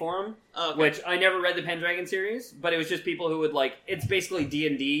fan forum, Okay. which I never read the Pendragon series, but it was just people who would like. It's basically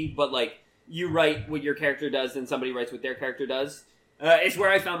D&D, but like you write what your character does, and somebody writes what their character does. It's where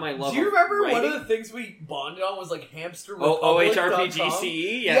I found my love. Do you remember of one writing. of the things we bonded on was like Hamster Oh, Republic.com?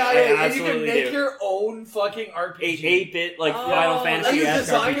 OHRPG? Yeah, I and you absolutely can make do. your own fucking RPG. 8-bit, like Final And Fantasy. you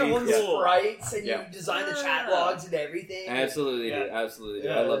design your RPG. own Yeah. sprites, and Yeah. you design the chat logs and everything. Absolutely, Yeah. dude. Absolutely,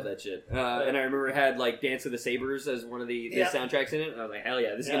 dude. Yeah. I love that shit. And I remember it had like Dance of the Sabers as one of the Yeah. soundtracks in it. And I was like, hell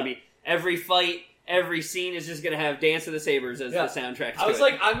yeah, this is Yeah. gonna be every fight, every scene is just gonna have Dance of the Sabers as Yeah. the soundtrack. I to was it.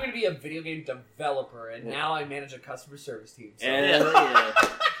 like, I'm going to be a video game developer, and Yeah. now I manage a customer service team. So. Hell yeah.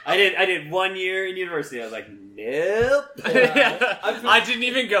 I did 1 year in university. I was like, nope. I didn't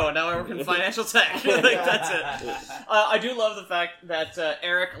even go. Now I work in financial tech. Like, that's it. I do love the fact that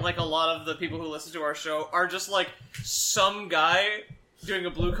Eric, like a lot of the people who listen to our show, are just like some guy doing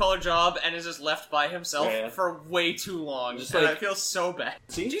a blue-collar job and is just left by himself Yeah. for way too long. Just And like- I feel so bad.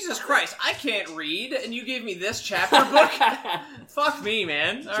 See? Jesus Christ, I can't read, and you gave me this chapter book? Fuck me,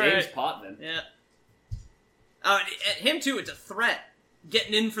 man. All James right. Potman. Yeah. Him too, it's a threat.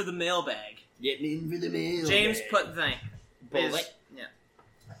 Getting in for the mailbag. Getting in for the mail. James Putvank. Bullet. Yeah.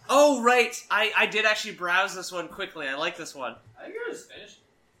 Oh, right. I did actually browse this one quickly. I like this one. I think yours is finished.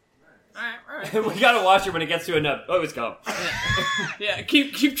 Alright. We gotta watch it when it gets to a nub. Oh, it's gone. Yeah,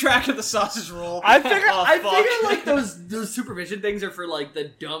 keep track of the sausage roll. I figure, Oh, I fuck. figure like those supervision things are for like the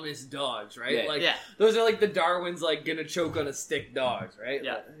dumbest dogs, right? Yeah. Like Yeah. those are like the Darwin's like gonna choke on a stick dogs, right?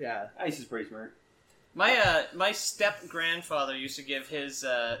 Yeah. Yeah. Ice is pretty smart. My step grandfather used to give his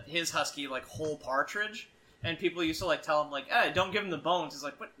husky like whole partridge, and people used to like tell him like, don't give him the bones. He's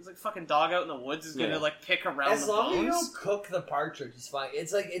like, what? It's like fucking dog out in the woods is gonna like pick around As the long bones. as you don't cook the partridge, it's fine.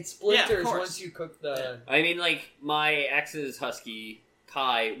 It's like it splinters course. once you cook the. I mean, like, my ex's husky,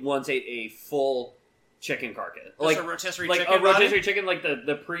 Kai, once ate a full chicken carcass. Like Like, a rotisserie like chicken. a body? rotisserie chicken, like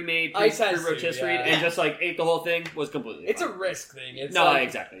the pre-made, Ice has to, rotisserie, yeah. and just, like, ate the whole thing, was completely It's a fine. risk thing. It's No, like,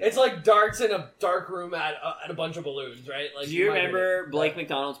 exactly. It's like darts in a dark room at a bunch of balloons, right? Like, Do you might hit remember it. Blake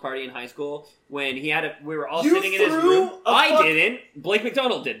McDonald's party in high school when he had we were all You sitting in his threw room? a I fuck- didn't. Blake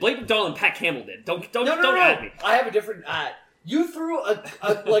McDonald did. Blake McDonald and Pat Campbell did. Don't No, add me. I have a different ad. You threw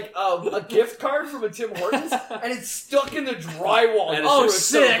a gift card from a Tim Hortons, and it's stuck in the drywall. That You is threw it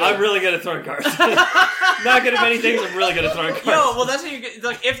sick. so I'm good. really good at throwing cards. Not good at many things. I'm really good at throwing cards. Yo, well, that's how you get.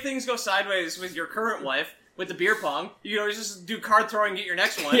 Like, if things go sideways with your current wife with the beer pong, you can always just do card throwing and get your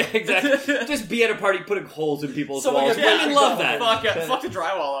next one. Yeah, exactly. Just be at a party putting holes in people's Someone walls. gets Women Blake love McDonald. that. Fuck the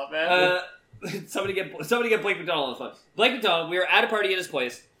drywall up, man. Somebody get Blake McDonald on the phone. Blake McDonald, we were at a party at his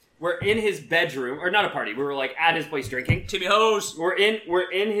place. We're in his bedroom, or not a party. We were like at his place drinking. Timmy Hose. We're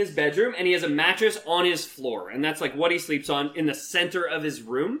in his bedroom, and he has a mattress on his floor, and that's like what he sleeps on in the center of his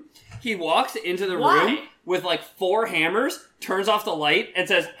room. He walks into the Why? room with like 4 hammers, turns off the light, and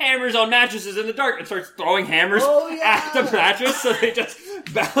says, "Hammers on mattresses in the dark," and starts throwing hammers Oh, yeah. at the mattress, so they just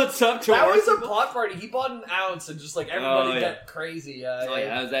bounce up towards That was a him. pot party. He bought an ounce, and just like everybody Oh, yeah. got crazy. Oh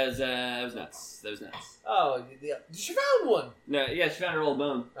yeah, that was nuts. That was nuts. Oh, yeah. She found one. No, yeah, she found her old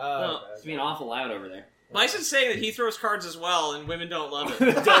bone. Oh, It's okay. being awful loud over there. Bison's saying that he throws cards as well, and women don't love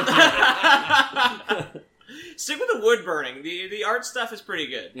it. Don't Stick with the wood burning. The art stuff is pretty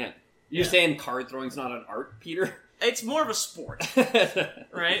good. Yeah. You're saying card throwing's not an art, Peter? It's more of a sport,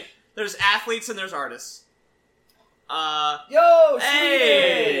 right? There's athletes and there's artists. Yo,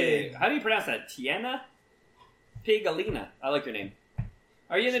 Hey! Sweden! How do you pronounce that? Tiana Pigalina. I like your name.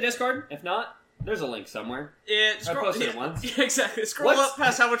 Are you in the Discord? If not, there's a link somewhere. I posted it once. Yeah, exactly. Scroll What's- up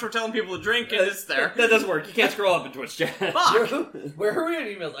past how much we're telling people to drink, and it's there. That doesn't work. You can't scroll up in Twitch chat. Fuck! Where are we in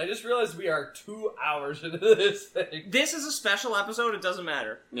emails? I just realized we are 2 hours into this thing. This is a special episode. It doesn't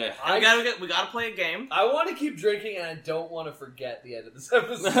matter. Yeah. And we gotta play a game. I want to keep drinking, and I don't want to forget the end of this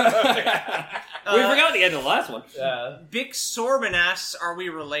episode. We forgot the end of the last one. Yeah. Vic Sorban asks, "Are we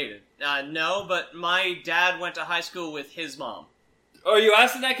related?" No, but my dad went to high school with his mom. Oh, are you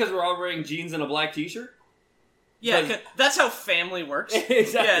asking that because we're all wearing jeans and a black t-shirt? Yeah, Because- 'cause that's how family works.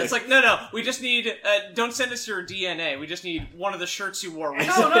 Exactly. Yeah, it's like, no, we just need, don't send us your DNA, we just need one of the shirts you wore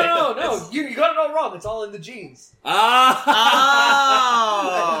recently. No. You got it all wrong. It's all in the jeans. Oh!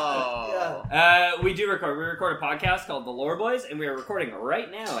 We do record. We record a podcast called The Lore Boys, and we are recording right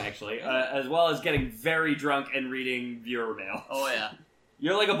now, actually, as well as getting very drunk and reading viewer mail. Oh, yeah.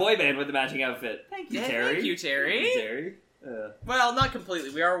 You're like a boy band with the matching outfit. Thank you, Yeah, Terry. thank you, Terry. Terry. Well, not completely.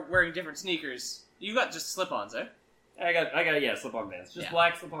 We are wearing different sneakers. You got just slip-ons, eh? I got, slip-on bands. Just Yeah.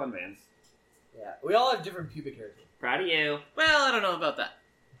 black slip-on bands. Yeah. We all have different pubic hairs. Proud of you. Well, I don't know about that.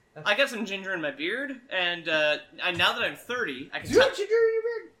 I got some ginger in my beard, and now that I'm 30, I can Do you tell. have ginger in your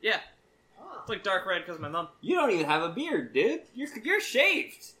beard? Yeah, Ah. it's like dark red because of my mom. You don't even have a beard, dude. You're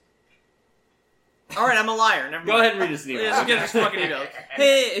shaved. All right, I'm a liar. Never Go mind. ahead and read this email. Let's get this fucking email.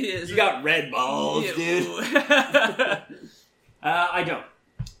 Hey, You got red balls, dude. I don't.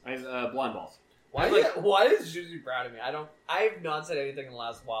 I have blonde balls. Why is Susie proud of me? I've not said anything in the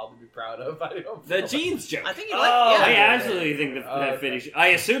last while to be proud of. I don't The feel jeans joke. I think you Oh, like. I Yeah. absolutely think that Okay. finish. I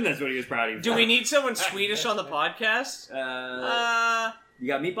assume that's what he was proud of you. Do for. we need someone Swedish on the podcast? You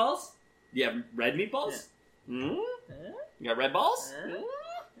got meatballs? You have red meatballs? You got red balls?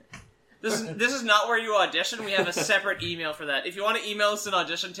 This is not where you audition. We have a separate email for that. If you want to email us an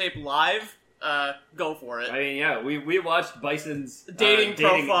audition tape live, go for it. I mean, yeah, we watched Bison's Dating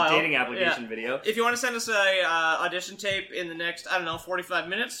profile. dating application Yeah. video. If you want to send us a audition tape in the next, 45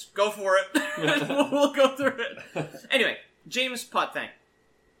 minutes, go for it. We'll go through it. Anyway, James Potvang.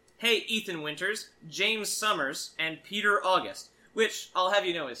 Hey, Ethan Winters, James Summers, and Peter August, which I'll have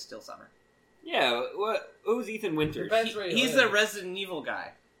you know is still summer. Yeah, who's Ethan Winters? Depends where you He's live. the Resident Evil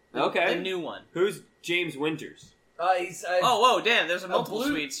guy. Okay. The new one. Who's James Winters? He's Oh, whoa, damn, there's a multiple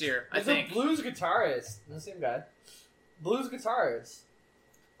blue- suites here, I he's think. a blues guitarist. The same guy. Blues guitarist.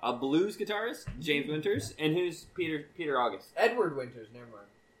 A blues guitarist, James Winters, and who's Peter August? Edward Winters. Never mind.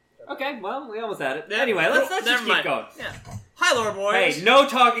 Okay, well, we almost had it. Yeah, Anyway, let's never just keep mind. going. Yeah. Hi, Lore Boys. Hey, no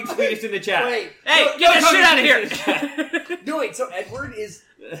talking Swedish in the chat. Wait. Hey, No- get no that shit out of talking here! Swedish in the chat. No, wait. So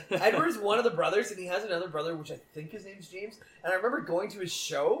Edward's one of the brothers, and he has another brother, which I think his name's James. And I remember going to his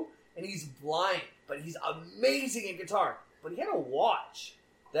show, and he's blind, but he's amazing at guitar. But he had a watch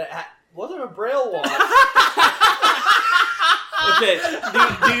that wasn't a Braille watch.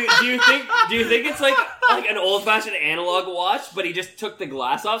 Okay. Do you think it's like an old fashioned analog watch, but he just took the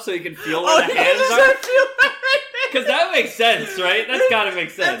glass off so he can feel where the hands are? Because that makes sense, right? That's gotta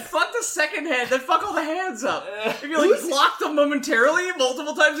make Then sense. fuck the second hand. Then fuck all the hands up. If you like block them momentarily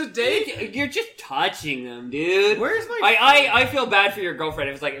multiple times a day. You're just touching them, dude. Where's my? I feel bad for your girlfriend.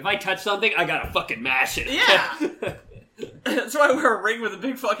 If it's like, if I touch something, I gotta fucking mash it. Yeah. That's why I wear a ring with a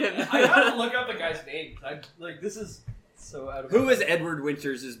big fucking. I have to look up the guy's name. This is so out of. Who is Edward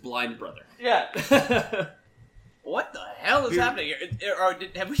Winters' blind brother? Yeah. What the hell is happening here?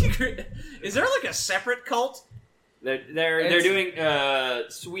 Have we? Is there like a separate cult? They're doing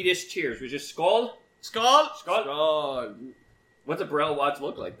Swedish cheers, which is Skål. Skål. God. What's a Braille watch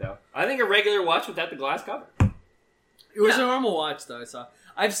look like, though? I think a regular watch without the glass cover. It was a normal watch, though. I saw.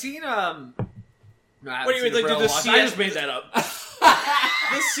 I've seen No, What do you mean, like, do the I just made that up.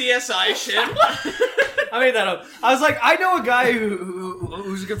 This CSI shit. I made that up. I was like, I know a guy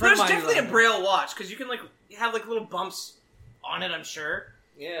who's a good friend There's of mine. definitely a Braille watch because you can like have like little bumps on it. I'm sure.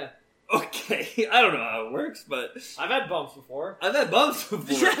 Yeah. Okay, I don't know how it works, but I've had bumps before. I've had bumps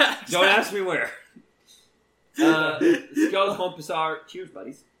before. Yeah, Don't ask me where. Skål kompisar. Cheers,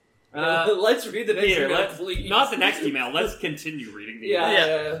 buddies. Let's read the next Peter, email, let's, please. not the next email. Let's continue reading the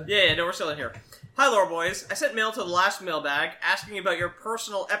email. Yeah. No, we're still in here. Hi, Lore Boys. I sent mail to the last mailbag asking about your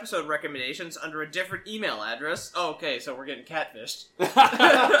personal episode recommendations under a different email address. Oh, okay, so we're getting catfished.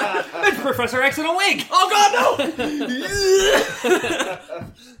 It's Professor X in a wig! Oh God, no!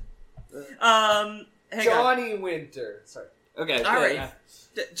 Hang on. Johnny Winter. Sorry. Okay. All right.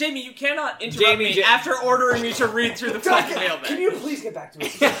 Jamie, you cannot interrupt me after ordering me to read through the fucking mailbag. Can you please get back to me?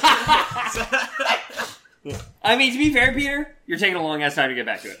 I mean, to be fair, Peter, you're taking a long ass time to get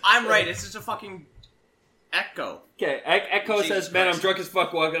back to it. I'm right. It's just a fucking echo. Okay, Echo Jesus says, "Man, I'm Christ. drunk as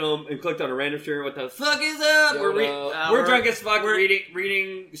fuck walking home and clicked on a random streamer. What the fuck is up? Yo, We're drunk as fuck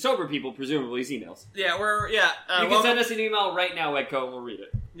reading sober people, presumably, emails. Yeah, You can send us an email right now, Echo, and we'll read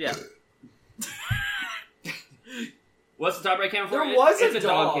it. Yeah. What's the top right camera for? There was it's a a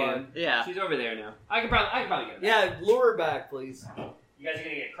dog dog. cam. Yeah. She's over there now. I can probably get it. Yeah, lure her back, please. You guys are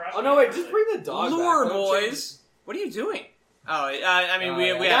gonna get crushed. Oh no, wait, just bring the dog Lure back. Don't Boys. What are you doing? Oh, I mean,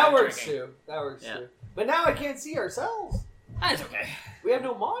 we that have works drinking. too. That works Yeah. too. But now I can't see ourselves. That's okay. We have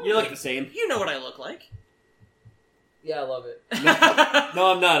no monitor. You look the same. You know what I look like. Yeah, I love it.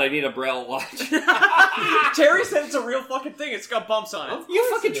 No, I'm not. I need a Braille watch. Terry said it's a real fucking thing. It's got bumps on it. You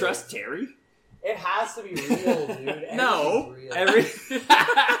fucking it is. trust Terry? It has to be real, dude. No. Everything's real.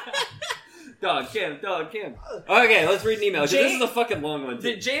 Dog Kim. Okay, let's read an email. 'Cause this James- is a fucking long one,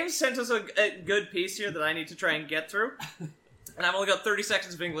 too. James sent us a good piece here that I need to try and get through. And I've only got 30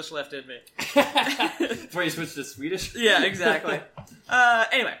 seconds of English left in me. Before you switch to Swedish? Yeah, exactly.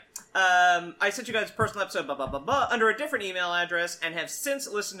 Anyway, I sent you guys a personal episode, under a different email address, and have since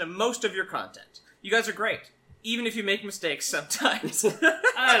listened to most of your content. You guys are great, even if you make mistakes sometimes.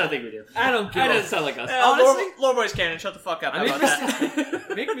 I don't think we do. I don't give That a doesn't sound like us. Honestly, Lore Boys Cannon, shut the fuck up. How I about that?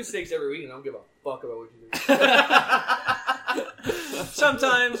 I make mistakes every week and I don't give a fuck about what you do.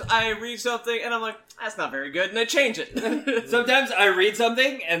 Sometimes I read something and I'm like, that's not very good, and I change it. Sometimes I read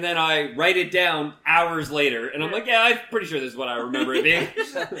something and then I write it down hours later, and I'm like, yeah, I'm pretty sure this is what I remember it being.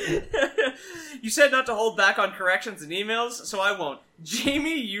 You said not to hold back on corrections and emails, so I won't.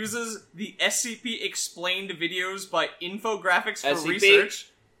 Jamie uses the SCP Explained videos by infographics for SCP? research.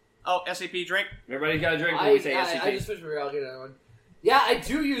 Oh, SCP drink? Everybody's got a drink when we say SCP. I just switched my I'll get another one. Yeah, I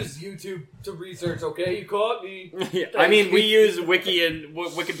do use YouTube to research, okay? You caught me. Yeah, I mean, we use Wiki and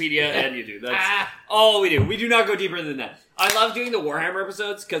Wikipedia and YouTube. That's all we do. We do not go deeper than that. I love doing the Warhammer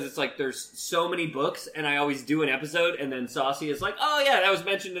episodes because it's like there's so many books, and I always do an episode, and then Saucy is like, "Oh yeah, that was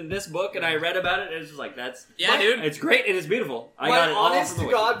mentioned in this book," and I read about it, and it's just like Yeah, dude. It's great and it's beautiful. I My got it all honest from to the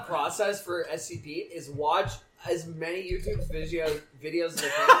Wiki. God process for SCP is watch as many YouTube videos as I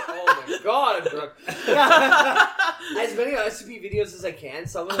can. Oh my God, I'm drunk. As many SCP videos as I can.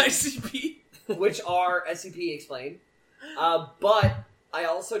 Some of them, ICP? which are SCP explained. But I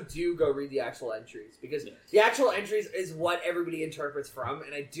also do go read the actual entries because the actual entries is what everybody interprets from,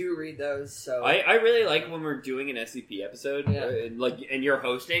 and I do read those. So I really like when we're doing an SCP episode, Yeah. and you're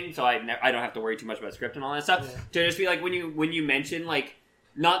hosting, so I don't have to worry too much about script and all that stuff. Yeah. To just be like when you mention like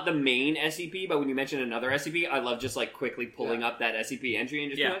not the main SCP, but when you mention another SCP, I love just like quickly pulling up that SCP entry and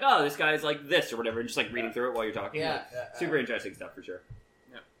just being like, oh, this guy's like this or whatever, and just like reading through it while you're talking. Yeah, Super interesting stuff for sure.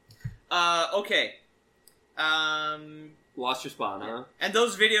 Okay. Lost your spawn, huh? And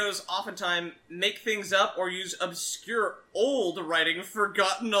those videos oftentimes make things up or use obscure old writing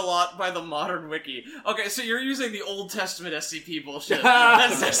forgotten a lot by the modern wiki. Okay, so you're using the Old Testament SCP bullshit.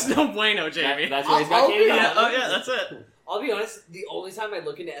 That's no bueno, Jamie. That's where he's got I'll candy. be yeah, oh yeah, that's it. I'll be honest, the only time I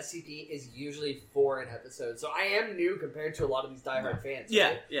look into SCP is usually for an episode. So I am new compared to a lot of these diehard fans. Yeah,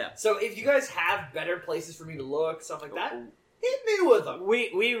 right? yeah. So if you guys have better places for me to look, stuff like that, hit me with them.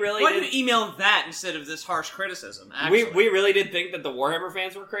 We really Why did. did you email that instead of this harsh criticism? Actually. We really did think that the Warhammer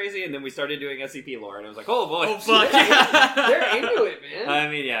fans were crazy, and then we started doing SCP lore, and I was like, oh boy. Oh fuck! Yeah. They're into it, man. I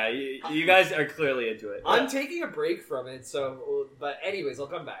mean, yeah, you guys are clearly into it. I'm taking a break from it, so. But anyways, I'll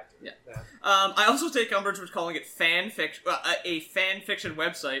come back to it. Yeah. I also take umbrage with calling it a fan fiction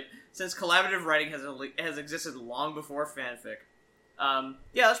website, since collaborative writing has existed long before fanfic.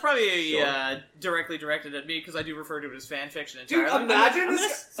 Yeah, that's probably directly directed at me because I do refer to it as fan fiction Dude, entirely. imagine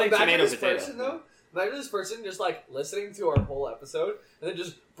say tomato, this potato. person though. Imagine this person just like listening to our whole episode and then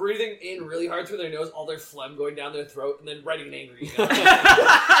just breathing in really hard through their nose, all their phlegm going down their throat, and then writing an angry email.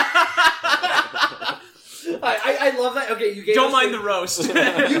 I love that. Okay, you gave Don't us mind the roast.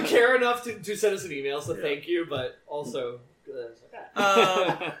 you care enough to send us an email, so thank you. But also,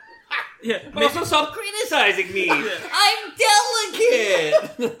 Yeah, But also stop criticizing me. I'm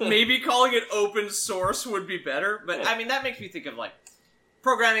delicate. maybe calling it open source would be better, but I mean that makes me think of like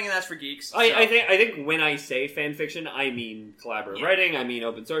programming, and that's for geeks. I think when I say fan fiction, I mean collaborative writing. I mean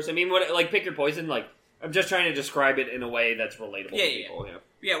open source. I mean what pick your poison. Like I'm just trying to describe it in a way that's relatable to people.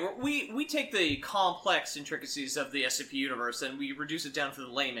 Yeah, we take the complex intricacies of the SCP universe and we reduce it down for the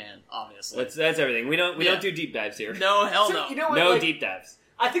layman. Obviously, That's everything. We don't do deep dives here. no hell So, no. you know what? No Like, deep dives.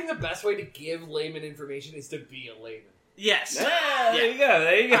 I think the best way to give layman information is to be a layman. Yes. Yeah,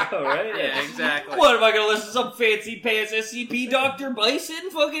 there you go, right? Yeah, exactly. What, am I going to listen to some fancy pants SCP Dr. Bison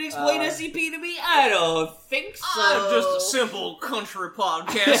fucking explain SCP to me? I don't think so. I'm just a simple country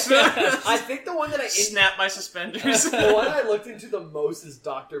podcaster. I think the one that Snap my suspenders. the one I looked into the most is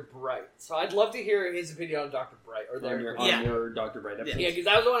Dr. Bright. So I'd love to hear his opinion on Dr. Bright. Or their on your Dr. Bright episode. Yeah, because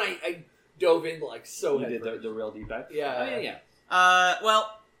that was the one I dove in like so You did head the real deep dive? Yeah. Oh, yeah.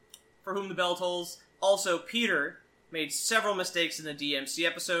 Well, for whom the bell tolls, also Peter made several mistakes in the DMC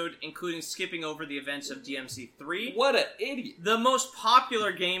episode, including skipping over the events of DMC 3. What an idiot. The most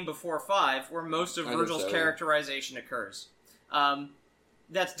popular game before 5, where most of I think Virgil's so, yeah. characterization occurs.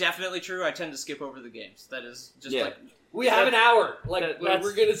 That's definitely true. I tend to skip over the games. That is just Yeah. like... We have an hour. Like, That's-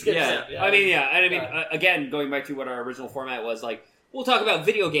 we're gonna skip Yeah. that. I mean, again, going back to what our original format was, like, we'll talk about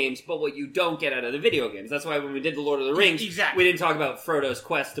video games, but what you don't get out of the video games. That's why when we did the Lord of the Rings, Exactly. we didn't talk about Frodo's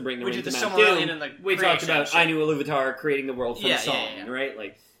quest to bring the We ring did to the Mount Silmarillion Doom. and the We talked creation about shit. I Knew Iluvatar creating the world from Yeah, a song, yeah. right?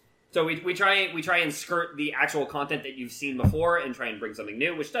 Like, so we try and skirt the actual content that you've seen before and try and bring something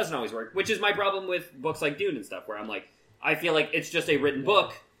new, which doesn't always work. Which is my problem with books like Dune and stuff, where I'm like, I feel like it's just a written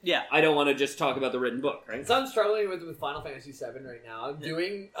book. Yeah. I don't want to just talk about the written book, right? So I'm struggling with Final Fantasy VII right now.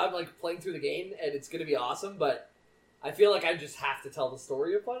 I'm like playing through the game, and it's gonna be awesome, but I feel like I just have to tell the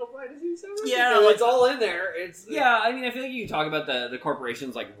story of Final Fantasy VII. Yeah, because like- it's all in there. It's Yeah, I mean, I feel like you can talk about the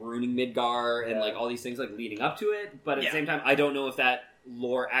corporations like ruining Midgar and Yeah. like all these things like leading up to it, but at Yeah. the same time, I don't know if that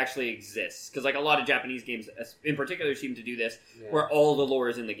lore actually exists because like a lot of Japanese games, in particular, seem to do this Yeah. where all the lore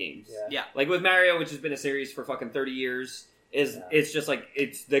is in the games. Yeah. Yeah. Like with Mario, which has been a series for fucking 30 years. It's just like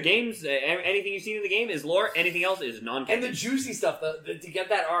it's the games. Anything you've seen in the game is lore. Anything else is non-canon. And the juicy stuff, to get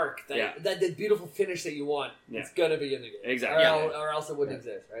that arc, that the beautiful finish that you want, Yeah. it's gonna be in the game. Exactly. Or else it wouldn't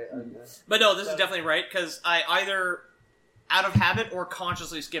exist, right? But no, this is definitely right, because I either out of habit or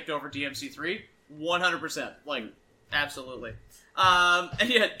consciously skipped over DMC 3. 100%. Like, absolutely. And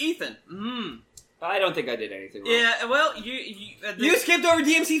yeah, Ethan. I don't think I did anything wrong. Yeah, well, you You skipped over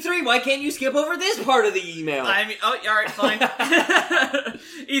DMC3. Why can't you skip over this part of the email? I mean, oh, alright, fine.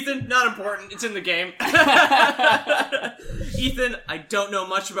 Ethan, not important. It's in the game. Ethan, I don't know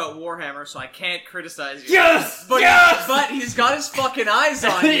much about Warhammer, so I can't criticize you. Yes! But, Yes! but he's got his fucking eyes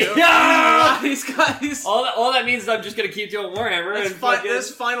on you. Yeah! He's got his... All that means is I'm just gonna keep doing Warhammer and fucking... This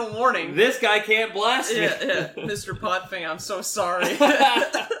final warning. This guy can't blast me. Yeah, Mr. Potfing, I'm so sorry.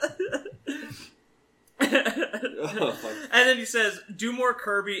 Oh, fuck. And then he says, do more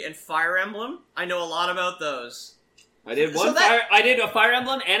Kirby and Fire Emblem. I know a lot about those. I did So that- I did a Fire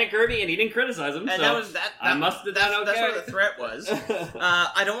Emblem and a Kirby, and he didn't criticize him. And so that was that. I must have done That's okay. where the threat was.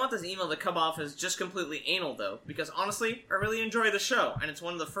 I don't want this email to come off as just completely anal, though, because honestly, I really enjoy the show, and it's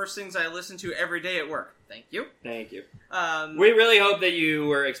one of the first things I listen to every day at work. Thank you. Thank you. Um, We really hope that you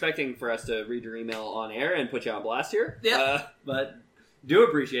were expecting for us to read your email on air and put you on blast here. Yeah. But do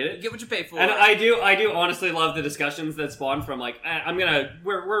appreciate it. get what you pay for. And I do honestly love the discussions that spawn from like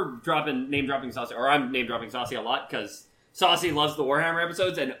we're name dropping Saucy, or I'm name dropping Saucy a lot because Saucy loves the Warhammer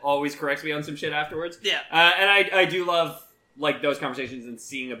episodes and always corrects me on some shit afterwards. Yeah. And I do love like those conversations and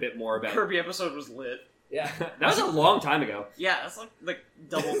seeing a bit more about Kirby episode was lit. Yeah. That was a long time ago. Yeah, that's like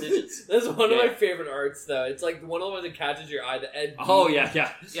double digits. That's one of Yeah. my favorite arts, though. It's like one of the ones that catches your eye. The Ed. Oh Gein. yeah.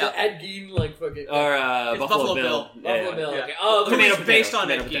 Yeah. The Ed Gein, like fucking. Or It's Buffalo Bill. Buffalo Bill. Yeah. Okay. Oh, Tomato, Who's based on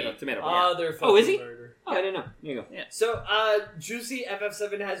tomato, Ed potato, Gein. tomato. Oh, they're fucking Oh, is he? murder. Oh, I didn't know. There you go. So, Juicy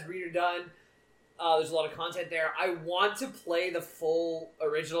FF7 has reader done. There's a lot of content there. I want to play the full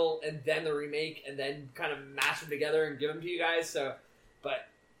original and then the remake and then kind of mash them together and give them to you guys. So, but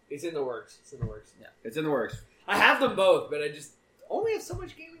it's in the works. It's in the works. Yeah. It's in the works. I have them both, but I just only have so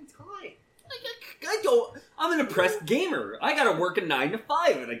much gaming time. I'm an oppressed gamer. I gotta work a 9 to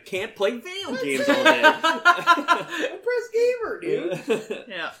 5 and I can't play video games all day. Oppressed gamer, dude.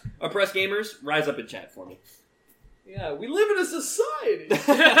 Yeah. Oppressed gamers, rise up and chat for me. Yeah, we live in a society.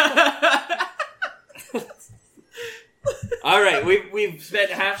 All right, we've spent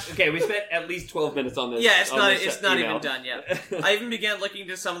we spent at least 12 minutes on this. Yeah, it's on not this it's not email. even done yet. I even began looking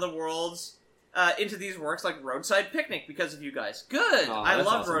into some of the worlds into these works like Roadside Picnic because of you guys. Good. Oh, I that's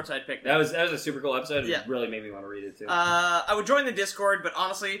love awesome. Roadside Picnic. That was a super cool episode. Yeah. It really made me want to read it too. I would join the Discord, but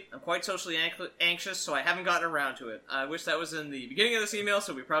honestly, I'm quite socially anxious, so I haven't gotten around to it. I wish that was in the beginning of this email,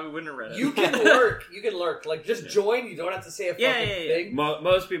 so we probably wouldn't have read it. You can lurk. You can lurk. Like, just join. You don't have to say a fucking Yeah. thing.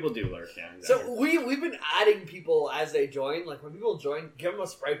 Most people do lurk. Yeah, exactly. So we've been adding people as they join. Like when people join, give them a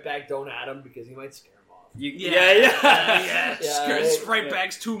sprite bag. Don't add them because you might scare them off. Yeah, Yeah, Sprite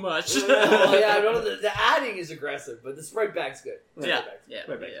bag's too much. Well, yeah, no, the adding is aggressive, but the sprite bag's good. Yeah.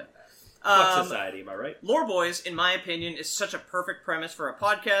 Right back. Yeah. Fuck society, am I right? Lore Boys, in my opinion, is such a perfect premise for a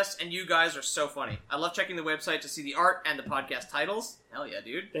podcast, and you guys are so funny. I love checking the website to see the art and the podcast titles. Hell yeah,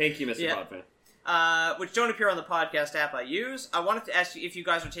 dude. Thank you, Mr. Yeah. Podfan. Which don't appear on the podcast app I use. I wanted to ask you if you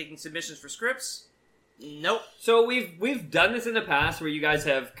guys are taking submissions for scripts. Nope. So we've done this in the past where you guys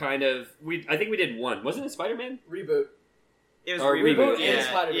have kind of I think we did one. Wasn't it Spider-Man? Reboot. It was Or Reboot. Reboot, Yeah, and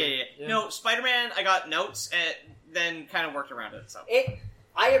Spider-Man. yeah. No, Spider-Man, I got notes and then kind of worked around it. So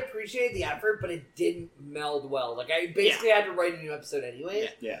I appreciated the effort, but it didn't meld well. Like I basically had to write a new episode anyways.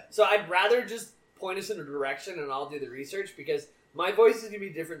 Yeah. So I'd rather just point us in a direction and I'll do the research because my voice is gonna be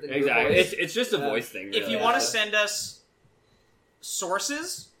different than Exactly. your voice. It's just a voice thing. if Really. you want to send us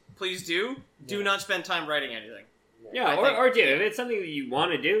sources, please do. Do not spend time writing anything. Yeah, I think- or do if it's something that you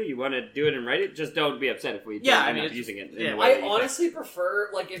want to do, you want to do it and write it. Just don't be upset if we Yeah, don't I end mean, up it's- using it. In yeah. the way that I you honestly prefer,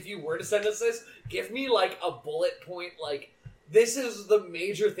 like, if you were to send us this, give me, like, a bullet point, like, this is the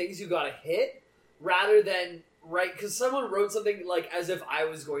major things you gotta hit, rather than, right, because someone wrote something, like, as if I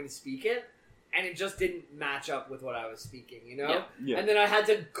was going to speak it, and it just didn't match up with what I was speaking, you know? Yeah. Yeah. And then I had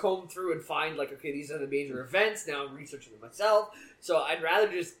to comb through and find, like, okay, these are the major events, now I'm researching them myself, so I'd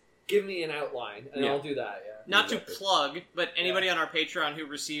rather just give me an outline, and Yeah. I'll do that, yeah. Not Exactly. to plug, but anybody on our Patreon who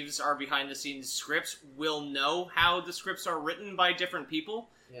receives our behind-the-scenes scripts will know how the scripts are written by different people,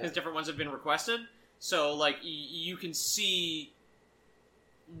 Yeah. because different ones have been requested. So, like, you can see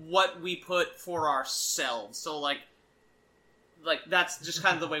what we put for ourselves. So, like that's just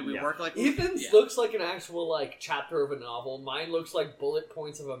kind of the way we Yeah. work. Like, Ethan's yeah. looks like an actual, like, chapter of a novel. Mine looks like bullet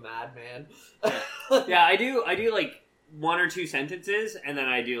points of a madman. Yeah, I do like one or two sentences, and then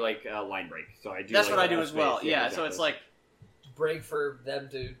I do like a line break. So I do. That's like, what I a do as space. well. Yeah, exactly. so it's like Break for them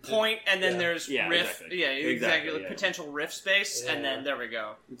to point, and then Yeah. there's Yeah, riff. exactly. Yeah, exactly. Exactly, Like yeah. potential riff space, and Yeah. then there we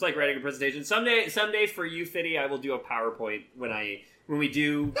go. It's like writing a presentation. Someday for you, Fitty, I will do a PowerPoint when we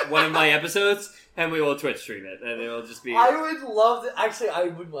do one of my episodes, and we will Twitch stream it, and it will just be. I would love to. Actually, I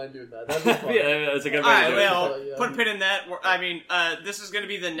wouldn't mind doing that. That'd be fun. Yeah, that's a good All way right, to do it. well, Yeah. put a pin in that. I mean, this is going to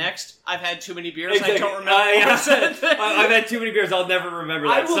be the next. I've had too many beers. Exactly. I don't remember. Yeah. what I said. I've had too many beers. I'll never remember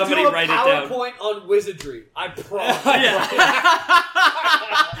I that. will Somebody do a write it down. PowerPoint on wizardry. I promise. Yeah.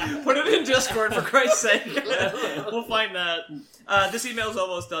 Put it in Discord for Christ's sake. We'll find that. This email is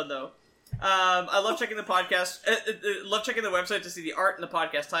almost done though. I love checking the podcast. Love checking the website to see the art and the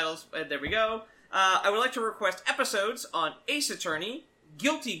podcast titles. There we go. I would like to request episodes on Ace Attorney,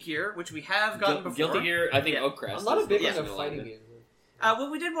 Guilty Gear, which we have gotten before. Guilty Gear, I think Yeah. Oakcrest. I'm not a is big the fan of best fighting one. games.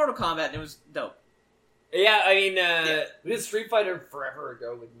 Well, we did Mortal Kombat and it was dope. Yeah, I mean, We did Street Fighter forever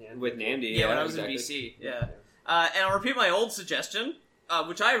ago with Nan. with Namdi. Yeah, when I was exactly. in BC. Yeah. And I'll repeat my old suggestion,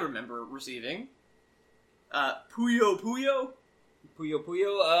 which I remember receiving. Puyo Puyo, Puyo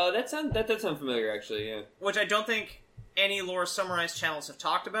Puyo. That does sound familiar, actually. Yeah. which I don't think any Lore Summarized channels have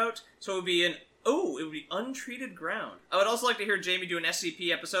talked about. So it would be Untreated Ground. I would also like to hear Jamie do an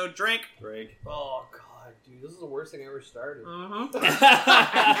SCP episode. Drink. Break. Oh god, dude, this is the worst thing I ever started. Mm-hmm.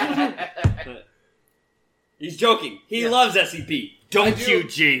 He's joking. He Yeah. loves SCP. Don't you,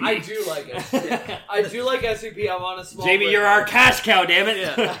 Jamie? I do like it. I do like SCP. I'm on a small. Jamie, break. you're our cash cow, damn it.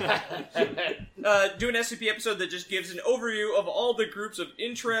 Yeah. do an SCP episode that just gives an overview of all the groups of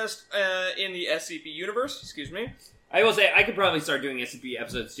interest in the SCP universe. Excuse me. I will say, I could probably start doing SCP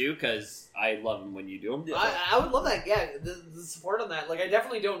episodes too, because I love them when you do them. I would love that. Yeah, the support on that. Like, I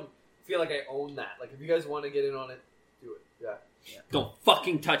definitely don't feel like I own that. Like, if you guys want to get in on it, do it. Yeah. Don't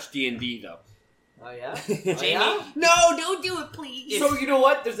fucking touch D&D, though. Oh, yeah? Jamie? No, don't do it, please. So, you know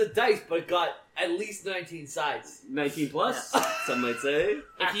what? There's a dice, but it got at least 19 sides. 19 plus, some might say.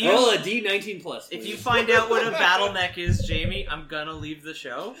 If you- Roll a D19 plus. If you find out what a battle mech is, Jamie, I'm gonna leave the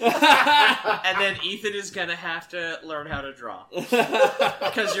show. And then Ethan is gonna have to learn how to draw.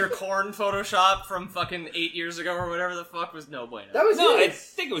 Because your corn Photoshop from fucking 8 years ago or whatever the fuck was no bueno. That was No, I it.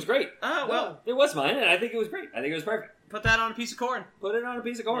 think it was great. Well, It was mine, and I think it was great. I think it was perfect. put that on a piece of corn. Put it on a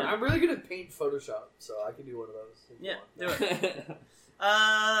piece of corn. I'm really good at paint Photoshop, so I can do one of those. if you Yeah, want. do it.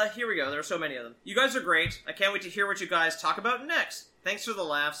 Here we go. There are so many of them. You guys are great. I can't wait to hear what you guys talk about next. Thanks for the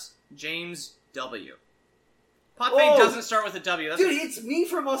laughs, James W. Podfade Whoa. doesn't start with a W. That's Dude, it's me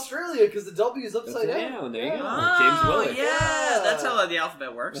from Australia because the W is upside down. There you go. Oh, James Willard. yeah, that's how the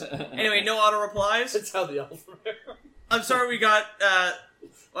alphabet works. Anyway, no auto replies. That's how the alphabet. I'm sorry we got, well,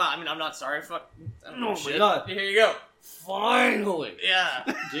 I mean, I'm not sorry. Fuck. I don't know Oh my shit. God. Here you go. Finally. Yeah.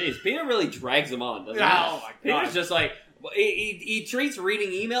 Jeez, Peter really drags him on, doesn't he? Oh my God. Peter's just like, he treats reading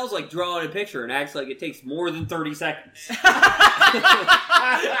emails like drawing a picture and acts like it takes more than 30 seconds.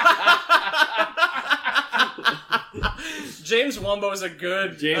 James Wumbo is a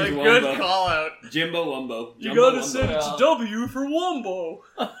good James good Wumbo. call out. Jimbo Wumbo. You Jumbo gotta Wumbo. send it to W for Wumbo.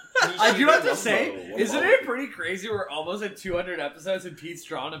 I do have to Wumbo, say, Wumbo. isn't it pretty crazy we're almost at 200 episodes and Pete's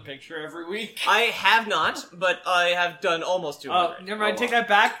drawing a picture every week? I have not, but I have done almost 200. Never mind, take that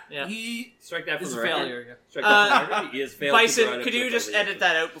back. Yeah. He Strike that from is a the record. failure. Strike that from the record. He has failed to draw Bison, an could you episode just every edit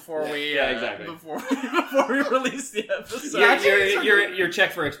that out before we Yeah, exactly. before we release the episode? Your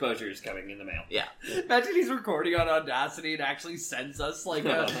check for exposure is coming in the mail. Yeah. Imagine he's recording on Audacity and actually sends us like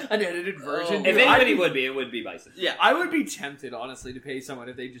an edited version. If Dude, anybody would be, it would be Bison. Yeah. I would be tempted, honestly, to pay someone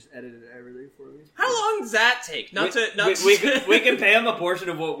if they just edited everything for me. How long does that take? We can pay them a portion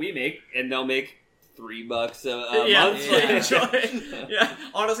of what we make, and they'll make $3 a yeah, month. yeah. Yeah.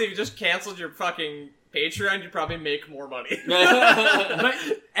 Honestly, if you just canceled your fucking Patreon, you'd probably make more money. But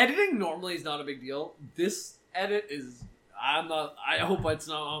editing normally is not a big deal. This edit is... I hope it's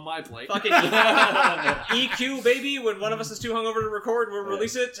not on my plate. Fucking EQ, baby. When one of us is too hungover to record, we'll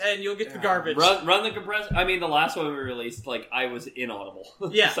release it, and you'll get the garbage. Run the compressor. I mean, the last one we released, like, I was inaudible.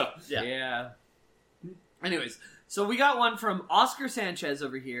 Yeah. So, Yeah. Anyways, so we got one from Oscar Sanchez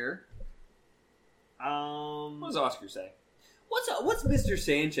over here. what does Oscar say? What's Mr.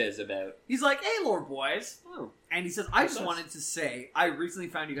 Sanchez about? He's like, "Hey, Lord Boys," Oh. and he says, "I What's just this? wanted to say I recently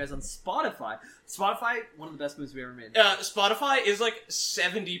found you guys on Spotify. Spotify, one of the best moves we ever made. Spotify is like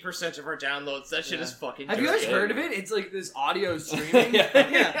 70% of our downloads. That shit is fucking Have you guys dirty. heard of it? It's like this audio streaming.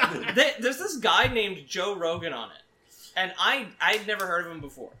 Yeah. There's this guy named Joe Rogan on it. And I'd never heard of him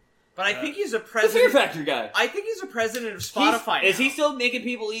before. But I think he's a The Fear president. Factor guy. I think he's a president of Spotify. Is now. he still making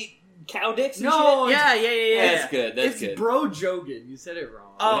people eat cow dicks and No, shit? Yeah. That's good. That's it's good. Bro Jogan. You said it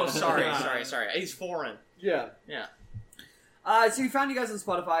wrong. Oh, sorry. Yeah. He's foreign. Yeah. Yeah. So he found you guys on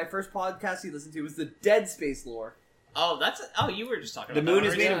Spotify. First podcast he listened to was the Dead Space lore. Oh, you were just talking The about moon that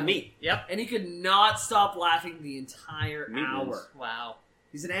is already. made of meat. Yep. And he could not stop laughing the entire Meat hour. moons. Wow.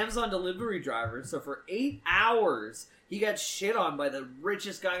 He's an Amazon delivery driver, so for 8 hours, he got shit on by the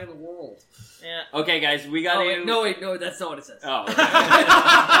richest guy in the world. Yeah. Okay, guys, we got Oh, to... wait, no, that's not what it says. Oh.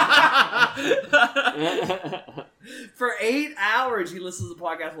 okay. For 8 hours, he listens to the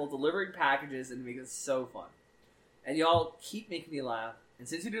podcast while delivering packages, and it makes it so fun. And y'all keep making me laugh. And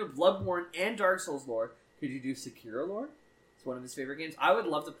since you do Bloodborne and Dark Souls lore, could you do Sekiro lore? It's one of his favorite games. I would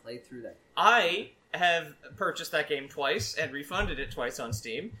love to play through that. I have purchased that game twice and refunded it twice on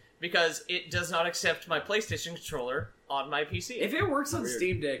Steam because it does not accept my PlayStation controller on my PC. If it works on Weird.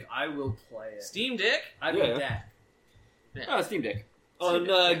 Steam Deck, I will play it. Steam Dick? I Yeah. mean that. Oh, Steam Deck. Steam On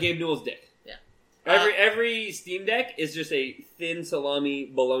Deck. Gabe Newell's dick. Yeah. Every Steam Deck is just a thin salami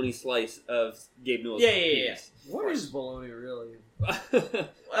bologna slice of Gabe Newell's Yeah. penis. What is baloney really?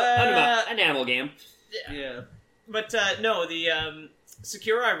 An animal game. Yeah. But no, the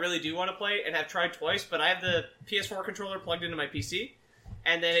Sekiro I really do want to play and have tried twice, but I have the PS4 controller plugged into my PC,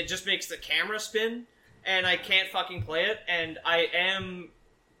 and then it just makes the camera spin, and I can't fucking play it, and I am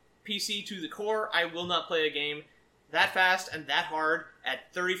PC to the core. I will not play a game that fast and that hard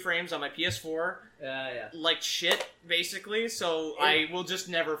at 30 frames on my PS4 Yeah. like shit, basically, so I will just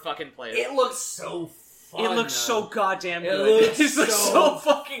never fucking play it. It looks so fun. It looks so though. goddamn It good. looks It looks so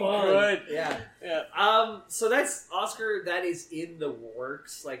fucking fun. good. Yeah. So that's Oscar. That is in the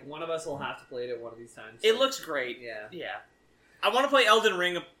works. Like, one of us will have to play it at one of these times. It looks great. Yeah. Yeah. I want to play Elden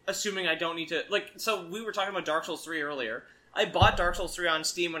Ring, assuming I don't need to... Like, so we were talking about Dark Souls 3 earlier. I bought Dark Souls 3 on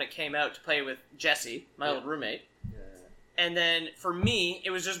Steam when it came out to play with Jesse, my old roommate. Yeah. And then, for me, it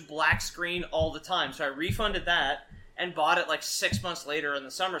was just black screen all the time. So I refunded that and bought it like 6 months later in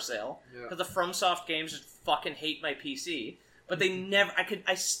the summer sale. Yeah. Because the FromSoft games just fucking hate my PC. But they never...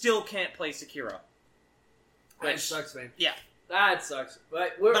 I still can't play Sekiro. That sucks, man. Yeah. That sucks.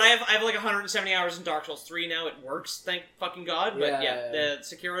 But I have like 170 hours in Dark Souls 3 now. It works, thank fucking God. But Yeah. the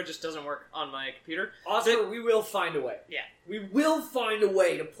Sekiro just doesn't work on my computer. Oscar, we will find a way. Yeah. We will find a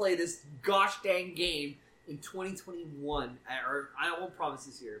way to play this gosh dang game in 2021. Or I won't promise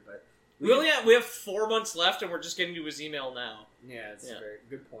this year, but We have 4 months left, and we're just getting to his email now. yeah, it's Yeah. a very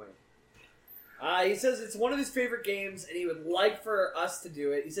good point. He says it's one of his favorite games, and he would like for us to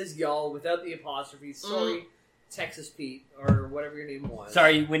do it. He says y'all without the apostrophe. Sorry, Texas Pete or whatever your name was.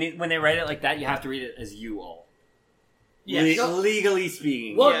 Sorry, when they write it like that, you have to read it as you all. Yes. Legally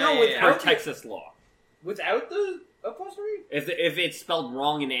speaking. Well, Yeah, no, yeah, without per Texas law. without the apostrophe. If it's spelled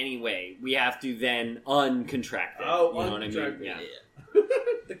wrong in any way, we have to then uncontract it. Oh, you know what I mean? uncontract it. Yeah.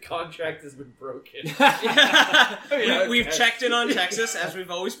 The contract has been broken. We've checked in on Texas, as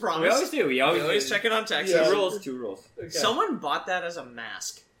we've always We promised. always do. We We always always do. check in on Texas. Yeah. Two rules. Okay. Someone bought that as a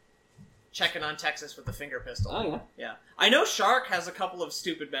mask. Checking on Texas with the finger pistol. Oh, yeah. Yeah. I know Shark has a couple of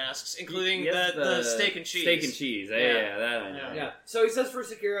stupid masks, including Yes, the steak and cheese. Steak and cheese. Yeah, that I know. Yeah. Yeah. So he says for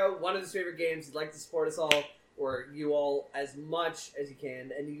Sekiro, one of his favorite games. He'd like to support us all, or you all, as much as you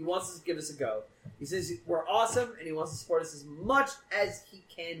can, and he wants us to give us a go. He says we're awesome, and he wants to support us as much as he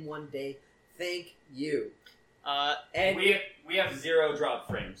can one day. Thank you. And We have 0 drop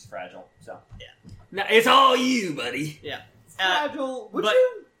frames, Fragile. So yeah, no, it's all you, buddy. Yeah. Fragile, would but-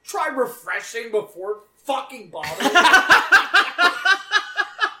 you try refreshing before fucking bothering?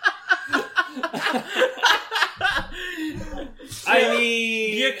 I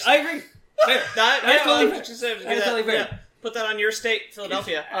mean, Yeah. I agree. Fair. That's That's totally what you said. That's totally fair. Yeah. Put that on your state,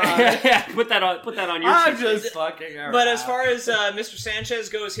 Philadelphia. Yeah, put that on your. I'm sheet. just fucking around. But as far as Mr. Sanchez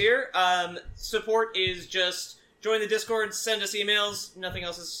goes here, support is just join the Discord, send us emails. Nothing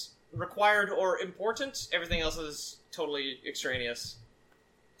else is required or important. Everything else is totally extraneous.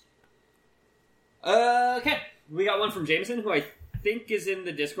 Okay, we got one from Jameson, who I think is in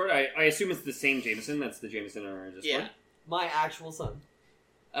the Discord. I assume it's the same Jameson. That's the Jameson in our Discord. Yeah. my actual son.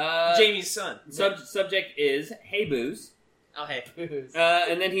 Jamie's son. Subject is Hey Booze. Oh, hey.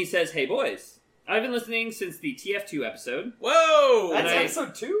 And then he says, Hey boys, I've been listening since the TF2 episode. Whoa! That's And I-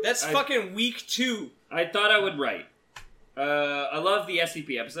 episode 2? That's I- fucking week 2. I thought I would write. I love the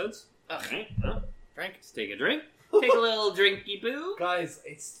SCP episodes. Ugh. Alright, well, Frank? let's take a drink. Take a little drinky boo. Guys,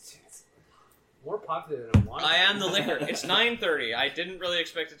 it's more popular than I wanted. I am the liquor. It's 9:30. I didn't really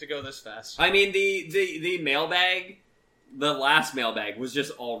expect it to go this fast. I mean, the mailbag, the last mailbag was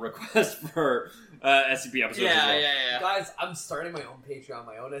just all requests for SCP episodes as well. Yeah. Guys, I'm starting my own Patreon,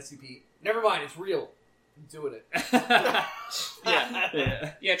 my own SCP. Never mind, it's real. I'm doing it.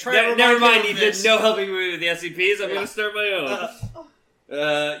 Yeah. Yeah, try to Never remind mind, me of Ethan. this. No helping me with the SCPs. I'm going to start my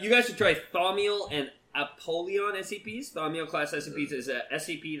own. You guys should try Thaumiel and Apollyon SCPs. Thaumiel class SCPs is a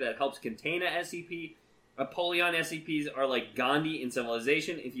SCP that helps contain a SCP. Apollyon SCPs are like Gandhi in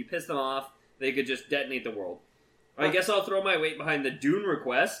Civilization. If you piss them off, they could just detonate the world. I guess I'll throw my weight behind the Dune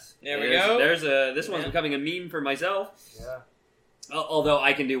request. There we go. This one's becoming a meme for myself. Yeah. Although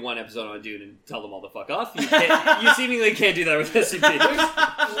I can do one episode on Dune and tell them all to fuck off. You seemingly can't do that with SCP.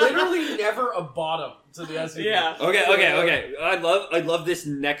 There's literally never a bottom to the SCP. Yeah. Okay. I love this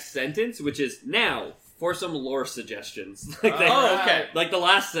next sentence, which is now for some lore suggestions. Okay. Like the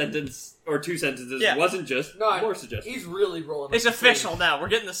last sentence or two sentences Yeah. wasn't just No, lore suggestions. he's really rolling. It's up the official sleeves. now. We're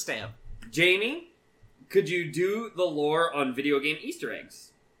getting the stamp. Jamie, could you do the lore on video game Easter eggs?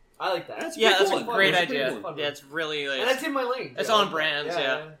 I like that. That's Yeah, that's pretty a cool. great That's a pretty idea. cool one. Yeah, it's really like... And that's in my lane. It's Yeah, I on like brand, that.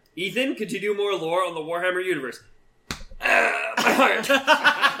 yeah. Ethan, could you do more lore on the Warhammer universe? My heart.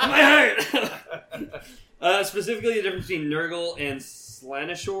 My heart. Specifically, the difference between Nurgle and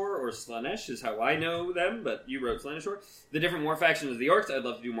Slaanesh, or Slaanesh is how I know them, but you wrote Slaanesh. The different war factions of the Orcs. I'd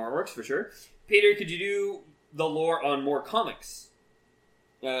love to do more Orcs for sure. Peter, could you do the lore on more comics?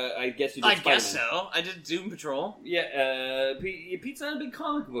 I guess you did I guess Spider-Man. so. I did Doom Patrol. Yeah, Pete's not a big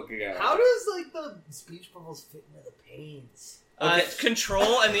comic book guy. How does like the speech bubbles fit into the panes? Okay.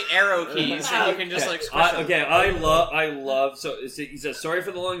 Control and the arrow keys, and you can just like squish them. I love. So he says sorry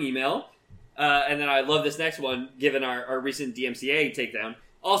for the long email, and then I love this next one. Given our recent DMCA takedown,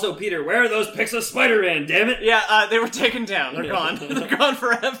 Also, Peter, where are those pics of Spider-Man, damn it? Yeah, they were taken down. They're gone. They're gone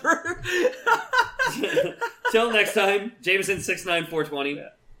forever. Till next time, Jameson69420.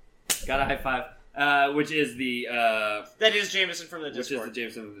 Got a high five. Which is the That is Jameson from the which Discord. is the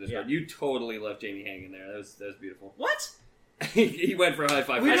Jameson from the Discord. Yeah. You totally left Jamie hanging there. That was beautiful. What? He went for a high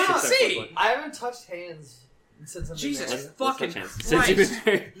five. We That's didn't just see. our I haven't touched hands since I've been Jesus married. fucking touch hands. Christ. Since you've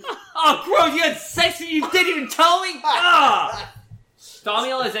been married. Oh, gross! You had sex and you didn't even tell me. Ah!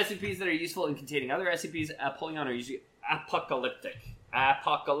 Thaumiel has SCPs that are useful in containing other SCPs. Apollyon are usually apocalyptic.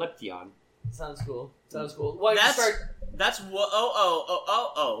 Apocalyption. Sounds cool. Sounds cool. Why That's start? because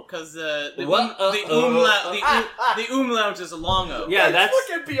the umlaut is a long O. Yeah, that's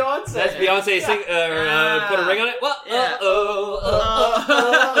fucking Beyonce. that's Beyonce. Sing, put a ring on it. Well, Yeah.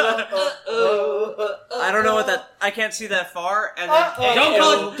 I don't know what that. I can't see that far. And then Don't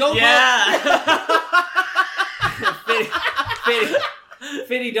call it. Don't Yeah. Fitty,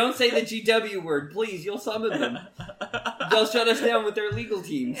 Fitty, don't say the GW word, please. You'll summon them. They'll shut us down with their legal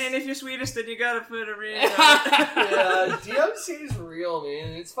teams. And if you're Swedish, then you gotta put a ring on it. Yeah, DMC is real,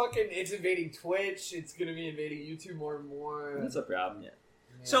 man. It's invading Twitch. It's gonna be invading YouTube more and more. That's a problem.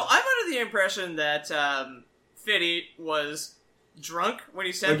 So I'm under the impression that Fitty was drunk when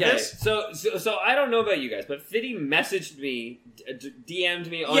he said Okay, this. so I don't know about you guys, but Fitty messaged me, DM'd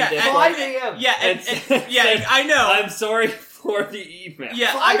me on Yeah, Discord. 5 a.m. Yeah, and yeah, said, I know. I'm sorry for the email.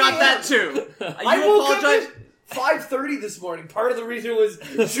 Yeah, I 5 got a.m. that too. I You woke apologize. up at 5:30 this morning. Part of the reason was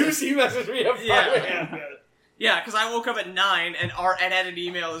Juicy messaged me at 5 a.m. Yeah, because I woke up at 9 and had an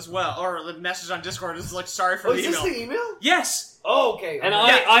email as well, or the message on Discord is like, sorry for Oh, the is email. this the email? Yes. Oh, okay. And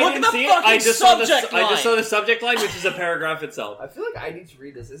okay. I look didn't at the see it. fucking I just saw the subject I just line. saw the subject line, which is a paragraph itself. I feel like I need to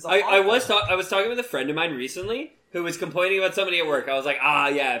read this. It's a I was hot- I was talking with a friend of mine recently who was complaining about somebody at work. I was like,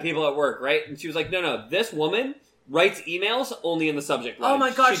 yeah, people at work, right? And she was like, no, this woman writes emails only in the subject line. Oh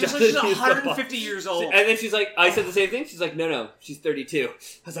my god, she's doesn't use the 150 years old. And then she's like, I said the same thing. She's like, no, she's 32. I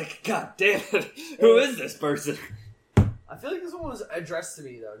was like, God damn it, who is this person? I feel like this one was addressed to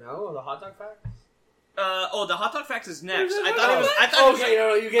me though. No, the hot dog fact. The hot dog facts is next. Is it? I thought it was. I thought it was. Okay,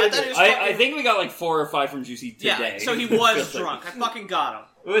 no, you get I it. thought it was I think we got like 4 or 5 from Juicy today. Yeah, so he was drunk. I fucking got him.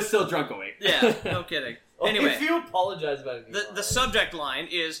 It was still drunk awake. Yeah, no kidding. Okay, Anyway. if you apologize about it, The subject line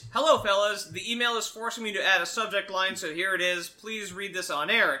is, hello fellas, the email is forcing me to add a subject line, so here it is. Please read this on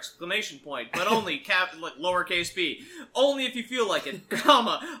air, exclamation point. But only, lowercase b. Only if you feel like it,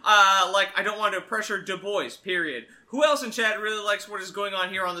 comma. Like, I don't want to pressure Du Bois, period. Who else in chat really likes what is going on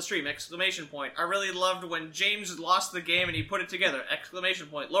here on the stream, exclamation point. I really loved when James lost the game and he put it together, exclamation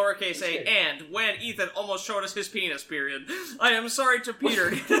point. Lowercase a, and when Ethan almost showed us his penis, period. I am sorry to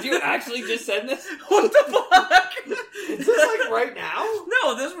Peter. Did you actually just send this? What the fuck? is this like right now?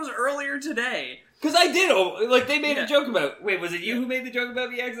 No, this was earlier today. Because I did. Like, they made Yeah. a joke about... Wait, was it you who made the joke about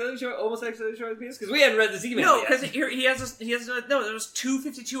me almost accidentally showing the penis? Because we hadn't read this email No, yet. because he has no. It was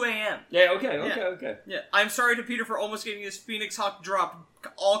 2:52 a.m. Yeah, okay. Yeah, I'm sorry to Peter for almost getting his Phoenix Hawk dropped,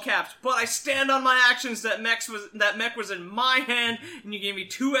 all caps. But I stand on my actions. That mech was in my hand, and you gave me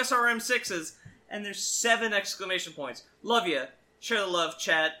 2 SRM6s, and there's 7 exclamation points. Love ya. Share the love.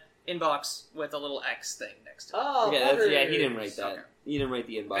 Chat inbox with a little X thing next to it. Oh, Okay, buggers. he didn't write that. Okay. He didn't write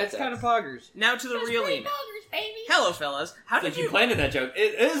the inbox. That's kind of text. poggers. Now to the real email. Hello, fellas. How It's did like you you? planted that joke.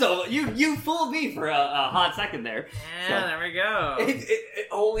 It is a... You fooled me for a hot second there. Yeah, there we go. It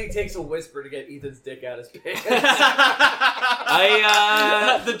only takes a whisper to get Ethan's dick out his pants.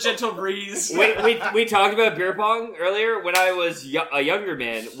 The gentle breeze. We talked about beer pong earlier. When I was a younger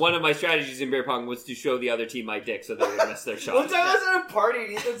man, one of my strategies in beer pong was to show the other team my dick so they would miss their shot. One time I was at a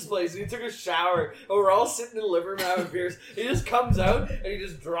party at Ethan's place and he took a shower and we're all sitting in the living room having beers. He just comes out and he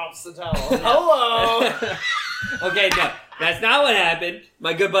just drops the towel. Hello! Okay, no, that's not what happened.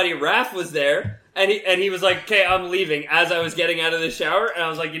 My good buddy Raph was there, and he was like, "Okay, I'm leaving." As I was getting out of the shower, and I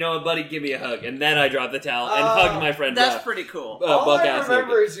was like, "You know what, buddy? Give me a hug." And then I dropped the towel and hugged my friend. That's Raph. pretty cool. All I buck-ass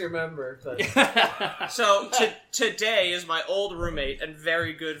remember is you remember. But naked. So today is my old roommate and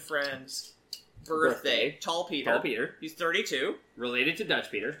very good friend's birthday. Tall Peter. Tall Peter, He's 32. related to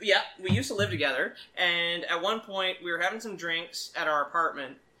Dutch Peter. Yeah, we used to live together, and at one point we were having some drinks at our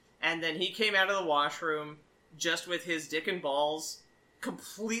apartment, and then he came out of the washroom just with his dick and balls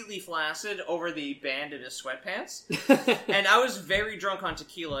completely flaccid over the band in his sweatpants. And I was very drunk on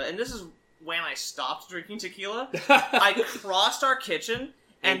tequila, and this is when I stopped drinking tequila. I crossed our kitchen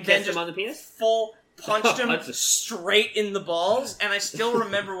and then kissed just him on the penis. full punched him Punched him. straight in the balls, and I still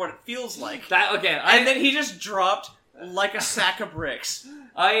remember what it feels like. That okay. And then he just dropped like a sack of bricks.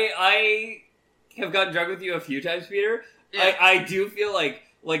 I have gotten drunk with you a few times, Peter. Yeah. I do feel like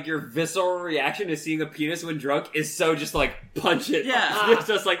like your visceral reaction to seeing a penis when drunk is so just like punch it. Yeah. It's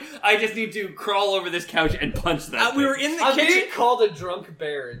just like I just need to crawl over this couch and punch that. We were in the I'm kitchen. being called a drunk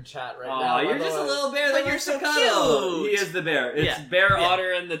bear in chat right now. Aw, you're by the just a way. little bear But that you're likes so to cuddle. cute. He is the bear. It's Yeah. Bear, Yeah.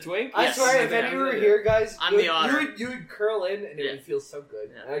 Otter, and the Twink. I Yes, swear, I'm if the any of you bear. were here, guys, I'm the otter. you would curl in and it Yeah. would feel so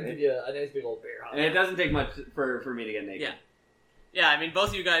good. Yeah. And I'd give you a nice big old bear hug. And it doesn't take much for me to get naked. Yeah. Yeah, I mean, both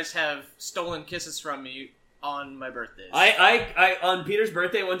of you guys have stolen kisses from me on my birthdays. I on Peter's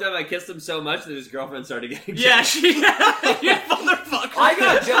birthday one time I kissed him so much that his girlfriend started getting Yeah, jealous. she. You motherfucker. I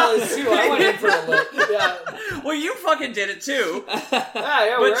got jealous too. I went in for a look. Yeah, Well, you fucking did it too.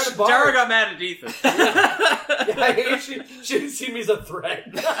 yeah, we were But at a bar. Dara got mad at Ethan. Yeah, she didn't see me as a threat.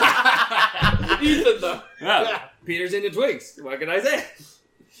 Ethan, though. Yeah. Peter's into Twinks. What can I say?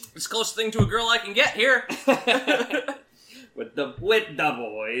 It's the closest thing to a girl I can get here. with the boys. with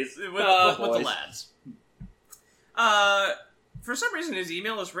boys. the lads. For some reason, his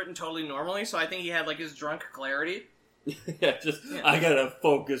email is written totally normally, so I think he had like his drunk clarity. Yeah, just I gotta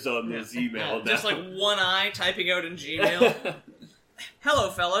focus on this email now. Just like one eye typing out in Gmail. Hello,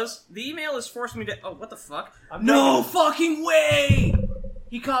 fellas. The email has forced me to. Oh, what the fuck? No fucking way!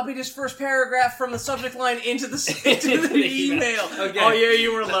 He copied his first paragraph from the subject line into the email. Okay. Oh yeah,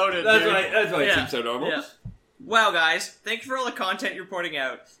 you were loaded. That's dude. why it Yeah. seems so normal. Yeah. Wow, guys. Thank you for all the content you're putting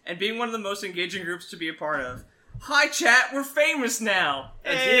out, and being one of the most engaging groups to be a part of. Hi, chat. We're famous now.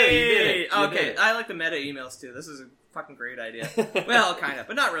 That's you. You did it. You Okay, did it. I like the meta emails, too. This is a fucking great idea. Well, kind of,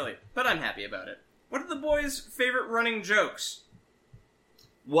 but not really. But I'm happy about it. What are the boys' favorite running jokes?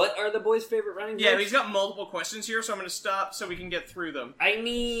 What are the boys' favorite running jokes? Yeah, he's got multiple questions here, so I'm going to stop so we can get through them. I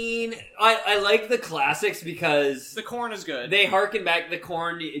mean, I like the classics because The corn is good. they harken back the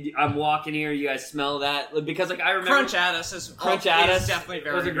corn. I'm walking here. You guys smell that? Because like I remember Crunch at us is definitely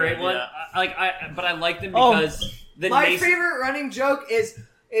very was a great good, one. yeah. But I like them Oh, because the My nascent- favorite running joke is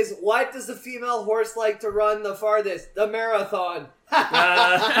what does the female horse like to run the farthest? The marathon.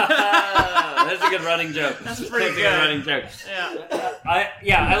 That's a good running joke. That's pretty a good. running joke.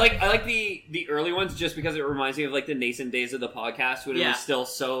 Yeah. I like the early ones just because it reminds me of like the nascent days of the podcast when it Yeah. was still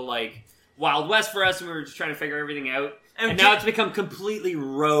so like Wild West for us and we were just trying to figure everything out. And And now it's become completely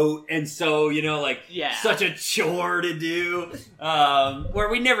rote and so, like Yeah. such a chore to do. Where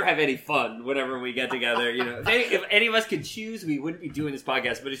we never have any fun whenever we get together. If any of us could choose, we wouldn't be doing this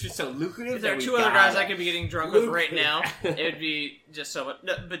podcast, but it's just so lucrative. If there that are we two other gotta. guys I could be getting drunk with right Lucrative. now, it would be just so much.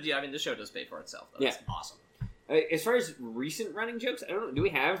 No, but yeah, I mean, the show does pay for itself, though. Yeah. That's awesome. As far as recent running jokes, I don't know. Do we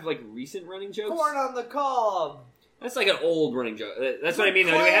have like recent running jokes? Corn on the cob. That's like an old running joke. That's what I mean.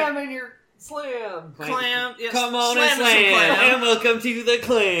 Though. Do we Clam have? in your slam. Clam, yes, Come on slam and me some slam, clam. and welcome to the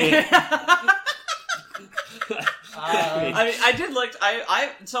clan. I mean, I did look.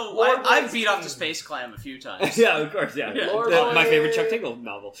 Lord I've Boy's beat off to King. Space Clam a few times. Yeah, of course, yeah. Lord My Boy- favorite Chuck Tingle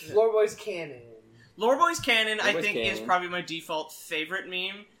novel. Lord Boy's Cannon. Lore Boys Canon, I Boys think, is Canon. probably my default favorite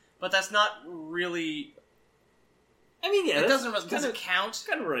meme, but that's not really. I mean, yeah, It that's doesn't kind of count.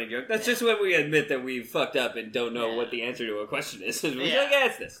 kind of a running joke. That's just when we admit that we fucked up and don't know Yeah. what the answer to a question is. We're Yeah. like, yeah,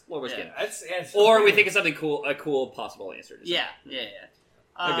 it's this. Lord Boy's Yeah. Canon. That's Or we think of something cool, a cool possible answer. To Yeah.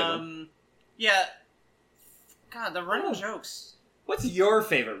 A good one. Yeah. God, the running jokes. What's your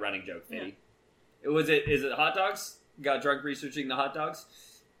favorite running joke, Vinny? Is it hot dogs? Got drunk researching the hot dogs?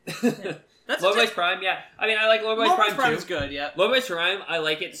 That's Lord Boy's Prime, yeah. I mean, I like Lord Boy's Lore Boys Prime Prime too. is good, yeah. Lord Boy's Prime, I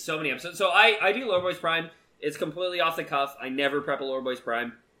like it so many episodes. So I do Lord Boy's Prime. It's completely off the cuff. I never prep a Lord Boy's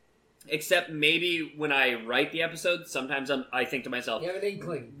Prime. Except maybe when I write the episode, sometimes I think to myself, You have an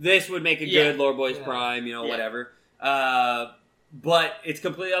inkling. this would make a Yeah. good Lord Boy's Yeah. Prime, Yeah. whatever. But it's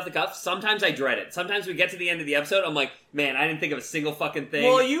completely off the cuff. Sometimes I dread it. Sometimes we get to the end of the episode, I'm like, man, I didn't think of a single fucking thing.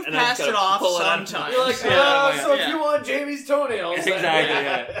 Well, you've and I just passed it gotta off pull out of- sometimes. You're like, Yeah. so Yeah. if you want Jamie's toenails. Exactly,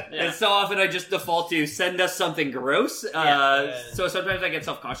 yeah. Yeah. And so often I just default to send us something gross. Yeah. So sometimes I get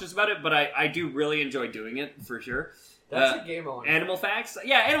self-conscious about it, but I do really enjoy doing it, for sure. That's a game on. Animal Facts?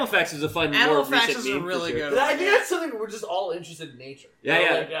 Yeah, Animal Facts is a fun, Animal more Facts recent is a meme, for really sure. good I think that's something we're just all interested in nature. Yeah, You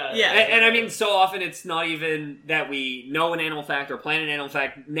know, yeah. like, Yeah. And I mean, so often it's not even that we know an animal fact or plan an animal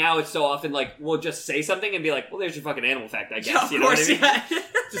fact. Now it's so often like, we'll just say something and be like, well, there's your fucking animal fact, I guess. Yeah, of you know course, what I mean? yeah.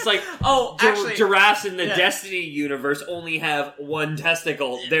 Just like, Oh, actually, giraffes in the yeah. Destiny universe only have one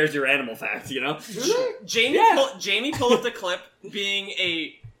testicle. There's your animal fact, you know? Jamie, Yeah. Jamie pull up the clip being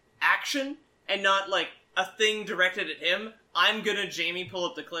a action and not like a thing directed at him. I'm gonna Jamie pull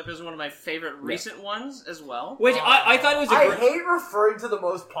up the clip as one of my favorite recent ones as well. Which I thought it was a I great... hate referring to the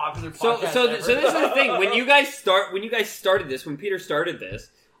most popular podcast So ever. this is the thing. When you guys started this, when Peter started this,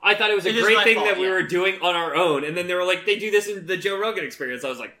 I thought it was a It is great my thing fault, that we yeah. were doing on our own. And then they were like, they do this in the Joe Rogan Experience. I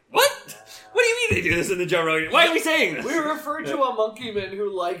was like, what? What do you mean they do this in the Joe Rogan? Why are we saying this? We refer to a monkey man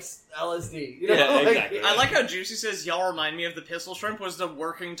who likes LSD. You know? Yeah, exactly. I like how Juicy says, "Y'all remind me of the Pistol Shrimp" was the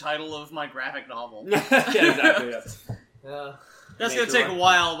working title of my graphic novel. Yeah, exactly. Yeah. Yeah. That's Make gonna take it a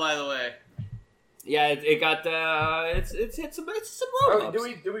while, by the way. Yeah, it got it's some Oh, road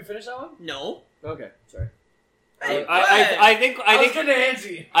did we finish that one? No. Okay, sorry. Hey, I think I was getting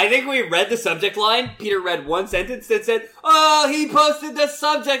antsy. I think we read the subject line. Peter read one sentence that said, "Oh, he posted the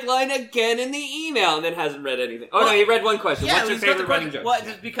subject line again in the email," and then hasn't read anything. Oh no, he read one question. Yeah, What's your we've got the favorite running question. joke?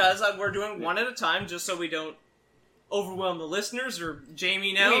 Well, it's because we're doing one at a time, just so we don't overwhelm the listeners or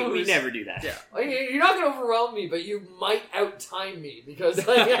Jamie now. we who's- never do that. Yeah. You're not going to overwhelm me, but you might out-time me because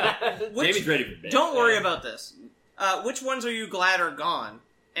like, Jamie's ready for bed. Don't worry about this. Which ones are you glad are gone,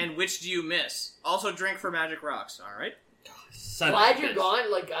 and which do you miss? Also, drink for Magic Rocks. All right. Son of glad a you're bitch.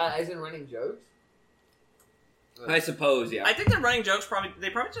 gone, like as in running jokes. I suppose, yeah. I think the running jokes probably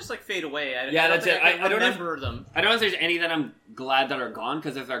just like fade away. I Yeah, don't that's think it. I can I don't know if- remember them. I don't know if there's any that I'm glad that are gone,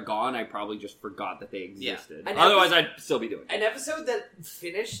 because if they're gone, I probably just forgot that they existed. And Otherwise, I'd still be doing it. An episode that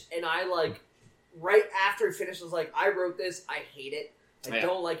finished, and I like right after it finished was like, I wrote this, I hate it, I Yeah.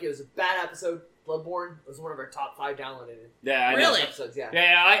 don't like it. It was a bad episode. Bloodborne was one of our top 5 downloaded Yeah, I know. Really? episodes. Yeah.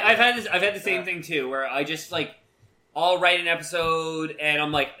 Yeah, I've had the same thing too, where I just like I'll write an episode and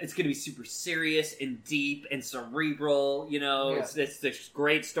I'm like, it's gonna be super serious and deep and cerebral, you know, Yeah. it's this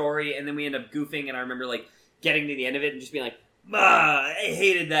great story, and then we end up goofing, and I remember like getting to the end of it and just being like, I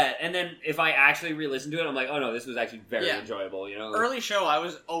hated that. And then if I actually re-listen to it, I'm like, oh no, this was actually very Yeah. enjoyable, you know. Like, Early show, I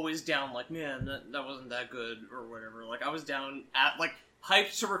was always down, like, man, that wasn't that good, or whatever. Like, I was down at, like,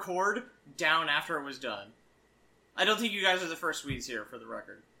 hyped to record, down after it was done. I don't think you guys are the first Swedes here, for the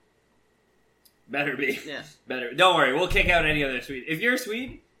record. better be. Yeah. Better. Don't worry, we'll kick out any other Swede. If you're a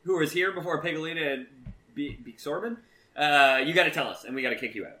Swede who was here before Pigolina and Big Sorben, you gotta tell us, and we gotta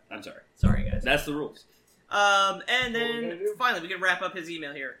kick you out. I'm sorry. Sorry, guys. That's the rules. And What we're then, gonna do? finally, we can wrap up his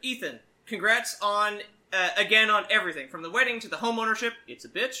email here. Ethan, congrats on, again, on everything. From the wedding to the home ownership. It's a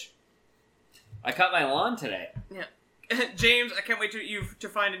bitch. I cut my lawn today. James, I can't wait to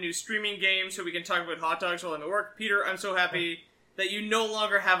find a new streaming game so we can talk about hot dogs while I'm at work. Peter, I'm so happy that you no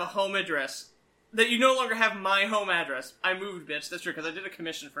longer have a home address. That you no longer have my home address. I moved, bitch. That's true, because I did a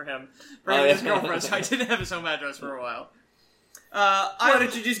commission for him. For him and his girlfriend, so I didn't have his home address for a while. Why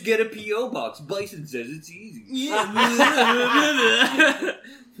don't you just get a P.O. box? Bison says it's easy.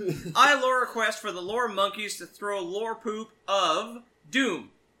 I lore request for the lore monkeys to throw lore poop of Doom,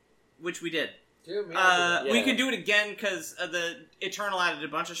 which we did. Dude, man, We can do it again because the Eternal added a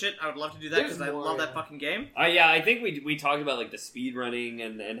bunch of shit. I would love to do that because There's I more, love that yeah. fucking game. Yeah, I think we talked about like the speed running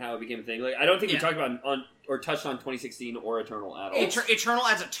and how it became a thing. Like, I don't think we Yeah. talked about on or touched on 2016 or Eternal at all. Eternal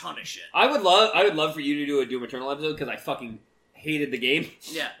adds a ton of shit. I would love for you to do a Doom Eternal episode, because I fucking hated the game.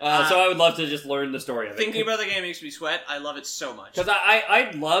 Yeah. So I would love to just learn the story of it. Thinking about the game makes me sweat. I love it so much. Because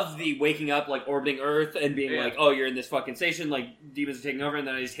I love the waking up, like, orbiting Earth and being Yeah. like, oh, you're in this fucking station, like, demons are taking over, and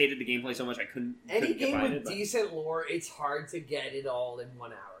then I just hated the gameplay so much I couldn't Any get game behind with it. But decent lore, it's hard to get it all in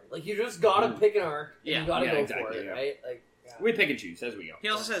 1 hour. Like, you just gotta pick an arc, and Yeah. you gotta Yeah, go for exactly, it, yeah. right? Like, yeah. we pick and choose as we go. He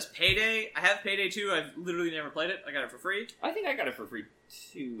also says Payday. I have Payday 2. I've literally never played it. I got it for free. I think I got it for free,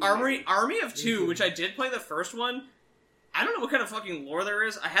 too. Army of 2, which I did play the first one. I don't know what kind of fucking lore there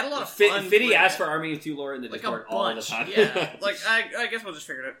is. I had a lot of fun. Fitty playing asked it. for Army of Two lore in the like Discord a all the bunch. time. Yeah. Like, I guess we'll just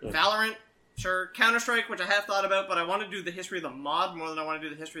figure it out. Valorant. Sure. Counter-Strike, which I have thought about, but I want to do the history of the mod more than I want to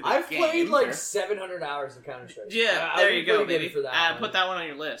do the history of the I've game. played like Fair. 700 hours of Counter-Strike. Yeah, I there would you be go, pretty good baby. For that one. Put that one on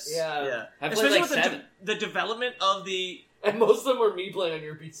your list. Yeah. I've played Especially like with 7. the development of the... And most of them were me playing on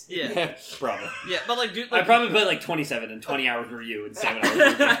your PC. Yeah. Probably. Yeah, but like, dude... I Like, probably played like 27 and 20 hours review and 7 hours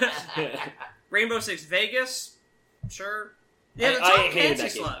review. Rainbow Six Vegas. Sure. Yeah, that's I all hated Clancy that game.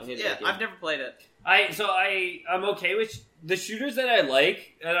 stuff. I hated Yeah, that game. I've never played it. I'm okay with the shooters that I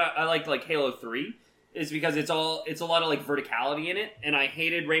like. And I like Halo 3 is because it's a lot of like verticality in it, and I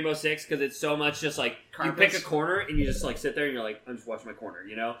hated Rainbow Six because it's so much just like you Carpets. pick a corner and you just like sit there and you're like, I'm just watching my corner,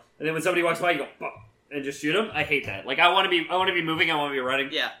 you know. And then when somebody walks by, you go bop, and just shoot them. I hate that. Like I want to be moving. I want to be running.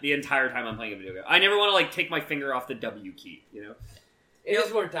 Yeah. The entire time I'm playing a video game. I never want to like take my finger off the W key, you know. It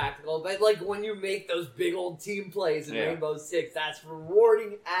is more tactical, but like when you make those big old team plays in Yeah. Rainbow Six, that's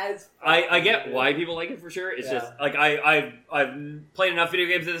rewarding as fuck. I get why people like it for sure. It's Yeah. just like I've played enough video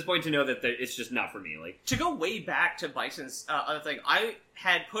games at this point to know that it's just not for me. Like To go way back to Bison's other thing, I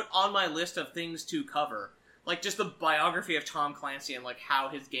had put on my list of things to cover, like just the biography of Tom Clancy and like how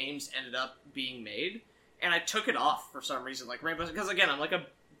his games ended up being made, and I took it off for some reason, like Rainbow, because again, I'm like a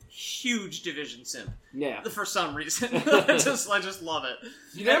huge Division simp. Yeah. For some reason. I just love it.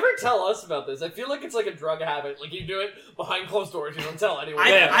 You never tell us about this. I feel like it's like a drug habit. Like you do it behind closed doors. You don't tell anyone. I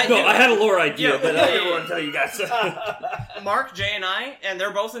had a lore idea, Yeah, but yeah, I yeah, didn't yeah. want to tell you guys. Mark, Jay, and I, and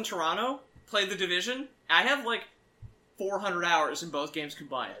they're both in Toronto, played the Division. I have like 400 hours in both games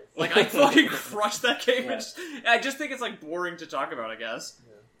combined. Like, I fucking crushed that game. Yeah. I just think it's like boring to talk about, I guess.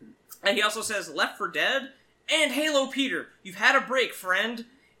 Yeah. And he also says, Left 4 Dead and Halo Peter. You've had a break, friend.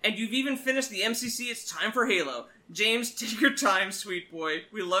 And you've even finished the MCC. It's time for Halo. James, take your time, sweet boy.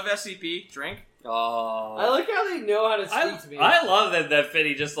 We love SCP. Drink. Oh. I like how they know how to speak to me. I love that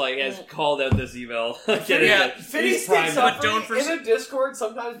Finny just like has called out this email. Finny He's sticks primed. up But for don't me. In the Discord,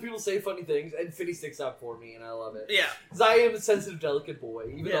 sometimes people say funny things, and Finny sticks up for me, and I love it. Yeah. Because I am a sensitive, delicate boy,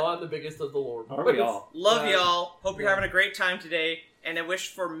 even Yeah. though I'm the biggest of the lore. Are we all? Love y'all. Hope you're yeah. having a great time today. And I wish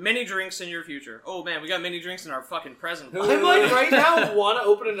for many drinks in your future. Oh man, we got many drinks in our fucking present. I'm like, right now, want to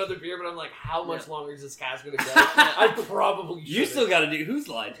open another beer, but I'm like, how much longer is this cask going to go? I probably You shouldn't. still got to do Who's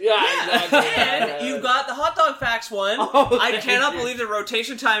Line. Yeah, exactly. And you got the hot dog facts one. Oh, I thank cannot you. believe the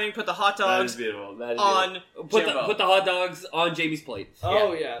rotation timing put the hot That is dogs beautiful. That is on beautiful. Jimbo. Put the hot dogs on Jamie's plate.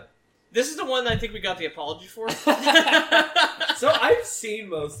 Oh, yeah. This is the one that I think we got the apology for. So I've seen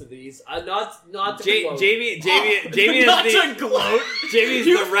most of these. Not to gloat. Jamie is Not the to gloat. Jamie's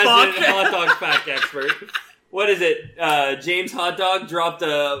You the resident fuck. hot dog fact expert. What is it? James Hot Dog dropped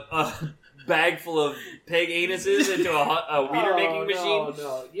a bag full of pig anuses into a wiener making machine.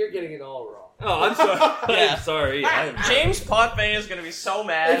 No, you're getting it all wrong. Oh, I'm sorry. Yeah. I'm sorry. James Potvin is going to be so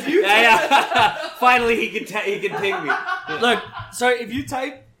mad. Yeah. Finally, he can ping me. Look, sorry, if you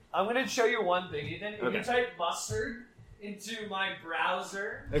type, I'm going to show you one thing, Ethan. If Okay. you type mustard into my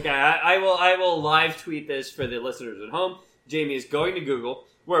browser. Okay, I will live tweet this for the listeners at home. Jamie is going to Google,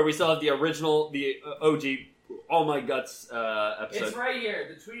 where we still have the original, the OG All My Guts episode. It's right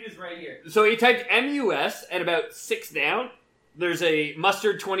here. The tweet is right here. So he typed MUS, and about 6 down, there's a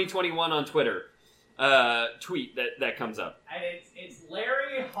Mustard 2021 on Twitter tweet that comes up. And it's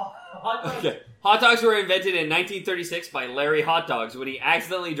Larry Hot Dog. Okay. Hot dogs were invented in 1936 by Larry Hot Dogs when he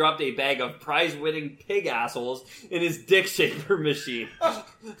accidentally dropped a bag of prize-winning pig assholes in his dick shaper machine.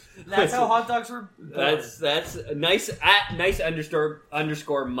 That's how hot dogs were born. That's nice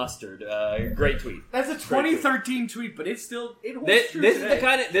underscore mustard. Great tweet. That's a 2013 tweet, but it holds This true is today. the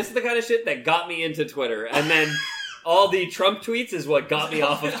kind of shit that got me into Twitter, and then all the Trump tweets is what got me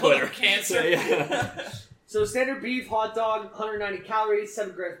off of Twitter. Cancer. So, yeah. So standard beef hot dog, 190 calories,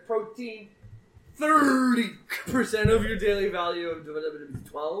 7 grams protein, 30% of your daily value of vitamin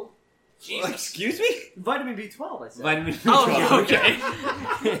B12. Excuse me? Vitamin B12, I said. Vitamin B12. Oh, okay.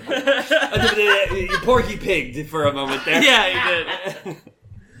 You porky pigged for a moment there. Yeah, you did.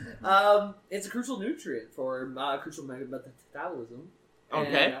 It's a crucial nutrient for crucial metabolism.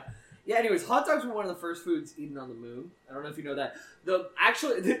 Okay. And, yeah, anyways, hot dogs were one of the first foods eaten on the moon. I don't know if you know that.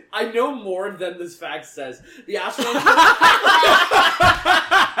 I know more than this fact says. The astronauts...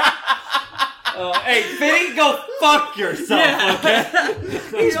 Hey, Finny, go fuck yourself, okay?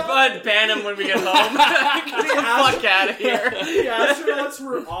 He's Bud, ban him when we get home. Get the fuck out of here. The astronauts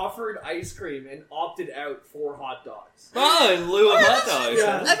were offered ice cream and opted out for hot dogs. Oh, in lieu of hot dogs.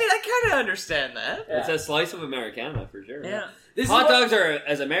 Yeah. I mean, I kind of understand that. It's a slice of Americana, for sure. Yeah. This Hot is what- dogs are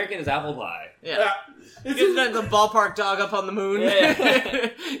as American as apple pie. Yeah. This Get is- the ballpark dog up on the moon. Yeah.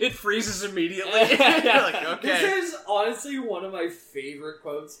 It freezes immediately. You're like, okay. This is honestly one of my favorite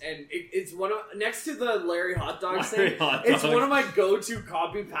quotes, and it's one of next to the Larry Hot Dogs Larry thing. Hot It's Dogs. one of my go-to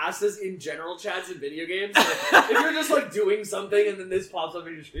copy pastas in general chats and video games. Like, if you're just like doing something and then this pops up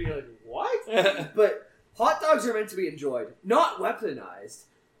in your screen, you're like, what? But hot dogs are meant to be enjoyed, not weaponized.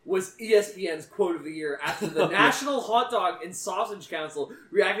 Was ESPN's quote of the year after the National Hot Dog and Sausage Council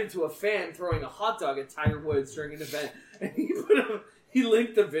reacted to a fan throwing a hot dog at Tiger Woods during an event, and he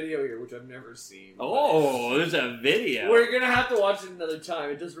linked the video here, which I've never seen. Oh, there's a video. We're gonna have to watch it another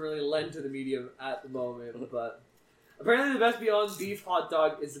time. It doesn't really lend to the medium at the moment, but apparently the best Beyond Beef hot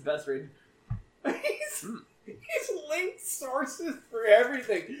dog is the best rated. He's linked sources for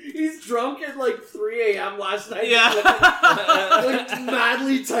everything. He's drunk at like 3 a.m. last night. Yeah. like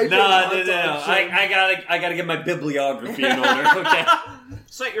madly typing. No. hot dog shit. I gotta get my bibliography in order. Okay.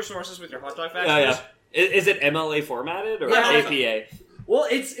 Cite your sources with your hot dog facts. Oh yeah. Is it MLA formatted or Yeah. APA? Well,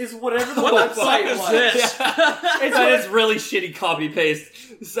 it's whatever the What the website fuck is was. this? It's That what- is really shitty copy paste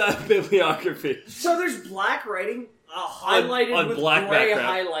bibliography. So there's black writing highlighted on with black gray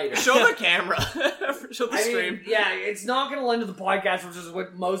background. highlighter. Show the camera. Show the I stream. mean, yeah, it's not going to lend to the podcast, which is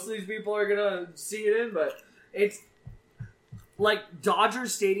what most of these people are going to see it in, but it's like Dodger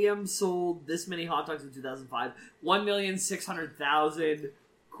Stadium sold this many hot dogs in 2005, 1,600,000.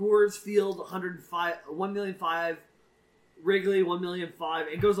 Coors Field 1,000,005, Wrigley 1,000,005.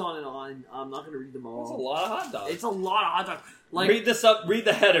 It goes on and on. I'm not going to read them all. That's a lot of hot dogs. It's a lot of hot dogs. Like, read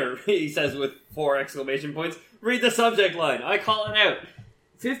the header, he says with 4 exclamation points. Read the subject line. I call it out.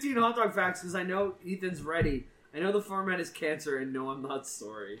 15 hot dog facts because I know Ethan's ready. I know the format is cancer, and no, I'm not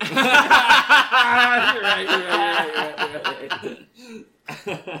sorry. You're right.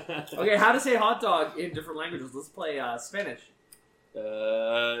 Okay, how to say hot dog in different languages. Let's play Spanish.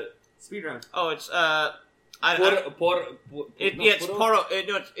 Speed round. Oh, it's It's Poro.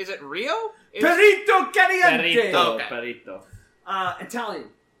 No, is it Rio? Perito caliente. Perito. Oh, okay. Perito. Italian.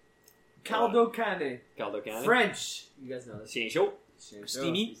 Caldo cane. Caldo cane. French. You guys know this. Shincho.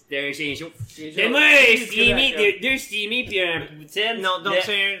 Steamy? There's Shincho. Steamy. There's steamy. No, don't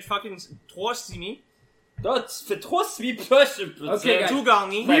say fucking trois steamy. That's for 3 plus. Okay, guys. Two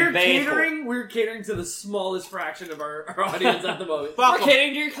garni. We're catering to the smallest fraction of our audience at the moment. We're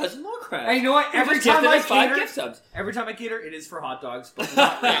catering to your cousin Lovecraft. And you know what? Every Just time gifted I us 5 cater, gift subs. it is for hot dogs. But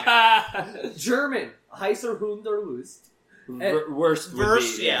not German, heißer Hunderlust. Worst would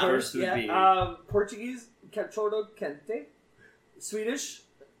be. yeah. Worst would be. Portuguese, cachorro quente. Swedish.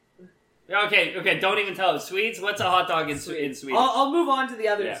 Okay, don't even tell us. Swedes, what's a hot dog in Swedish? I'll move on to the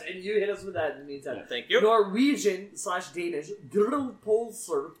others, Yeah. and you hit us with that in the meantime. Yeah. Thank you. Norwegian/Danish,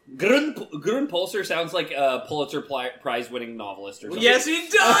 grillpølser. Grunpulser sounds like a Pulitzer Prize-winning novelist or something. Yes, he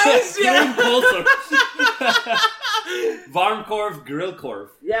does. Yeah. Grunpulser. Varmkorv, grillkorv.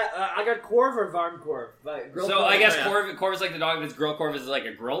 Yeah, I got korv or varmkorv. But So I guess yeah. korv is like the dog that's grillkorv is like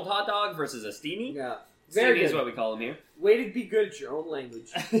a grilled hot dog versus a steamy. Yeah. Very Steamy is good. what we call them here. Way to be good at your own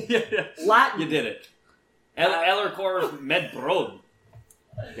language. Yeah. Latin. You did it. Ellerkorv med brod.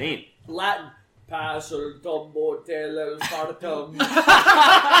 Damn. Latin. Passer tombo tele fartum.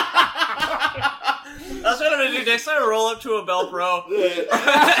 That's what I'm gonna do next time. I roll up to a Bell Pro.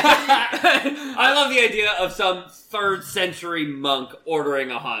 I love the idea of some 3rd century monk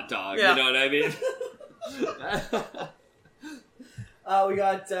ordering a hot dog. Yeah. You know what I mean? We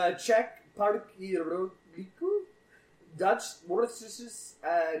got Czech, Parkiroviku, Dutch, Worcestershire,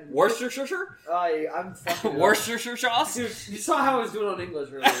 and Worcestershire? I'm fucking Worcestershire sauce? Dude, you saw how I was doing on English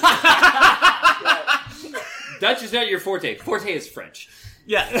earlier. Dutch is not your forte. Forte is French.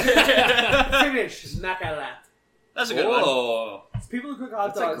 Yeah. Finnish, Makalat. That's a good one. Whoa. People who cook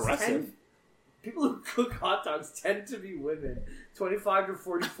hot That's dogs aggressive. People who cook hot dogs tend to be women, 25 to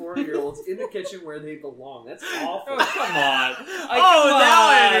 44-year-olds in the kitchen where they belong. That's awful. Oh, come on. Now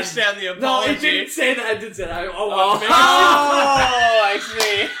I understand the No, apology. it didn't say that. It didn't say that. Oh, I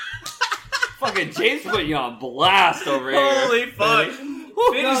see. Fucking James put you on blast over here. Holy fuck.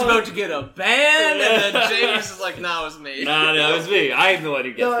 Vinny's about to get a band, and then James is like, nah, it was me. No, it was me. I'm the one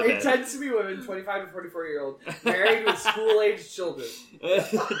who gets No, the it tends to be women, 25 to 44-year-old, married with school-aged children.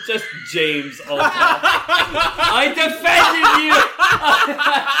 Just James all the time. I defended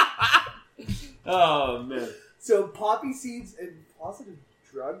you! Oh, man. So, poppy seeds and positive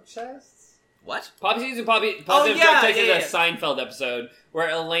drug tests? What? Poppy seeds and positive yeah, drug tests yeah, is a Seinfeld episode where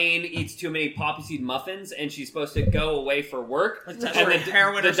Elaine eats too many poppy seed muffins and she's supposed to go away for work. Like And test for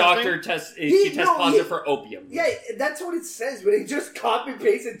heroin or doctor tests positive for opium. Yeah, that's what it says, but he just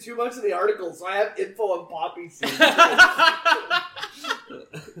copy-pasted too much of the article, so I have info on poppy seeds.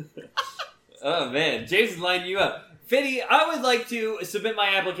 Oh, man. James is lining you up. Fiddy, I would like to submit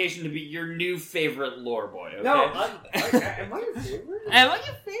my application to be your new favorite lore boy, okay? No, am I your favorite? Am I your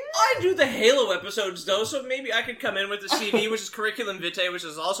favorite? I do the Halo episodes, though, so maybe I could come in with the CV, which is Curriculum Vitae, which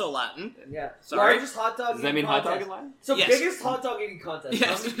is also Latin. Yeah. Sorry? Largest hot dog Does that eating mean hot contest. dog in Latin? So, Yes. biggest hot dog eating contest. Yes,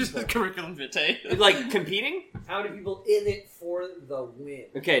 How many this is people? Curriculum Vitae. Like, competing? How many people in it for the win?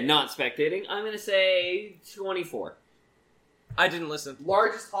 Okay, not spectating. I'm going to say 24. I didn't listen.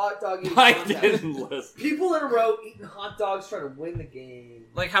 Largest hot dog eating I contest. didn't listen. People in a row eating hot dogs trying to win the game.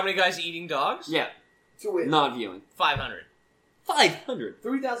 Like, how many guys eating dogs? Yeah, To win. not viewing. 500. 500.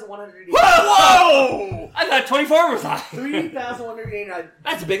 3,189. Whoa! I thought 24 was high. 3,189.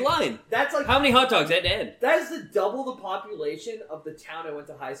 That's a big line. That's like How many hot dogs head to head? that is the double the population of the town I went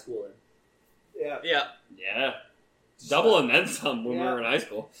to high school in. Yeah. Yeah. Yeah. Double and then some when we Yeah. were in high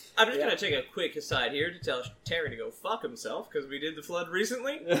school. I'm just Yeah. going to take a quick aside here to tell Terry to go fuck himself, because we did the flood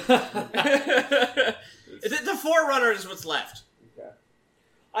recently. The Forerunner is what's left. Okay.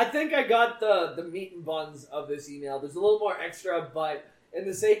 I think I got the meat and buns of this email. There's a little more extra, but in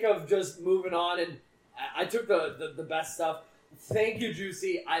the sake of just moving on, and I took the best stuff. Thank you,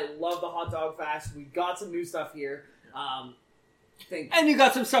 Juicy. I love the hot dog fast. We got some new stuff here. Thank And you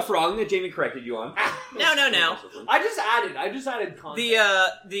got some stuff wrong that Jamie corrected you on. No. I just added content.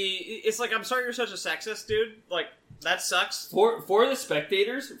 It's like, I'm sorry you're such a sexist, dude. Like, That sucks. For the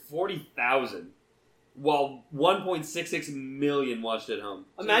spectators, 40,000. While 1.66 million watched at home.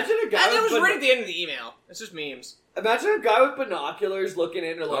 Imagine a guy. That was with right at the end of the email. It's just memes. Imagine a guy with binoculars looking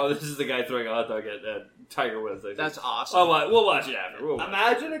in and like. Oh, this is the guy throwing a hot dog at Tiger Woods. I think. That's awesome. Oh, we'll watch it after.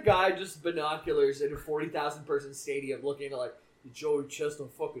 Imagine a guy just binoculars in a 40,000 person stadium looking at like Joey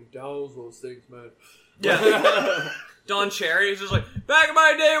Chestnut fucking downs those things, man. Yeah. Don Cherry is just like, back in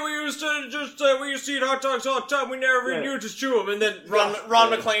my day, we used to eat hot dogs all the time. We never even used to chew them. And then Ron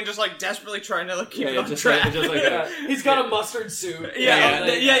McClane just like desperately trying to like keep it on track. Just like that. He's got a mustard suit. Yeah.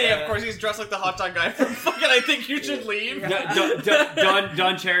 Of course, he's dressed like the hot dog guy from fucking I Think You Should Leave.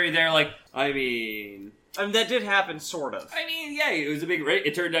 Don Cherry there, like, I mean, that did happen, sort of. I mean, yeah, it was a big.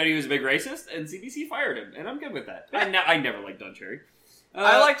 It turned out he was a big racist, and CBC fired him, and I'm good with that. I never liked Don Cherry.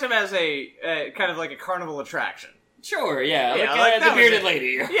 I liked him as a kind of like a carnival attraction. Sure, yeah, like the bearded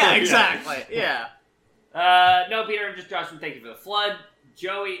lady. Yeah, exactly. Yeah. No, Peter, I'm just Joshua. Thank you for the flood.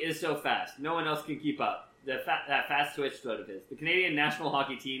 Joey is so fast. No one else can keep up. That fast twitch foot of his. The Canadian national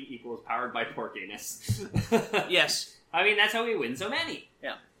hockey team equals powered by pork anus. Yes. I mean, that's how we win so many.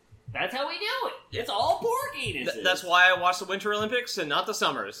 Yeah. That's how we do it. It's all pork anuses. That's why I watch the Winter Olympics and not the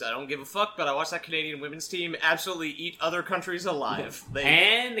Summers. I don't give a fuck, but I watch that Canadian women's team absolutely eat other countries alive.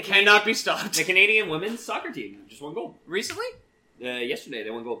 They cannot be stopped. The Canadian women's soccer team just won gold. Recently? Yesterday, they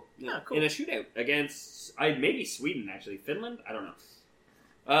won gold. Yeah, cool. In a shootout against, maybe Sweden, actually. Finland? I don't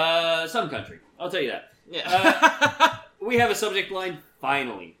know. Some country. I'll tell you that. Yeah. We have a subject line,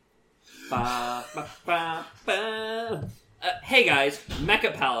 finally. Ba, ba, ba, ba. Hey guys,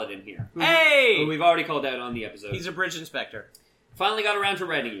 Mecha Paladin here. Hey! Who we've already called out on the episode. He's a bridge inspector. Finally got around to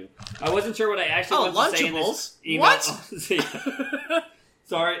writing you. I wasn't sure what I actually wanted to say in this email. What?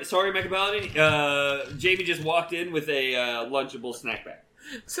 Sorry, Mecha Paladin. Jamie just walked in with a Lunchable snack bag.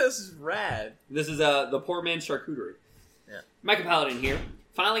 This is rad. This is the poor man's charcuterie. Yeah. Mecha Paladin here.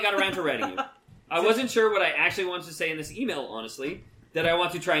 Finally got around to writing you. I wasn't sure what I actually wanted to say in this email, honestly. Did I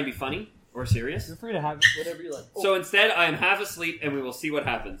want to try and be funny? Or serious? Feel free to have whatever you like. So instead, I am half asleep, and we will see what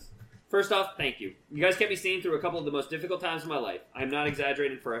happens. First off, thank you. You guys kept me sane through a couple of the most difficult times of my life. I'm not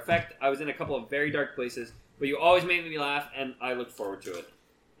exaggerating for effect. I was in a couple of very dark places, but you always made me laugh, and I look forward to it.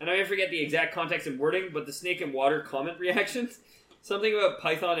 And I may forget the exact context and wording, but the snake and water comment reactions, something about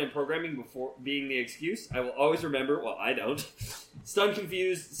Python and programming before being the excuse, I will always remember. Well, I don't. Stunned,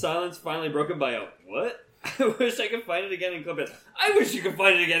 confused, silence finally broken by a what? I wish I could find it again and clip it. I wish you could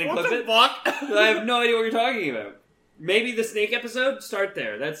find it again and clip it. What the fuck? I have no idea what you're talking about. Maybe the snake episode? Start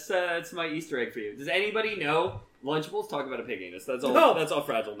there. That's my Easter egg for you. Does anybody know Lunchables? Talk about a pig anus. That's all. No. That's all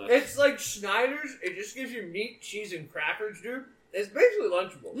fragile now. It's like Schneider's. It just gives you meat, cheese, and crackers, dude. It's basically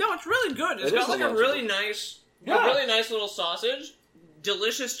Lunchable. No, it's really good. It's It got is like a a really nice, Yeah. a really nice little sausage,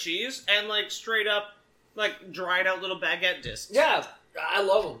 delicious cheese, and like straight up, like dried out little baguette discs. Yeah, I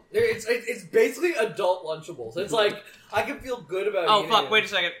love them. It's basically adult Lunchables. It's like I can feel good about. Oh eating fuck! it. Wait a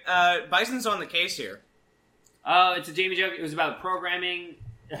second. Bison's on the case here. Oh, it's a Jamie joke. It was about programming,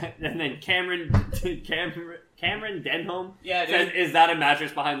 and then Cameron Denholm Yeah, says, dude. "Is that a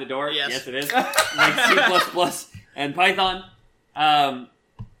mattress behind the door?" Yes. it is. Like C++ and Python.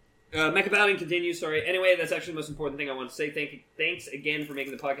 Mecha Paladin continues. Sorry. Anyway, that's actually the most important thing I want to say. Thanks again for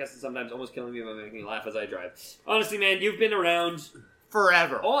making the podcast and sometimes almost killing me by making me laugh as I drive. Honestly, man, you've been around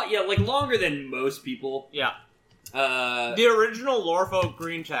Forever. Oh yeah, like longer than most people. Yeah. Uh, The original Lorfolk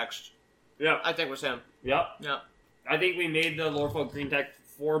green text, yeah, I think, was him. yeah. Yeah. I think we made the Lorfolk Green Tech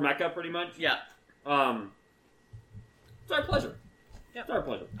for Mecha pretty much. Yeah. It's our pleasure. Yeah. It's our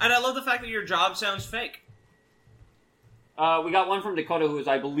pleasure. And I love the fact that your job sounds fake. We got one from Dakota, who is,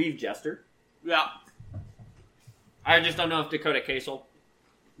 I believe, Jester. Yeah. I just don't know if Dakota Casel,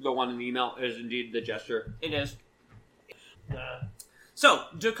 the one in the email, is indeed the Jester. It is. So,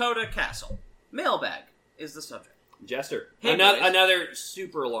 Dakota Castle. Mailbag is the subject. Jester. Hey, another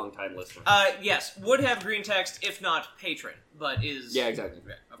super long time listener. Yes, would have green text if not patron, but is... Yeah, exactly.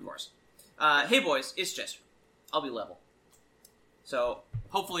 Yeah, of course. Hey boys, it's Jester. I'll be level. So,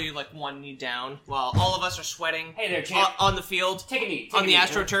 hopefully, like, one knee down while all of us are sweating Hey there, champ. on the field. Take a knee. On the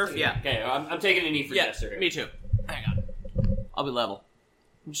AstroTurf, yeah. Okay, I'm taking a knee for Yeah, Jester. me too. Hang on. I'll be level.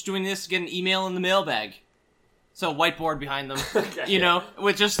 I'm just doing this to get an email in the mailbag. So whiteboard behind them, you know,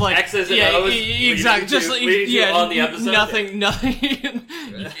 with just like X's and O's exactly, just like leading to on the episode. nothing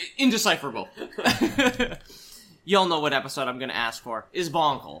indecipherable. Y'all know what episode I'm gonna ask for. Is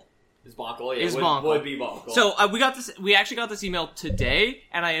Bonkle. Is Bonkle, yeah. Is would, Bonkle. would be Bonkle. So we actually got this email today,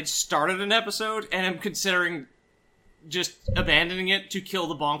 and I had started an episode, and I'm considering just abandoning it to kill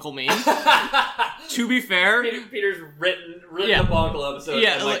the Bonkle meme. To be fair, Peter's written Yeah. the Bonkle episode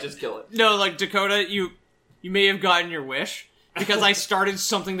Yeah, and might like- just kill it. no, like Dakota, you may have gotten your wish. Because I started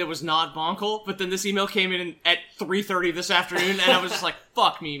something that was not Bonkle, but then this email came in at 3:30 this afternoon, and I was just like,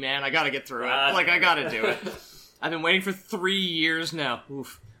 fuck me, man, I gotta get through it. Like, I gotta do it. I've been waiting for 3 years now.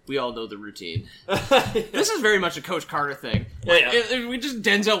 Oof. We all know the routine. This is very much a Coach Carter thing. We just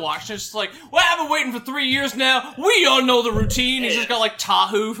Denzel Washington, just like, well, I've been waiting for 3 years now. We all know the routine. He's just got like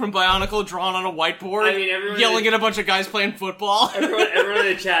Tahu from Bionicle drawn on a whiteboard, yelling at a bunch of guys playing football. Everyone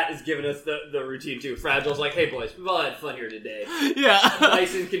in the chat is giving us the routine too. Fragile's like, hey boys, we've all had fun here today. Yeah.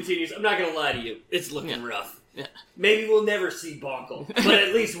 Bison continues, I'm not gonna lie to you, it's looking rough. Yeah. Maybe we'll never see Bonkle, but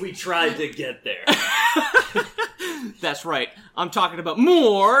at least we tried to get there. That's right. I'm talking about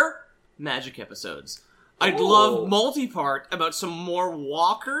more Magic episodes. I'd love multi-part about some more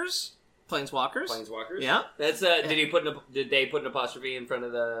walkers. Planeswalkers? Planeswalkers? Yeah. That's did they put an apostrophe in front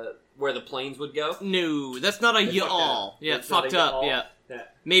of where the planes would go? No, that's not a y'all. Yeah, That's not fucked a up. y'all. Yeah.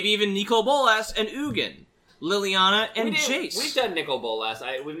 Maybe even Nico Bolas and Ugin. Liliana and Jace. We've done Nicol Bolas.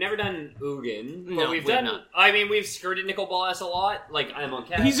 We've never done Ugin. But No, we've we've done. not. I mean, we've skirted Nicol Bolas a lot. Like I'm on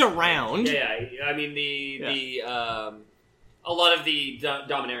cast. He's around. Yeah. I mean a lot of the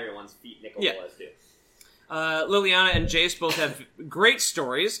Dominaria ones feat Nicol Bolas too. Liliana and Jace both have great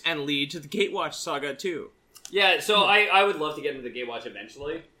stories and lead to the Gatewatch saga too. Yeah. So I would love to get into the Gatewatch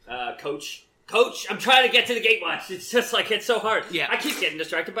eventually. Coach, I'm trying to get to the Gatewatch. It's just like, it's so hard. Yeah. I keep getting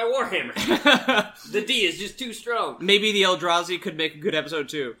distracted by Warhammer. The D is just too strong. Maybe the Eldrazi could make a good episode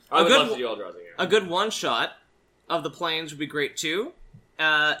too. I would love to do Eldrazi here. A good one-shot of the planes would be great too.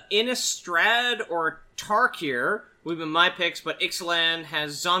 Innistrad or Tarkir would be my picks, but Ixalan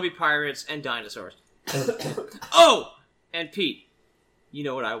has zombie pirates and dinosaurs. Oh! And Pete, you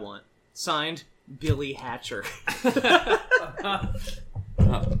know what I want. Signed, Billy Hatcher.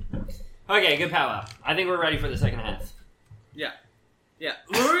 Okay, good powwow. I think we're ready for the second half. Yeah.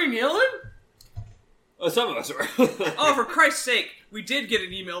 Were we kneeling? Oh, some of us were. Oh, for Christ's sake, we did get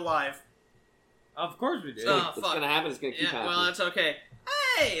an email live. Of course we did. Oh, It's fuck. gonna happen. It's gonna keep Yeah, happening. well, that's okay.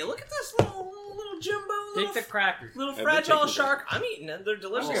 Hey, look at this little Jumbo. Take the crackers. little I've been fragile taking shark. I'm eating them. They're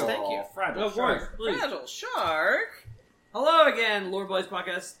delicious. Thank you. Fragile Of course, shark. please. Fragile shark. Hello again,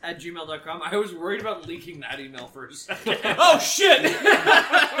 lordboyspodcast@gmail.com. I was worried about leaking that email first. Oh, shit!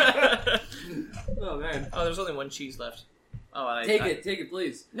 Oh man. Oh, there's only one cheese left. Oh, Take it,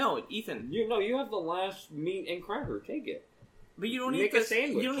 please. No, Ethan. You have the last meat and cracker. Take it. But you don't Make eat a the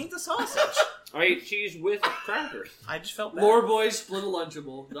sandwich. You don't eat the sausage. I eat cheese with crackers. I just felt bad.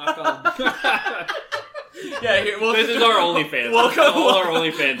 Lordboysplitalunchable.com. Yeah, here. This is our OnlyFans. Welcome- All our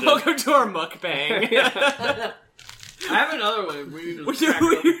OnlyFans. Welcome to our mukbang. I have another one. We need to We crack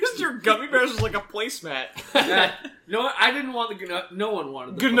open. used your gummy bears as like a placemat. You know what? I didn't want the no one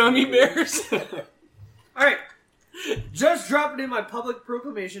wanted the Gunami fucking bears. Alright. Just dropping in my public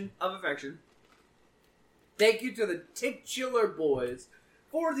proclamation of affection. Thank you to the titular boys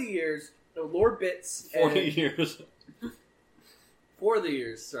for the years. No, Lord Bits. 40 and- years. For the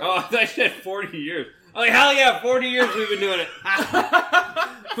years, sorry. Oh, I thought you said 40 years. I'm like, hell yeah, 40 years we've been doing it.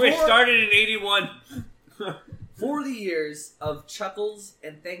 We started in 81. For the years of chuckles,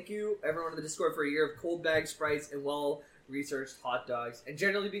 and thank you everyone in the Discord for a year of cold bag sprites and well-researched hot dogs, and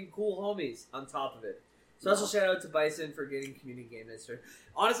generally being cool homies on top of it. Special shout out to Bison for getting community game minister.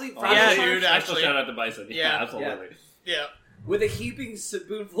 Honestly, Yeah, Friday dude, Special actually. shout out to Bison. Yeah. absolutely. Yeah. with a heaping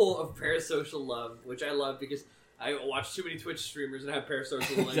spoonful of parasocial love, which I love because I watch too many Twitch streamers that have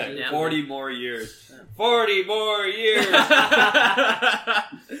parasocial love. Exactly. Yeah. 40 more years. 40 more years.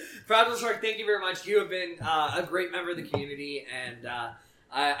 Fragile Shark, thank you very much. You have been a great member of the community, and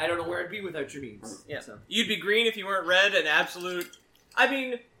I don't know where I'd be without your memes. Yeah. So. You'd be green if you weren't red, an absolute... I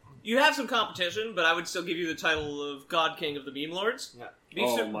mean, you have some competition, but I would still give you the title of God King of the Meme Lords. Yeah.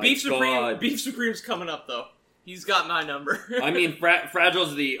 Beef Supreme's coming up, though. He's got my number. I mean,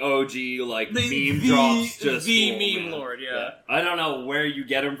 Fragile's the OG, like, The- meme the- drops. Just the full, meme man. lord, yeah. I don't know where you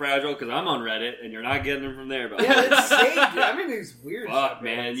get him, Fragile, because I'm on Reddit, and you're not getting them from there. But Yeah, that's insane, dude. I mean, these weird fuck, shit,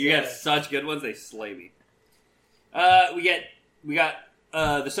 man. It's, You got such good ones, they slay me. We got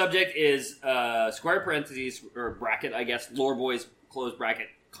the subject is square parentheses, or bracket, I guess, Lore Boys, close bracket,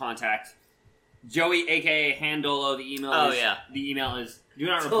 contact. Joey, aka Handolo, the email is do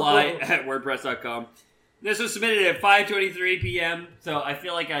not reply at wordpress.com. This was submitted at 5:23 p.m., so I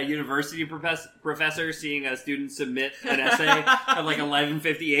feel like a university professor seeing a student submit an essay at like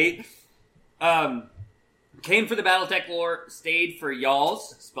 11:58. Came for the BattleTech lore, stayed for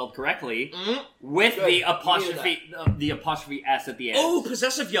y'all's, spelled correctly, with Good. the apostrophe S at the end. Oh,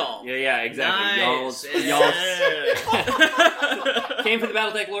 possessive y'all. Yeah, exactly. Nice. Y'all's. Came for the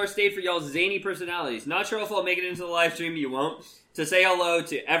BattleTech lore, stayed for y'all's zany personalities. Not sure if I'll make it into the live stream, you won't. To say hello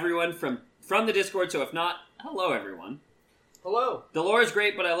to everyone from the Discord, so if not, Hello, everyone. Hello. The lore is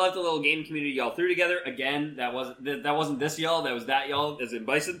great, but I love the little game community y'all threw together. Again, that wasn't this y'all, that was that y'all, as in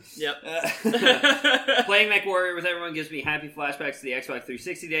Bison. Yep. Playing MechWarrior with everyone gives me happy flashbacks to the Xbox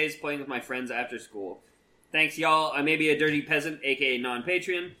 360 days, playing with my friends after school. Thanks, y'all. I may be a dirty peasant, aka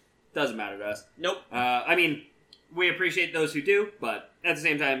non-Patreon. Doesn't matter to us. Nope. I mean, we appreciate those who do, but at the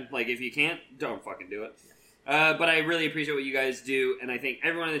same time, like, if you can't, don't fucking do it. But I really appreciate what you guys do, and I think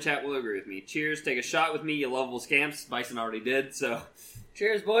everyone in the chat will agree with me. Cheers, take a shot with me, you lovable scamps. Bison already did, so...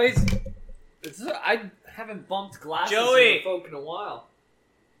 Cheers, boys. I haven't bumped glasses Joey! with folk in a while.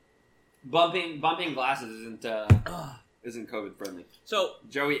 Bumping glasses isn't COVID friendly. So,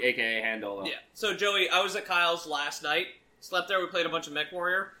 Joey, aka Handle. yeah. So, Joey, I was at Kyle's last night. Slept there, we played a bunch of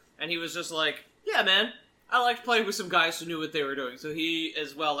MechWarrior, and he was just like, yeah, man, I liked playing with some guys who knew what they were doing. So he,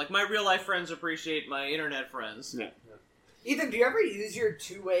 as well, like, my real-life friends appreciate my internet friends. Yeah. Ethan, do you ever use your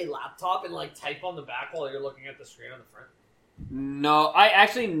two-way laptop and, like, type on the back while you're looking at the screen on the front? No, I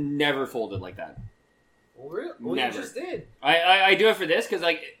actually never folded like that. Well, really? Well, Never. you just did. I do it for this because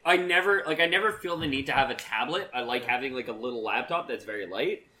I never feel the need to have a tablet. I like having like a little laptop that's very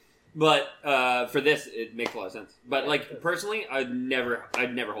light. But for this, it makes a lot of sense. But like personally, I'd never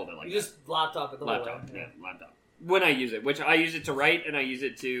hold it like You that. just laptop it the whole Laptop, way. yeah, laptop. When I use it, which I use it to write and I use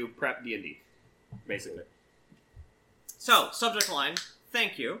it to prep D&D, basically. So, subject line,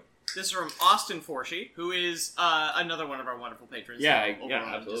 thank you. This is from Austin Forshey, who is another one of our wonderful patrons. over on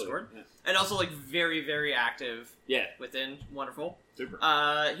absolutely. Discord. Yeah. And also, like, very, very active Yeah, within. Wonderful. super.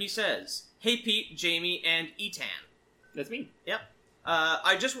 He says, hey Pete, Jamie, and Etan. That's me. Yep.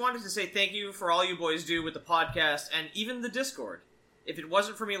 I just wanted to say thank you for all you boys do with the podcast and even the Discord. If it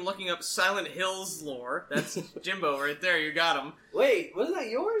wasn't for me looking up Silent Hills lore, that's Jimbo right there, you got him. Wait, wasn't that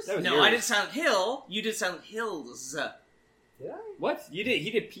yours? That was No, yours. I did Silent Hill, you did Silent Hills. Did I? What? He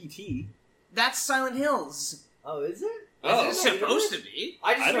did PT. That's Silent Hills. Oh, is it? Oh. It's Is it supposed to be.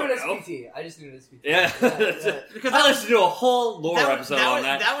 I just I knew don't it as know. PT. I just knew it as PT. Yeah. Yeah. Because I listened to a whole lore that- episode that on was-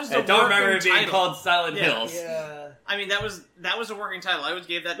 that. that was the I don't remember it working being title. called Silent Yeah. Hills. Yeah. I mean, that was a working title. I would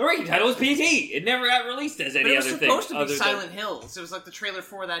give that. The working title was PT. It never got released as any But it was other thing. supposed to be other Silent Hills. It was like the trailer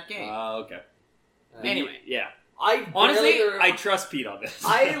for that game. Okay. Anyway. Yeah. I Honestly, barely- I trust Pete on this.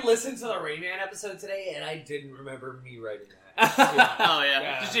 I listened to the Rain Man episode today, and I didn't remember me writing that. Oh yeah.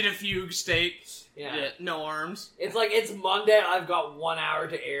 Yeah. Just in a fugue state. Yeah. No arms. It's like, it's Monday, I've got 1 hour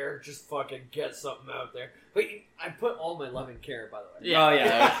to air, just fucking get something out there. But I put all my love and care, by the way. Oh,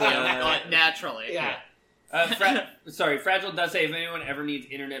 yeah. Naturally. Yeah. Fragile does say, if anyone ever needs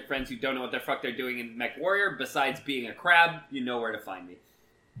internet friends who don't know what the fuck they're doing in MechWarrior, besides being a crab, you know where to find me.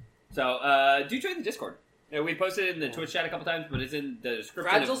 So, do join the Discord. We posted it in the Twitch chat a couple times, but it's in the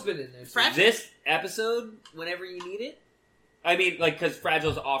description. Fragile's been in there. too. This episode, whenever you need it. I mean, like, because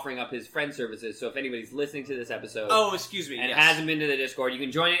Fragile's offering up his friend services, so if anybody's listening to this episode Oh, excuse me. and yes. hasn't been to the Discord, you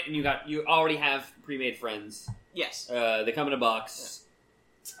can join it, and you already have pre-made friends. Yes. They come in a box.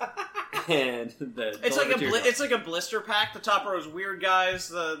 And It's like a blister pack. The top row is weird guys.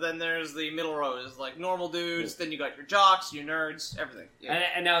 Then there's the middle row is like normal dudes. Then you got your jocks, your nerds, everything. Yeah.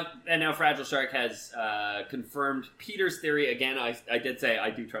 And now Fragile Shark has confirmed Peter's theory again. I did say I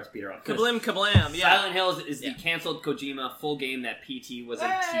do trust Peter on this. Kablim kablam. Yeah. Silent Hills is Yeah. the canceled Kojima full game that PT was a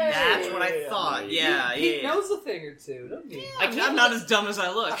Hey! teaser. That's what I thought. Yeah. He Yeah. knows a thing or two, doesn't he? I'm not as dumb as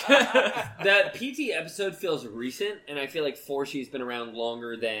I look. The PT episode feels recent, and I feel like Forshi's been around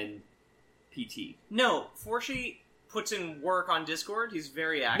longer than PT. No, Forshey puts in work on Discord. He's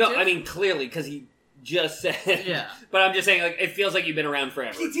very active. No, I mean clearly because he just said. Yeah. But I'm just saying, like, it feels like you've been around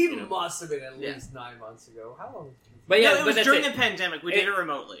forever. PT you know? must have been at Yeah. least 9 months ago. How long? But yeah, no, it but was that's during it. the pandemic. We did it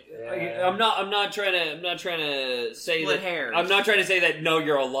remotely. I'm not trying to say Split that. hairs. I'm not trying to say that. No,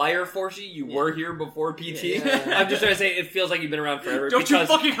 you're a liar, Forshi. You were here before PT. Yeah. I'm just trying to say it feels like you've been around forever. Don't you because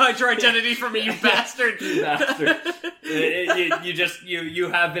fucking hide your identity from me, you bastard! You bastard. You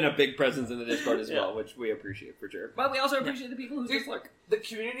have been a big presence in the Discord as well, which we appreciate for sure. But we also appreciate the people who Dude, just lurk. The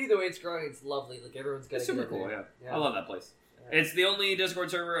community, the way it's growing, it's lovely. Like, everyone's getting It's super in cool. there. Yeah, I love that place. It's the only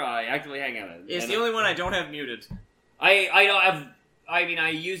Discord server I actively hang out in. It's And the only one I don't have muted. I don't have. I mean, I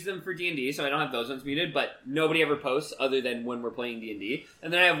use them for D&D, so I don't have those ones muted. But nobody ever posts other than when we're playing D&D.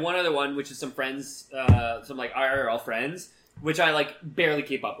 And then I have one other one, which is some friends, some like IRL friends, which I like barely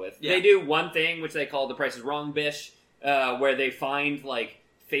keep up with. Yeah. They do one thing which they call the Price is Wrong Bish, where they find like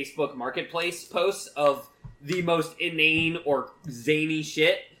Facebook Marketplace posts of the most inane or zany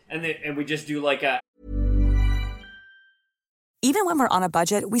shit, and we just do like a. Even when we're on a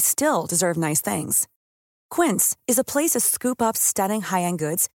budget, we still deserve nice things. Quince is a place to scoop up stunning high-end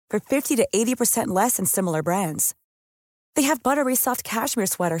goods for 50 to 80% less than similar brands. They have buttery soft cashmere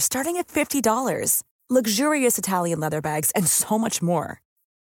sweaters starting at $50, luxurious Italian leather bags, and so much more.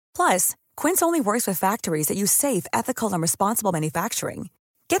 Plus, Quince only works with factories that use safe, ethical, and responsible manufacturing.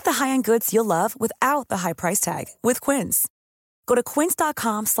 Get the high-end goods you'll love without the high price tag with Quince. Go to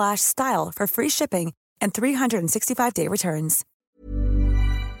quince.com/style for free shipping and 365-day returns.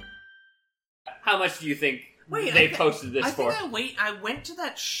 How much do you think Wait, they posted this for? I went to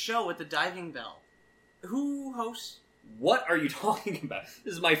that show at the Diving Bell. Who hosts? What are you talking about?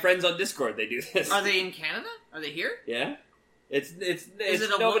 This is my friends on Discord. They do this. Are they in Canada? Are they here? Yeah. It's Is it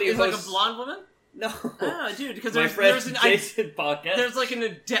nobody is it like a hosts- blonde woman? No. Oh, dude, because My there's friend an Jason Pocket. there's like an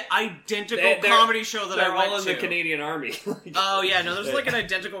identical They're- comedy show that They're I went all in to. the Canadian Army. Oh yeah, no, there's like an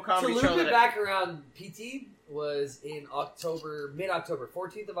identical To comedy loop show it that back around, PT was in mid-October,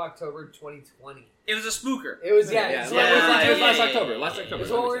 14th of October, 2020. it was a spooker. It was, Yeah, it's it when we were was doing- last yeah, October. yeah, Last yeah, October.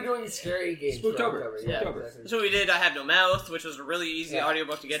 It's when we were doing scary games for Spooktober. October. Spooktober. exactly. So we did I Have No Mouth, which was a really easy Yeah.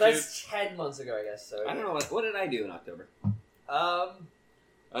 audiobook to get So to. that's 10 months ago, I guess. So I don't know what did I do in October.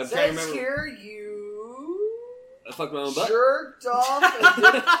 I'm trying to Says remember. here you I fucked my own butt. jerked off and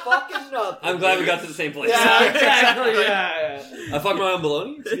did fucking nothing. I'm glad we got to the same place. Yeah, exactly. Yeah. I fucked my own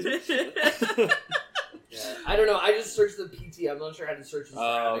baloney. Excuse me. Yeah. I don't know. I just searched the PT. I'm not sure how to search the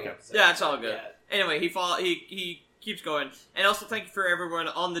surrounding okay. episode. Yeah, it's all good. Yeah. Anyway, he keeps going. And also thank you for everyone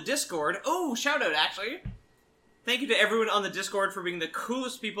on the Discord. Oh, shout out actually. Thank you to everyone on the Discord for being the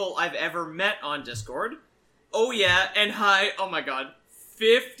coolest people I've ever met on Discord. Oh yeah, and hi, oh my god.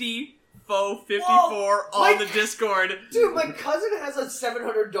 54 Whoa, on my- the Discord. Dude, my cousin has a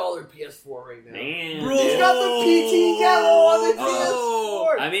 $700 PS4 right now. Man, Bro. He's dude. got the PT yellow on the Oh.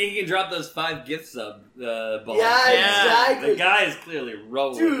 PS4. I mean, he can drop those 5 gift sub balls. Yeah, exactly. The guy is clearly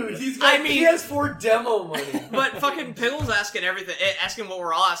rolling. Dude, he's got I mean- PS4 demo money. But fucking Piggle's asking everything, asking what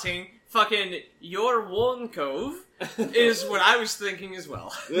we're all asking. Fucking your one cove is what I was thinking as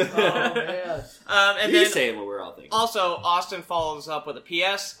well. Oh, man. And He's then saying what we're all thinking. also Austin follows up with a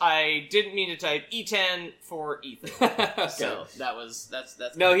PS. I didn't mean to type E10 for Ethan. Okay. So that's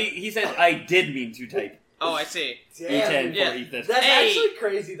No, he said I did mean to type Oh, I see. E10 yeah. for Ethan. That's Hey. actually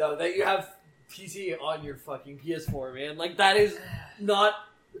crazy, though, that you have PT on your fucking PS4, man. Like, that is not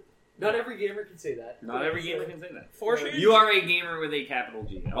every gamer can say that. Not every gamer can say that. For sure. You are a gamer with a capital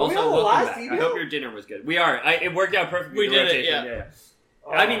G. we Also, on the welcome last back. I email? hope your dinner was good. We are. It worked out perfectly. We the did it, rotation. yeah.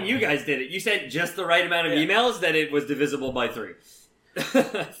 Oh. I mean, you guys did it. You sent just the right amount of emails that it was divisible by 3.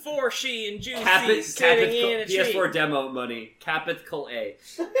 For she and Juicy sitting in a PS4 tree. demo money. Capital A.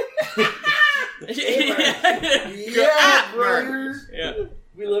 Yeah, brothers. Yeah.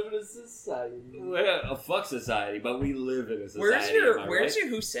 We live in a society. A fuck society, but we live in a society. Where's your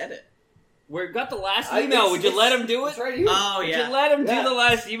who said it? We got the last I- email. it's- Would you let him do It's it? right here. Oh Would yeah. you let him Yeah. do the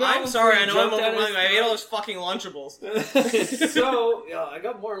last email? I'm before sorry, he I know I'm jumped out overwhelming. his I ate throat? all those fucking Lunchables. So, I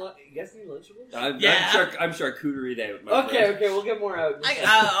got more. You guys need Lunchables? I'm charcuteried out. My Okay, friend. we'll get more out.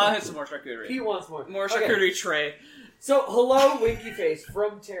 I'll hit some more charcuterie. He wants more. More Okay. charcuterie tray. So, hello, Winky Face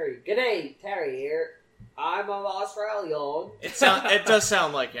from Terry. G'day, Terry here. I'm of Australian. It does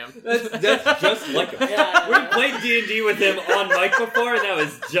sound like him. That's just like him. Yeah. We played D&D with him on mic before, and that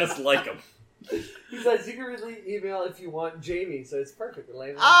was just like him. He says you can really email if you want Jamie, so it's perfect. We're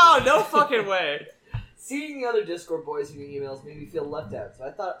laying it Oh, out. no fucking way. Seeing the other Discord boys who emails made me feel left out, so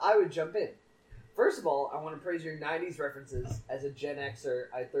I thought I would jump in. First of all, I want to praise your 90s references. As a Gen Xer,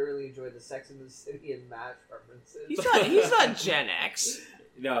 I thoroughly enjoyed the Sex and the City and MASH references. He's not Gen X.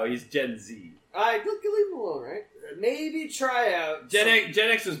 No, he's Gen Z. Alright, leave him alone, right? Maybe try out. Gen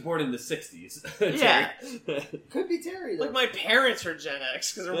X was born in the 60s. Yeah. Could be Terry, though. Like my parents are Gen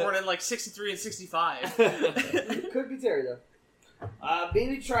X because they're born in like 63 and 65. Could be Terry, though.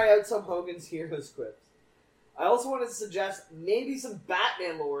 Maybe try out some Hogan's Heroes quips. I also wanted to suggest maybe some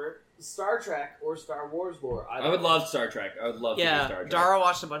Batman lore, Star Trek, or Star Wars lore. I would love Star Trek. I would love to do Star Trek. Dara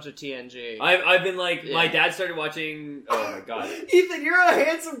watched a bunch of TNG. I've been like, Yeah. my dad started watching. Oh my god! Ethan, you're a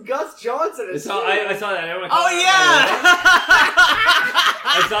handsome Gus Johnson. I saw that. I don't want to call Oh it out yeah!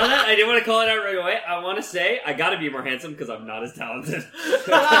 I saw that. I didn't want to call it out right away. I want to say I got to be more handsome because I'm not as talented.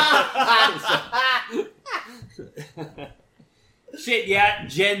 Shit, yeah,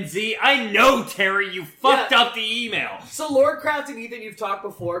 Gen Z. I know, Terry. You fucked up the email. So, Lorecraft and Ethan, you've talked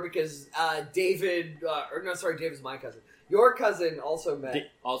before because David's my cousin. Your cousin also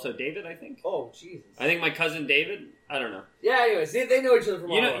met. Also, David, I think. Oh, Jesus. I think my cousin David. I don't know. Yeah, anyways, they know each other from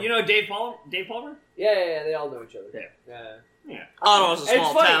You Ottawa. know Dave Palmer? Yeah, they all know each other. Yeah. Yeah. Ottawa's a And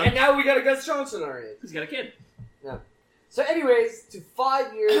small it's funny, town. and now we got a Gus Johnson already. He's got a kid. So, anyways, to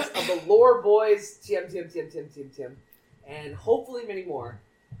 5 years of the Lore Boys, TM, and hopefully many more.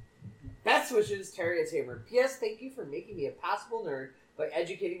 Best wishes, Terry a Tamer. P.S. Thank you for making me a passable nerd by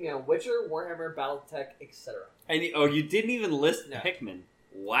educating me on Witcher, Warhammer, BattleTech, etc. And you didn't even list No. Pikmin.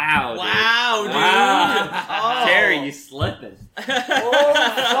 Wow, Wow, dude. Wow. Oh. Terry, you slipping. Oh,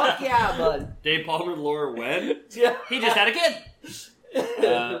 fuck yeah, bud. Dave Palmer, Laura Webb. Yeah. He just had a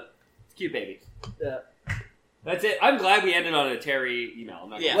kid. Cute baby. Yeah. That's it. I'm glad we ended on a Terry email. I'm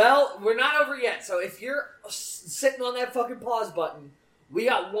not gonna Yeah. Well, we're not over yet, so if you're sitting on that fucking pause button, we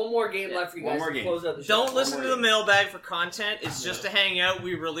got one more game left for you One guys more to game. close out the show. Don't listen to the game. mailbag for content. It's just to hang out.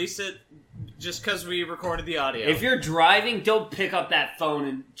 We release it just because we recorded the audio. If you're driving, don't pick up that phone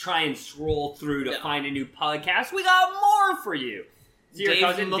and try and scroll through to No. find a new podcast. We got more for you. See your Dave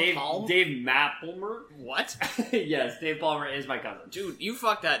cousin, McCall? Dave Matt Palmer? What? Yes, Dave Palmer is my cousin. Dude, you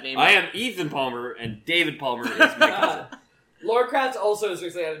fucked that name I up. am Ethan Palmer, and David Palmer is my cousin. Lord Kratz also is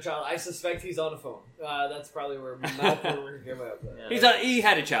recently had a child. I suspect he's on a phone. That's probably where Malcolm came out. He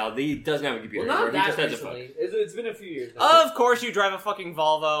had a child. He doesn't have a computer Well, not anymore. He that just has a phone. recently. It's been a few years now. Of course you drive a fucking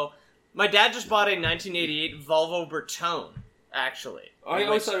Volvo. My dad just bought a 1988 Volvo Bertone, actually. I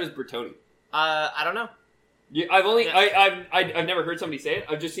always thought it was Bertoni. I don't know. Yeah, I've Yeah. never heard somebody say it.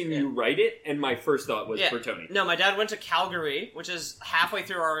 I've just seen you write it, and my first thought was Yeah. Bertoni. No, my dad went to Calgary, which is halfway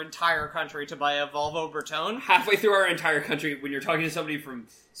through our entire country, to buy a Volvo Bertone. Halfway through our entire country, when you're talking to somebody from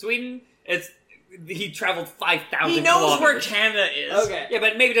Sweden, he traveled 5,000 He knows where kilometers. Canada is. Okay. Yeah,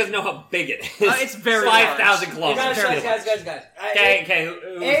 but maybe doesn't know how big it is. It's very 5,000 large. kilometers. Guys. Okay,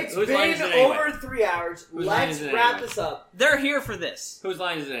 It's whose line is been it anyway? over 3 hours. Whose line Let's is it wrap anyway? this up. They're here for this. Whose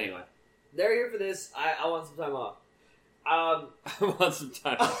line is it anyway? They're here for this. I want some time off. I want some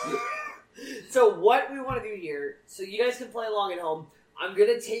time. So what we want to do here, so you guys can play along at home, I'm going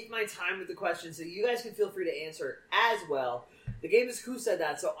to take my time with the questions so you guys can feel free to answer as well. The game is Who Said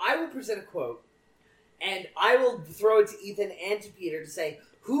That? So I will present a quote, and I will throw it to Ethan and to Peter to say,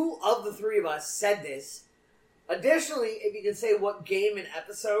 who of the three of us said this? Additionally, if you can say what game and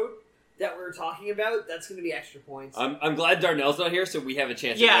episode that we're talking about, that's going to be extra points. I'm glad Darnell's not here, so we have a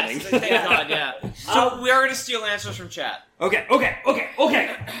chance of Yes, winning. thank God, yeah. So we are going to steal answers from chat. Okay.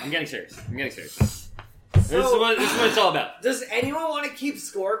 I'm getting serious. This is what it's all about. Does anyone want to keep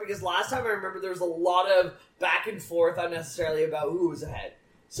score? Because last time I remember there was a lot of back and forth unnecessarily about who was ahead.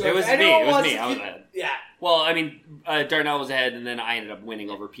 So It was if me. anyone It was wants me. to I was keep- ahead. Yeah. Well, I mean, Darnell was ahead, and then I ended up winning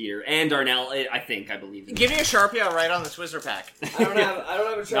over Peter and Darnell. I believe. Give me a Sharpie, I'll write on the Swizzer pack. I don't have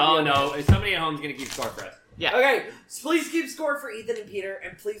a trophy. No. Somebody at home is going to keep score for us. Yeah. Okay, so please keep score for Ethan and Peter,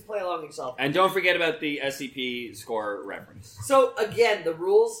 and please play along yourself. And don't forget about the SCP score reference. So again, the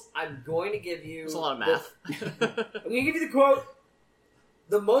rules. I'm going to give you. There's a lot of math. I'm going to give you the quote.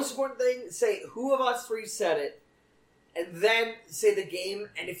 The most important thing: say who of us three said it. And then say the game,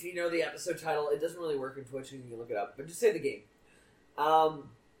 and if you know the episode title, it doesn't really work in Twitch, and you can look it up. But just say the game.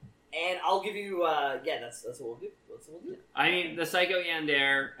 And I'll give you, that's what we'll do. That's what we'll do. I mean, the Psycho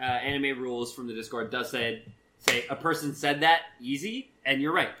Yandere anime rules from the Discord does say a person said that easy, and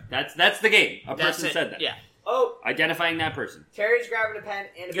you're right. That's the game. A That's person it. said that. Yeah. Oh, Identifying that person. Terry's grabbing a pen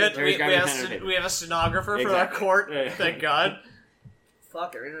and a Good. paper. Terry's grabbing a pen and paper. We have a stenographer for Exactly. our court. Yeah. Thank God.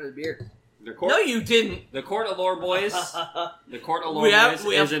 Fuck, I ran out of beer. The court, No, you didn't. the court of lore boys. The court of lore We have, boys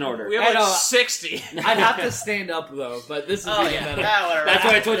we is have, in order. We have I like know. 60. I'd have to stand up, though, but this is Oh, even yeah. better. That's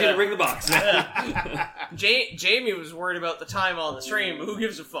why I told you to bring the box. Jamie was worried about the time on the stream, but who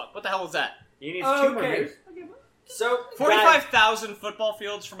gives a fuck? What the hell was that? He needs 2 more Okay. years. So, 45,000 football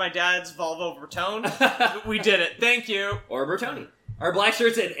fields for my dad's Volvo Bertone. We did it. Thank you. Or Bertoni. Our black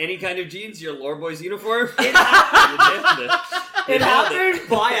shirts and any kind of jeans, your lore boys uniform. It happened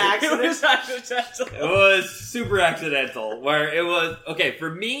by It accident. was accidental. It was super accidental. Where it was okay for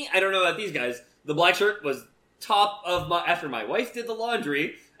me. I don't know about these guys. The black shirt was top of my after my wife did the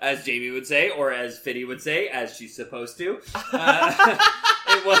laundry, as Jamie would say, or as Fiddy would say, as she's supposed to.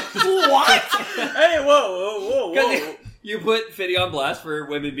 It was What? Hey, whoa. because you put Fiddy on blast for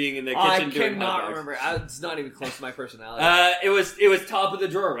women being in the kitchen I doing hot cannot dogs. remember. It's not even close to my personality. It was top of the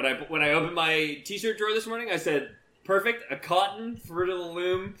drawer when I opened my t-shirt drawer this morning. I said, "Perfect, a cotton Fruit of the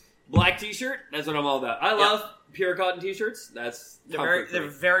Loom black t-shirt. That's what I'm all about. I love pure cotton t-shirts. That's They're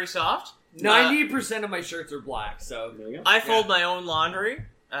comfort very soft. 90% of my shirts are black, so. There you go. I fold my own laundry.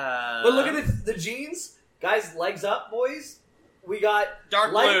 But look at the jeans. Guys, legs up, boys. We got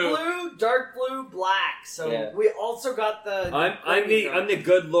Dark light blue. dark blue, black. So Yeah. we also got the. I'm the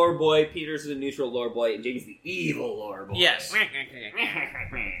good lore boy. Peter's the neutral lore boy, and Jamie's the evil lore boy. Yes.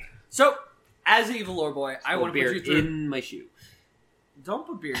 So, as an evil lore boy, I want to beer put you through. in my shoe. Don't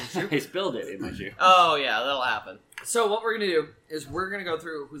put beer in your shoe. I spilled it in my shoe. Oh, yeah, that'll happen. So what we're gonna do is we're gonna go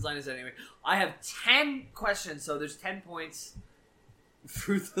through whose line is it anyway. I have 10 questions, so there's 10 points.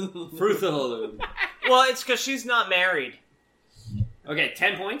 Fruit of the Loom. Well, it's because she's not married. Okay,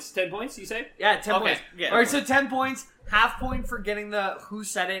 10 points. 10 points, you say? Yeah, 10 Okay, points. yeah. All right, so 10 points, half point for getting the who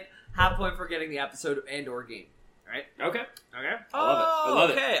said it, half point for getting the episode and or game. All right? Okay. Okay. I love it. I love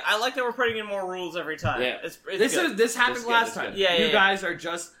okay. I like that we're putting in more rules every time. Yeah. It's This happened It's good, last it's time. good. Yeah, you yeah. guys are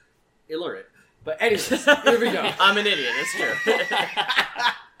just illiterate. But anyways, here we go. I'm an idiot. It's true.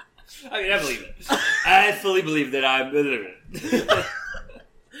 I mean, I believe it. I fully believe that I'm illiterate.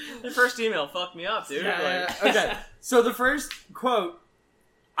 The first email fucked me up, dude. Like, Okay, so the first quote,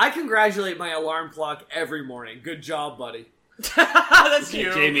 I congratulate my alarm clock every morning. Good job, buddy. that's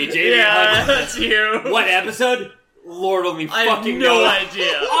you. Jamie, Yeah, that's you. What episode? Lord only I have fucking no knows.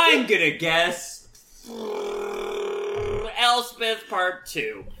 idea. I'm gonna guess Elspeth Part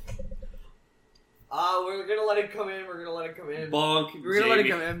 2. We're gonna let it come in, Bonk. We're gonna let it Jamie.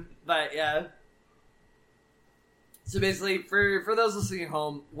 come in, but yeah. So basically, for those listening at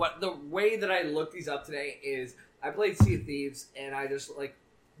home, the way that I looked these up today is I played Sea of Thieves, and I just like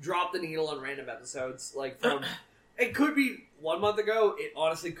dropped the needle on random episodes, like from it could be 1 month ago, it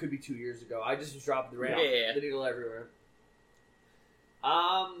honestly could be 2 years ago. I just was dropping the needle everywhere.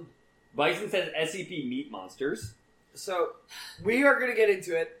 Bison says SCP Meat Monsters. So we are gonna get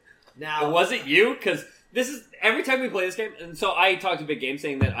into it now. Was it you? Because this is every time we play this game, and so I talked to Big Game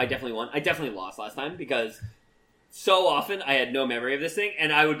saying that I definitely won. I definitely lost last time because so often I had no memory of this thing,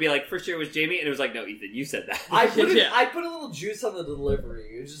 and I would be like, "First year was Jamie," and it was like, "No, Ethan, you said that." I put Yeah. I put a little juice on the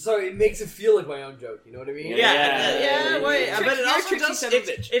delivery, so it makes it feel like my own joke. You know what I mean? Yeah, wait, yeah. but it also Tricky does. son of a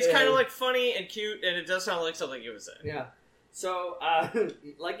bitch. It's kind Yeah. of like funny and cute, and it does sound like something you would say. Yeah. So,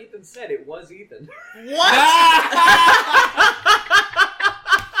 like Ethan said, it was Ethan. What?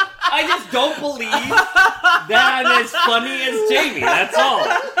 I just don't believe that I'm as funny as Jamie. That's all.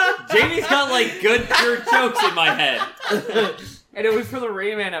 Jamie's got like good pure jokes in my head. And it was for the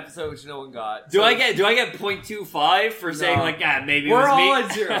Rayman episode, which no one got. Do I get 0.25 for saying No. like maybe it We're was all me?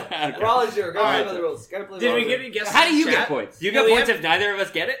 at zero. Okay. We're all at zero. Gotta All play right. by the rules. Gotta play Did by we the get rules. any guesses? How do in you the get chat? points? Do you Yeah, get we points have- if neither of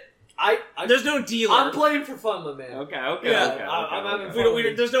us get it? There's no dealer. I'm playing for fun, my man. Okay. Yeah, I'm having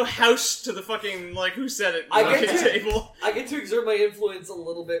fun. There's no house to the fucking like who said it I fucking get to- table. I get to exert my influence a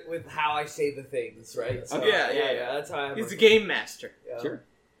little bit with how I say the things, right? So, Okay. Yeah. That's how I have He's my the fun. game master. Yeah. Sure.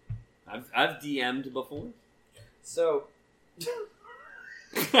 I've DM'd before. So,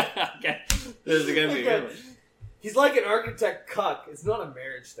 Okay. This is gonna be a good one. he's like an architect cuck. It's not a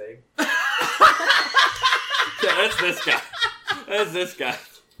marriage thing. Yeah, that's this guy. That's this guy.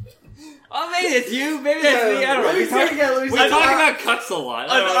 Oh, maybe it's you. Maybe it's me. I don't know. Let me We say it talk, again. Let me we say it talk again. about cucks a lot.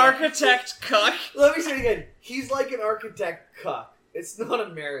 I An don't know. architect cuck. Let me say it again. He's like an architect cuck. It's not a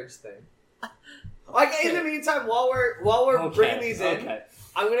marriage thing. Like in the meantime, while we're Okay, bringing these in, okay.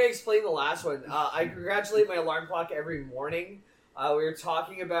 I'm going to explain the last one. I congratulate my alarm clock every morning. We were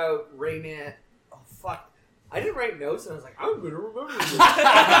talking about Rayman. Oh fuck! I didn't write notes, and I was like, I'm going to remember this. And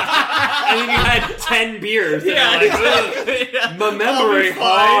then you had 10 beers. And Yeah, like, yeah. my memory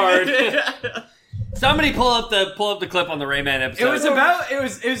I'll be hard. fine. Somebody pull up the clip on the Rayman episode.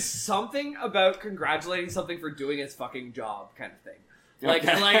 It was something about congratulating something for doing its fucking job, kind of thing. Like,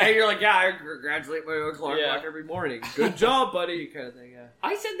 Okay. like you're like, yeah, I congratulate my alarm clock Yeah. every morning. Good job, buddy, kind of thing. Yeah.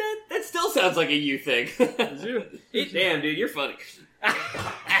 I said that. That still sounds like a you thing. Damn, dude, you're funny.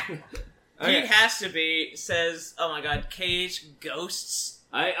 Pete has to be says, "Oh my god, Cage ghosts."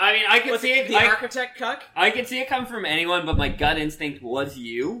 I mean, I can What's see it. the architect cuck? I can see it come from anyone, but my gut instinct was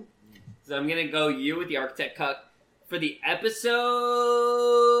you. So I'm gonna go you with the architect cuck. For the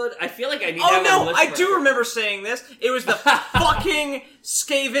episode, I feel like I need to Oh have a no, list I for do it. remember saying this. It was the fucking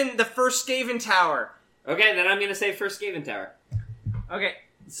Skaven, the first Skaven tower. Okay, then I'm gonna say first Skaven Tower. Okay,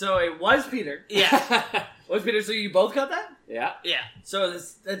 so it was Peter. Yeah, It was Peter, so you both got that? Yeah. yeah. So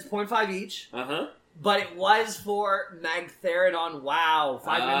that's 0.5 each. Uh-huh. But it was for Magtheridon. Wow,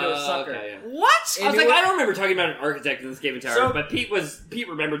 5 into a sucker. Okay, yeah. What? I was like, I don't remember talking about an architect in this Skaven Tower, So- but Pete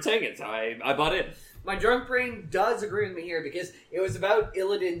remembered saying it, so I bought it. My drunk brain does agree with me here because it was about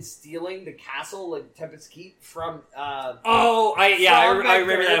Illidan stealing the castle, like Tempest Keep, from. Oh, I From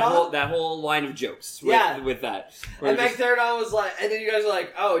remember Magtheridon? that whole line of jokes. With, Yeah. with that. Where And it's just- Magtheridon was like, and then you guys were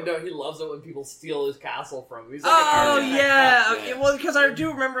like, oh no, he loves it when people steal his castle from him. He's like an Oh architect. yeah, Yeah. okay, well because I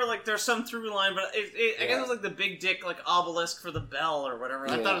do remember like there's some through line, but I guess Yeah. it was like the big dick like obelisk for the bell or whatever.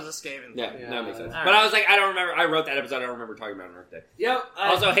 I Yeah. thought it was a Skaven. yeah, Yeah. that makes sense. All But right. I was like, I don't remember. I wrote that episode. I don't remember talking about an architect. Yep.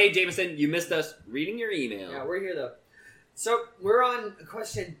 Also, hey Jameson, you missed us reading your email. Yeah, we're here though. So we're on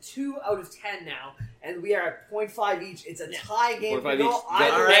question 2 out of 10 now, and we are at 0.5 each. It's a tie game. 4 5 We each. go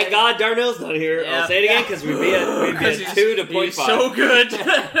either All way. Thank God Darnell's not here. Yeah. I'll say it again because we'd be at 2 to 0.5. He's so good.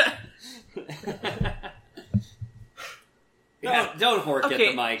 Don't hork at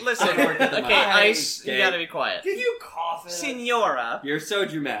the mic. Listen. Don't hork at the Okay, mic. Ice, Okay? you gotta be quiet. Did you cough? Senora. You're so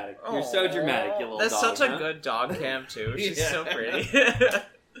dramatic. You're so dramatic, you little That's dog. such a huh? good dog cam, too. She's so pretty.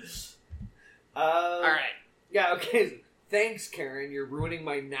 Alright. Yeah, okay. Thanks, Karen. You're ruining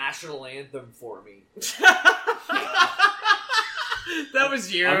my national anthem for me. That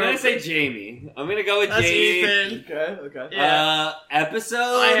was you. I'm gonna say Jamie. I'm gonna go with That's Jamie. Ethan. Okay. Yeah.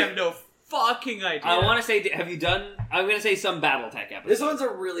 Episode. I have no fucking idea. I want to say, have you done? I'm gonna say some BattleTech episode. This one's a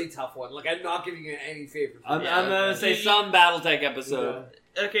really tough one. Like, I'm not giving you any favorites. I'm Yeah, gonna say okay. some BattleTech episode.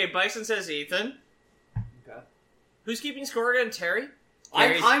 Okay, Bison says Ethan. Okay. Who's keeping score again? Terry?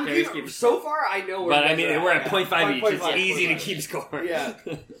 I'm Terry's keeping, keeping so far, I know where But you I guys mean, are we're at 0.5 each. It's 0.5, easy to 0.5. keep score. Yeah.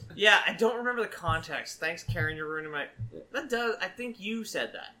 Yeah, I don't remember the context. Thanks, Karen. You're ruining my. That does. I think you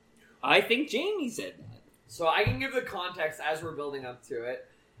said that. I think Jamie said that. So I can give the context as we're building up to it.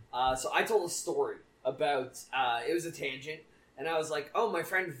 So I told a story about, it was a tangent, and I was like, oh, my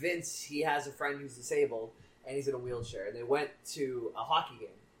friend Vince, he has a friend who's disabled, and he's in a wheelchair, and they went to a hockey game.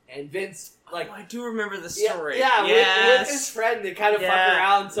 And Vince, like, Oh, I do remember the yeah, story. yeah, Yes. with his friend, they kind of fuck Yeah.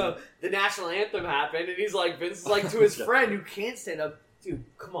 around. So the national anthem happened, and he's like, Vince is like to his friend who can't stand up, dude,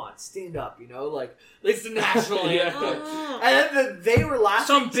 come on, stand up, you know, like it's the national anthem. And then they were laughing.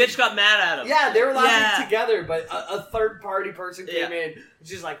 Some bitch got mad at him. Yeah, they were laughing Yeah. together, but a third party person came Yeah. in. And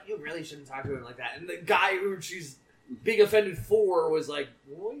she's like, you really shouldn't talk to him like that. And the guy who she's being offended for was like,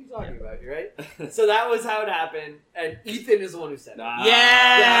 what are you talking about, right? So that was how it happened. And Ethan is the one who said it. Ah.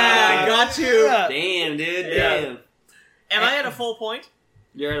 Yeah, got you. Damn, dude. Yeah. Damn. Am I at a full point?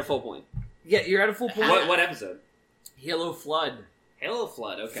 You're at a full point. Yeah, you're at a full point. What episode? Yellow Flood. Halo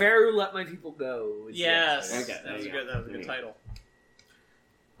Flood. Okay. Pharaoh Let My People Go. was the Yes. episode. Okay, That was a there you good. go. That was a There good you go.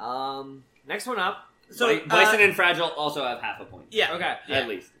 title. Next one up. So Bison and Fragile also have half a point. yeah. Okay. At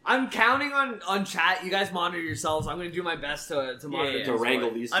least. I'm counting on chat. You guys monitor yourselves. I'm going to do my best to monitor. yeah. To this wrangle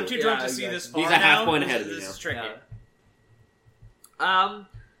one. these I'm two. too drunk Yeah, to see exactly. this far He's a half now. point ahead of This me is now. tricky. Yeah.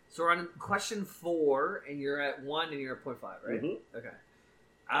 So we're on question 4, and you're at 1, and you're at 0.5, right? Mhm.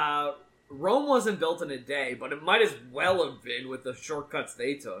 Okay. Rome wasn't built in a day, but it might as well have been with the shortcuts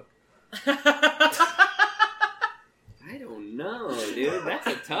they took. I don't know, dude. That's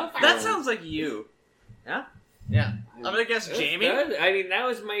a tough one. That sounds like you. Yeah? Yeah. I'm gonna guess That's Jamie. good. I mean, that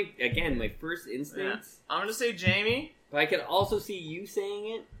was my first instinct. I'm gonna say Jamie. But I could also see you saying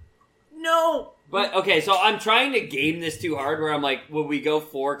it. No. But okay, so I'm trying to game this too hard. Where I'm like, will we go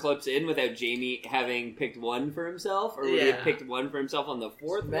 4 clips in without Jamie having picked one for himself, or would he have Yeah. picked one for himself on the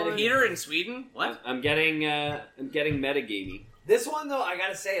 4th one? Peter in Sweden. What? I'm getting metagamey. This one, though, I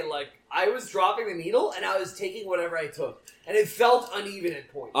gotta say, like, I was dropping the needle, and I was taking whatever I took. And it felt uneven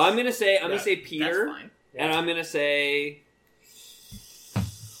at points. I'm gonna say That's Peter, fine. and I'm gonna say.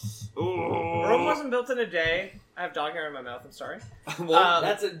 Rome wasn't built in a day. I have dog hair in my mouth. I'm sorry. Well,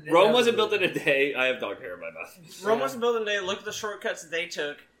 That's a Rome wasn't built in a day. I have dog hair in my mouth. Rome wasn't built in a day. Look at the shortcuts they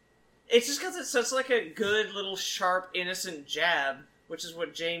took. It's just because it's such like a good little sharp, innocent jab, which is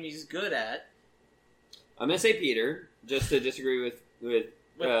what Jamie's good at. I'm gonna say Peter, just to disagree with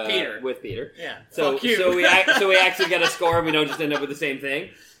Peter. With Peter. Yeah. So Fuck you. so we actually get a score, and we don't just end up with the same thing.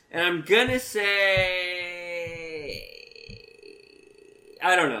 And I'm gonna say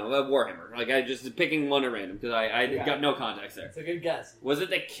I don't know, Warhammer. Like I just picking one at random because I Yeah. got no context there. It's a good guess. Was it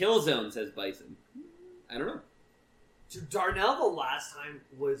the kill zone? Says Bison. I don't know. Darnell the last time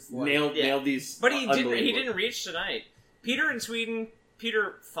was like, Nailed these. But he unbelievable. didn't reach tonight. Peter in Sweden.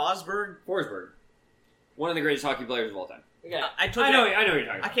 Peter Fosberg. Forsberg, one of the greatest hockey players of all time. Okay. I took I know that- what you're talking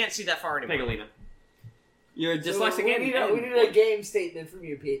I about. can't see that far anymore. Pegalina. You're So dyslexic we and need a game statement from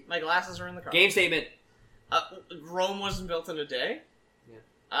you, Pete. My glasses are in the car. game statement. Rome wasn't built in a day.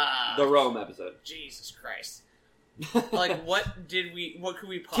 Yeah. The Rome episode. Jesus Christ. Like, what could we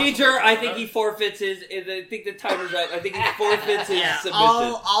possibly Teacher, talk I think about? he forfeits his. I think the timer's right. I think he forfeits his Yeah,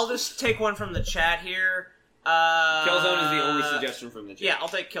 submission. I'll just take one from the chat here. Killzone is the only suggestion from the chat. Yeah, I'll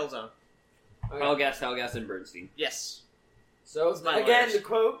take Killzone. Helgas, and Bernstein. Yes. So my again, lawyers. the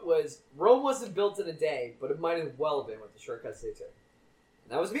quote was, "Rome wasn't built in a day, but it might as well have been with the shortcuts they took."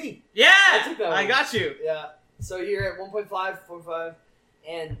 And that was me. Yeah! I took that I one. got you. Yeah. So you're at 1.5, 4.5,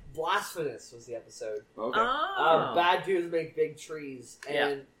 and Blasphemous was the episode. Okay. Oh. Bad dudes make big trees,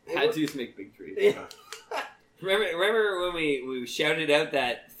 and it Had was- to make big trees. Yeah. Remember when we shouted out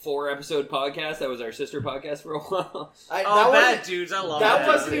that 4-episode podcast that was our sister podcast for a while? that Bad wasn't- dudes, I love That that.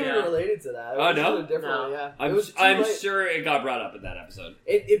 wasn't even Yeah. related to that. It Oh, was no? really different. No. Yeah, it was too I'm late. sure it got brought up in that episode.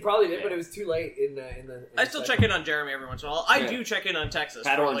 It probably did, Yeah. but it was too late in the. I still check in on Jeremy every once in a while. I Yeah. do check in on Texas.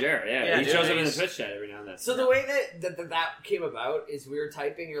 Paddle for, and like- Jared, yeah. yeah, He shows up in the he's- Twitch chat every now and then. So the way that came about is we were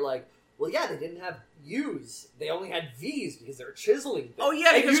typing. You're like, well, yeah, they didn't have U's. They only had V's because they were chiseling things. Oh,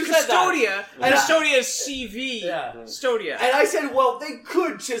 yeah, And because you said that. Custodia is CV. Yeah. Custodia. And I said, well, they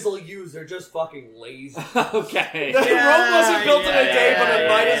could chisel U's. They're just fucking lazy. Okay. The Rome wasn't built in a day, but it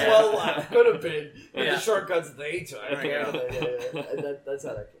might as yeah. well could have been. With Yeah. the shortcuts they took. And that's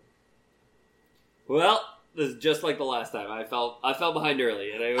how that came. Well, this is just like the last time. I fell behind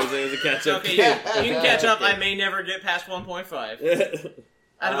early, and it was a catch up. Okay, you can catch up. I may never get past 1.5.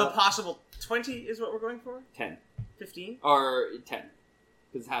 Out of a possible 20 is what we're going for? 10. 15? Or 10.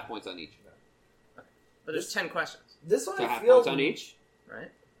 Because half points on each. But there's 10 questions, This one So I half feel points on each.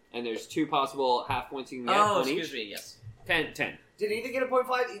 right? And there's 2 possible half points you can get Oh, on excuse each. me, yes. 10. Did Ethan get a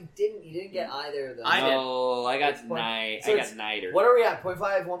 0.5? You didn't get either of them. I did. No, I got It's point- 9. so I it's- got Niter. What are we at?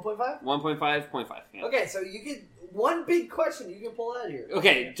 0.5, 1.5? 1.5, 0.5. Yeah. Okay, so you get one big question you can pull out of here.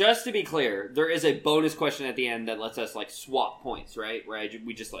 Okay, just to be clear, there is a bonus question at the end that lets us, like, swap points, right? Where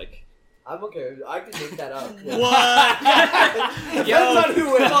we just, like... I'm okay. I can make that up. Yeah. What? Depends on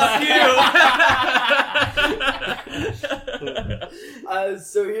who wins. Fuck you!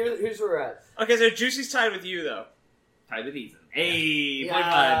 So here's where we're at. Okay, so Juicy's tied with you, though. Tied with Ethan. Hey, 0.5,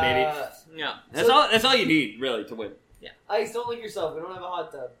 Yeah. baby. Yeah. That's all you need, really, to win. Ice, don't lick yourself. We don't have a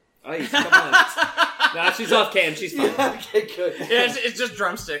hot tub. Ice, come on. Nah, she's off cam. She's fine. Yeah, okay, good. Yeah, it's just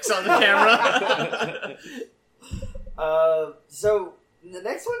drumsticks on the camera. So the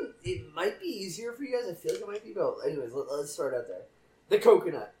next one, it might be easier for you guys. I feel like it might be both. Anyways, let's start out there. The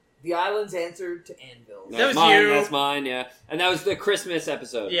coconut. The island's answer to Anvil. That was mine, you. That's mine, yeah. And that was the Christmas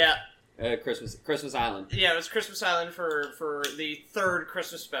episode. Yeah. Christmas Island. Yeah, it was Christmas Island for the third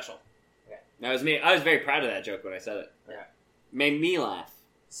Christmas special. That was me. I was very proud of that joke when I said it. Yeah. Made me laugh.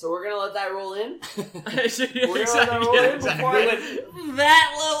 So we're gonna let that roll in. We're We're gonna let that roll in before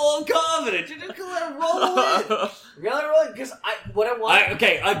That level of confidence. You're just gonna let it roll in. We're gonna let it roll in because what I want.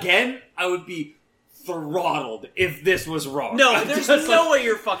 Okay, again, I would be throttled if this was wrong. No, I'm there's just no like- way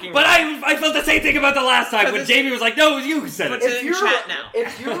you're fucking But wrong. I felt the same thing about the last time when Because Jamie was like, "No, it was you who said But it." it's in chat now.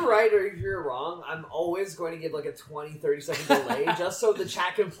 If you're right or if you're wrong, I'm always going to give like a 20-30 second delay just so the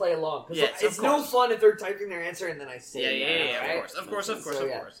chat can play along. Because Yes, it's of no course. fun if they're typing their answer and then I say Yeah, right? of course. So,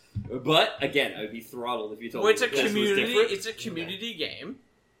 yeah. But again, I would be throttled if you told Well, me it's a that this was community. different. It's a community game.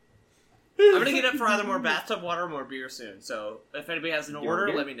 I'm gonna get up for either more bathtub water or more beer soon. So if anybody has an want order,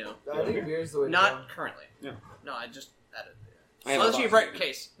 beer? let me know. I think beer's the way to go. Not currently. Yeah. No, I just added. I have Unless a you box. break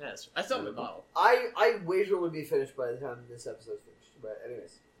case. Yes, I still have a bottle. I wager would be finished by the time this episode's finished. But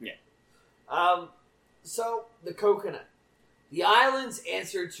anyways. Yeah. So, the coconut. The island's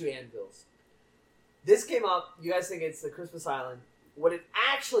answer to anvils. This came up, you guys think it's the Christmas Island. What it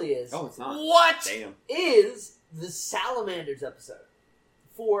actually is, Oh, it's not. What? Damn. is the Salamanders episode.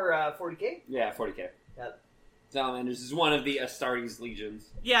 For 40K? Yeah, 40K. Yeah. Salamanders is one of the Astartes legions.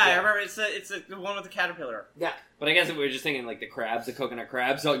 Yeah, I Yeah. remember. It's the one with the caterpillar. Yeah. But I guess if we were just thinking like the crabs, the coconut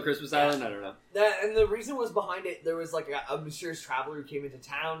crabs on Christmas Island, I don't know. And the reason was behind it, there was like a mysterious traveler who came into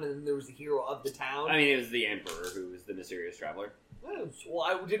town, and then there was the hero of the town. I mean, it was the Emperor who was the mysterious traveler. Well,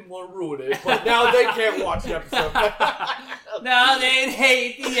 I didn't want to ruin it, but now they can't watch the episode. No, they'd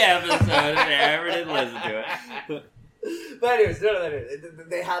hate the episode if they ever didn't listen to it. But anyways, no.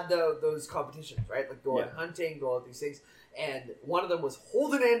 They had those competitions, right? Like go out Yeah. hunting, go out these things. And one of them was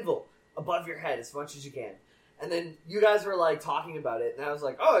hold an anvil above your head as much as you can. And then you guys were like talking about it, and I was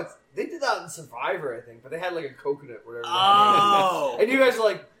like, oh, they did that in Survivor, I think. But they had like a coconut, whatever. Oh. And you guys were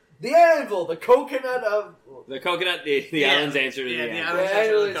like, the anvil, the coconut of... The coconut, the Yeah. island's answer to Yeah, the the Emperor. island's Yeah,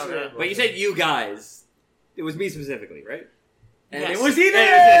 answer to the it's coconut. true. But you said you guys. It was me specifically, right? And Yes. it was Ethan!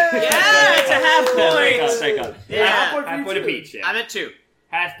 Yeah, it's a half point. Thank God. Yeah. Half point a peach, yeah. I'm at 2.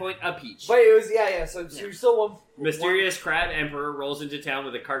 Half point a peach. But it was, yeah. So you still won... Mysterious crab emperor rolls into town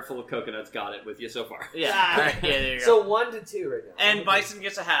with a cart full of coconuts. Got it with you so far. Yeah. All right. Yeah, there you go. So 1-2 right now. And Bison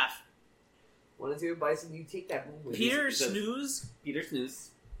gets a half. 1-2, Bison, you take that home with you. Peter it says- Snooze. Peter Snooze.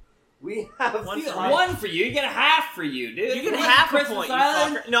 We have One the for odds. One for you. You get a half for you, dude. You get What, half a Christmas point. You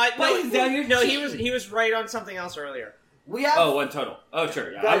Island? fucker. No, Bison's down here no, cheating. he was right on something else earlier. We have... Oh, one total. Oh,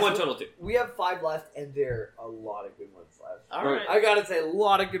 sure. Yeah, I Guys, won total too. We have 5 left, and there are a lot of good ones left. All right. I gotta say, a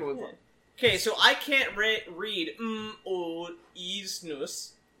lot of good ones left. Okay, so I can't read e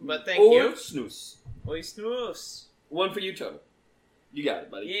snooze, but thank Or you. Snooze. Oi snooze. One for you total. You got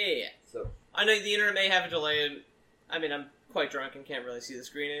it, buddy. Yeah. So, I know the internet may have a delay, and I mean I'm quite drunk and can't really see the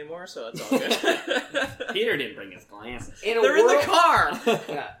screen anymore, so it's all good. Peter didn't bring his glasses. in a They're in world, the car.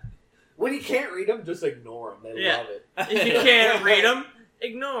 Yeah. When you can't read them, just ignore them. They Yeah. love it. If you can't read them,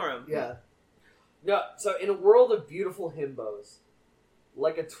 ignore them. Yeah. No, so in a world of beautiful himbos,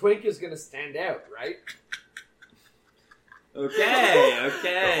 like a twink is gonna stand out, right?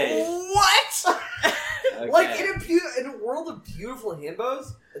 Okay. What? Okay. Like in a world of beautiful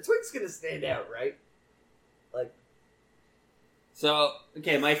himbos, a twink's gonna stand out, right? Like, So,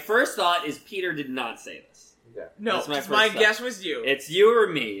 okay, my first thought is Peter did not say this. okay. No, That's my 'cause first my thought. guess was you. It's you or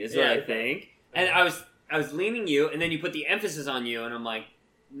me, is what Yeah. I think. And I was leaning you, and then you put the emphasis on you, and I'm like,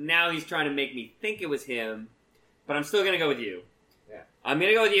 now he's trying to make me think it was him, but I'm still gonna go with you. Yeah. I'm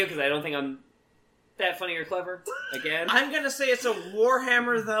gonna go with you because I don't think I'm that funny or clever. Again, I'm gonna say it's a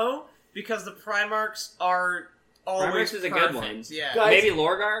Warhammer though, because the Primarchs are always Primarchs is a perfect. good one. Yeah. Guys- maybe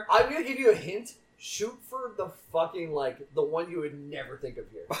Lorgar. I'm gonna give you a hint. Shoot for the fucking, like, the one you would never think of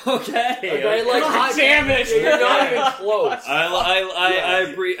here. Okay. Okay, like, God damn it. You're not even close. I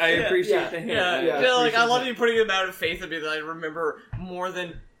appreciate Yeah. the hint. Yeah, Yeah. I feel like I appreciate love that. you putting the amount of faith in me that I remember more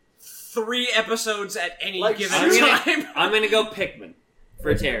than 3 episodes at any Like, given I'm gonna- time. I'm gonna go Pikmin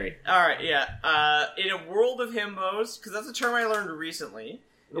for Terry. Alright, yeah. In a world of himbos, because that's a term I learned recently.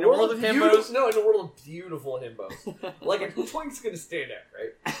 In a world of himbos? No, in a world of beautiful himbos. Like, a twink's gonna stand out,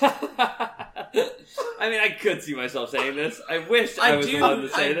 right? I mean, I could see myself saying this. I wish I was the one to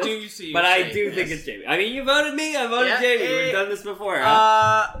say this. do see you But I saying do this. think it's Jamie. I mean, you voted me. I voted Yeah, Jamie. yeah, We've done this before.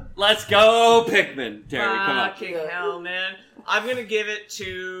 Huh? Let's go, Pikmin. Terry, come on. Fucking hell, man. I'm gonna give it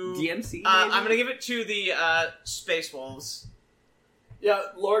to... DMC. I'm gonna give it to the Space Wolves. Yeah,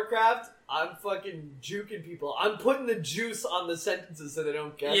 Lordcraft, I'm fucking juking people. I'm putting the juice on the sentences so they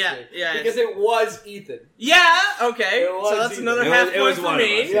don't guess Yeah, me. yeah, Because it was Ethan. Yeah, okay. It was So that's either. another It was- half it point was for one of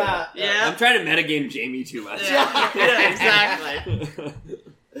me. us. Yeah. Yeah. I'm trying to metagame Jamie too much. Yeah, yeah, exactly.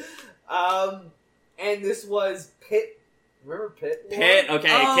 And this was Pitt. Remember Pitt? Pitt. Okay,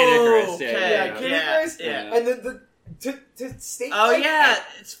 Oh, Kid Icarus. okay. Yeah, Kid Icarus. yeah. And then to state. Oh like, yeah,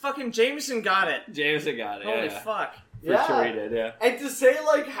 it's fucking Jameson got it. Jameson got it. Holy yeah. fuck. For sure he did, yeah. And to say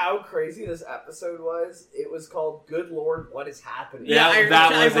like how crazy this episode was, it was called "Good Lord, What Is Happening?" Yeah,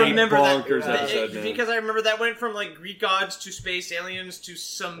 that was a remember that. bonkers Yeah. episode, man. Because I remember that went from like Greek gods to space aliens to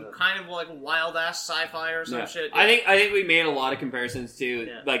some kind of like wild ass sci-fi or some Yeah. shit. I think we made a lot of comparisons to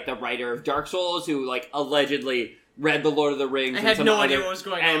Yeah. like the writer of Dark Souls, who like allegedly read the Lord of the Rings. I and had some no other- idea what was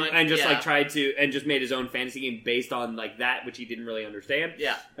going on. and just Yeah. like tried to and just made his own fantasy game based on like that, which he didn't really understand.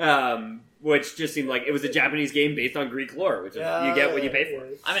 Yeah. Which just seemed like it was a Japanese game based on Greek lore, which is you get what you pay for.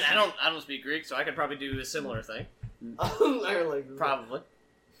 I mean, I don't speak Greek, so I could probably do a similar thing. I like this. Probably.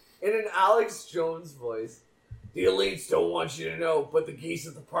 In an Alex Jones voice, the elites don't want you to know, but the geese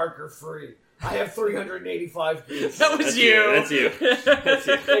at the park are free. I have 385 geese. That was That's you. you. That's you. That's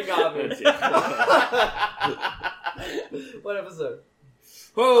you. They got me. That's you. What episode?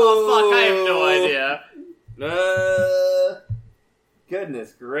 Oh fuck! I have no idea.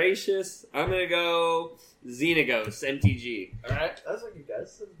 Goodness gracious. I'm gonna go Xenagos, MTG. Alright, that's what you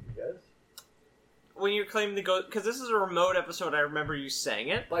guys said. You guys. When you claim to go, because this is a remote episode, I remember you saying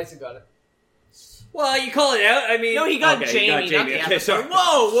it. Bison got it. Well, you call it out. I mean, No, he got okay, Jamie. you got Not the Okay, episode. sorry.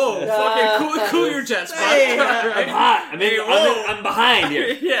 Whoa, Yeah. fucking cool your jets, bud. Hey, Right? I'm hot. Hey, whoa. I'm behind here.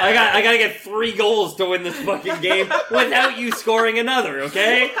 Yeah. I gotta get 3 goals to win this fucking game without you scoring another.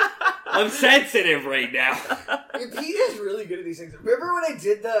 Okay, I'm sensitive right now. Pete is really good at these things. Remember when I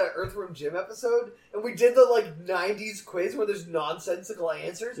did the Earthworm Jim episode and we did the like 90s quiz where there's nonsensical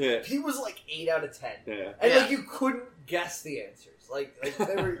answers? Yeah. Pete was like 8 out of 10. Yeah. And Yeah. like you couldn't guess the answers. Like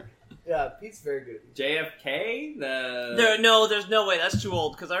they were. Yeah, Pete's very good at these. JFK. There's no way. That's too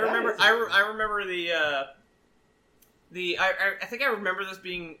old. Because I That remember, is I old. remember I think I remember this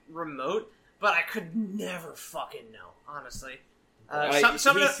being remote, but I could never fucking know. Honestly,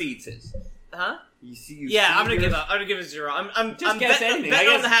 some of he the, seats his. huh? You see. Yeah, I'm gonna give up. I'm gonna give it 0. I'm Just guess bet, anything. bet I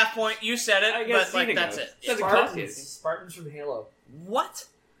on guess- the half point. You said it, I guess but like Xenagos. that's it. Doesn't cost you. Spartans from Halo. What?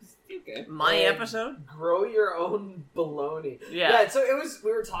 Okay. My And episode? Grow your own baloney. Yeah. So it was.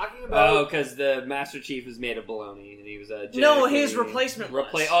 We were talking about. Oh, because the Master Chief was made of baloney, and he was a No, genetically- his replacement was.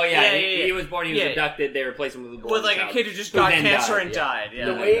 Oh yeah, Yeah. he was born. He was Yeah. abducted. They replaced him with a baloney With like a child, kid who just who got then cancer died, and yeah. died. Yeah.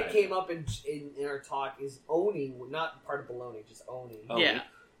 the Yeah. way it came up in our talk is Oni, not part of baloney, just Oni. Oni. Yeah.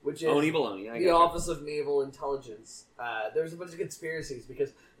 Which is Oni baloney. I the gotcha. Office of Naval Intelligence. There's a bunch of conspiracies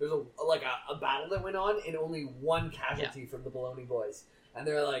because there's a battle that went on and only one casualty from the Baloney Boys, and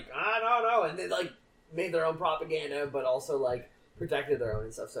they're like, no, and they like made their own propaganda, but also like protected their own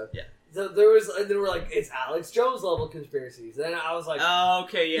and stuff. So Yeah. so there was, and they were like, it's Alex Jones level conspiracies. And then I was like,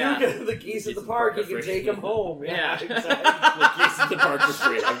 Okay, yeah. you get the keys to the park, you can free. take them home. Yeah. exactly. The geese at the park for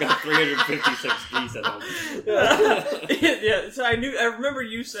free. I've got 356 geese at home. Yeah, so I remember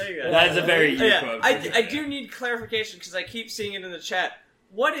you saying that. That's a very you Yeah, quote. I do need clarification because I keep seeing it in the chat.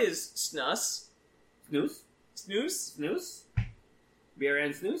 What is snus? Snooze? Snooze? Snooze?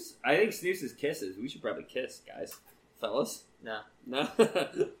 BRN snooze? I think snooze is kisses. We should probably kiss, guys. fellas. No. No.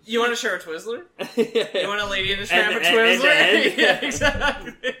 You want to share a Twizzler? Yeah. You want a Lady in the Tramp And- a and- and Twizzler? the head? Yeah,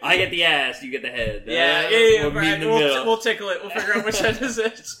 exactly. I get the ass, you get the head. Yeah. We'll meet Right. in the middle. We'll tickle it. We'll figure out which end is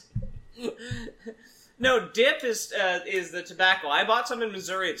it. No, dip is the tobacco. I bought some in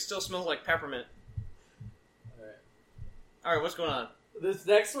Missouri. It still smells like peppermint. All right, what's going on? This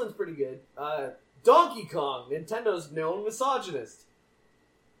next one's pretty good. Donkey Kong, Nintendo's known misogynist.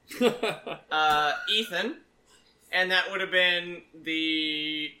 Ethan, and that would have been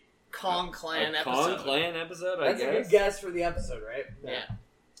the Kong Clan episode. Kong Clan episode, I That's a guess. good guess for the episode, right? Yeah.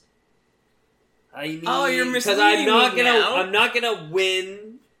 I mean, Oh, you're because misleading me now. I'm not gonna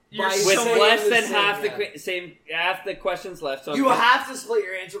win You're By with saying less the than same, half yeah. half the questions left. So You have to split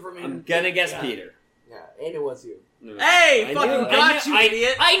your answer from him. I'm gonna guess Yeah. Peter. Yeah, and it was you. Hey, I fucking knew- got you, I-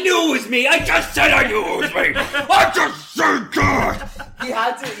 idiot! I knew it was me. I just said I knew it was me. I just said that. He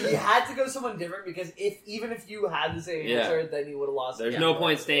had to go someone different because even if you had the same Yeah. answer, then you would have lost. There's it. no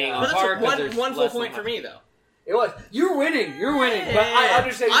point staying on But par. 'cause that's there's one full less than point for half. me, though. It was. You're winning. But I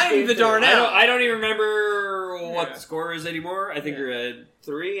understand. I'm game the theory. Darnell. I don't even remember what Yeah. the score is anymore. I think Yeah. you're at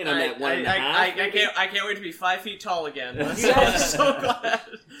 3, and I'm at 1.5. I can't wait to be 5 feet tall again. I'm Yeah. so glad.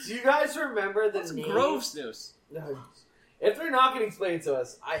 Do you guys remember the That's name? Grove Snooze. No. If they're not going to explain it to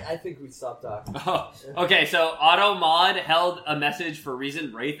us, I think we stop talking. Oh, okay, so AutoMod held a message for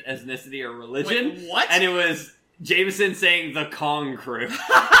reason, race, ethnicity, or religion. Wait, what? And it was Jameson saying the Kong crew.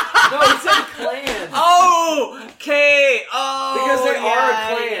 No, it said clan. Oh, okay. Oh, Because they are a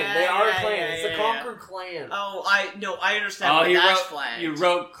yeah, clan. yeah, They are a yeah, clan. yeah, It's the yeah. Conquer clan. Oh, I understand Oh, why you that's wrote, flagged. you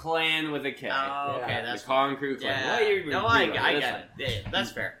wrote clan with a K. Oh, okay, Yeah, that's the Kong crew clan. yeah. Well, you No, I rewrote get That's it. fine. Yeah,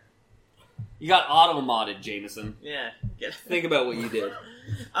 that's fair. You got auto-modded, Jameson. Yeah, get it. Think about what you did.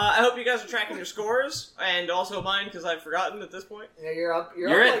 I hope you guys are tracking your scores, and also mine, because I've forgotten at this point. Yeah, you're up. You're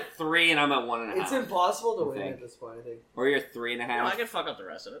You're up at like, 3 and I'm at 1.5. it's impossible to I win think. at this point, I think. Or you're 3.5. Well, I can fuck up the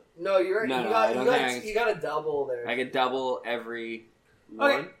rest of it. No, you're No, you no, I got don't think- you got a double there. I get double every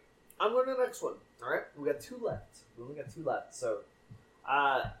one. Okay. I'm going to the next one. All right, we got 2 left. We only got 2 left. So,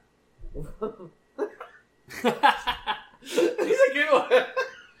 he's a good one.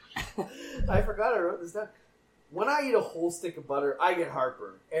 I forgot I wrote this down. When I eat a whole stick of butter, I get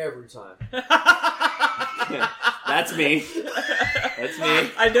heartburn every time. That's me. That's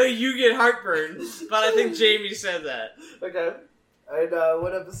me. I know you get heartburn, but I think Jamie said that. Okay. And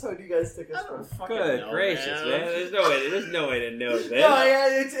what episode do you guys take us I don't from? fucking Good know, gracious, man. There's no way to know this. No, yeah,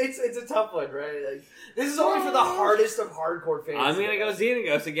 it's a tough one, right? Like, this is only for the hardest of hardcore fans. I'm gonna go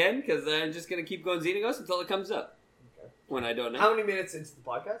Xenagos again because I'm just gonna keep going Xenagos until it comes up. Okay. When I don't know. How many minutes into the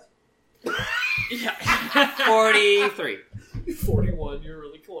podcast? Yeah. 43. 41. You're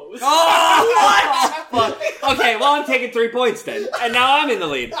really close. Oh, what? Fuck. Okay, well I'm taking 3 points then, and now I'm in the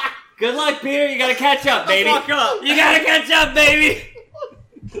lead. Good luck, Peter. You gotta catch up, baby. Fuck up. You gotta catch up, baby.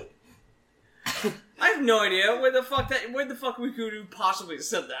 I have no idea where the fuck we could have possibly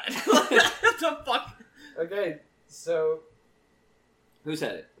said that. What the fuck? Okay, so Who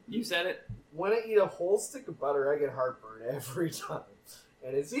said it? You said it. when I eat a whole stick of butter, I get heartburn every time.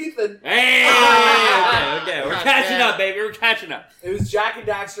 And it's Ethan. Hey! Okay. We're God catching damn. up, baby. We're catching up. It was Jack and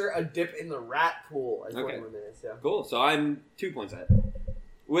Daxter, a dip in the rat pool at 41 Okay. minutes, yeah. Cool. So I'm 2 points ahead.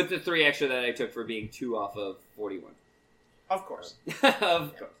 With the 3 extra that I took for being 2 off of 41. Of course.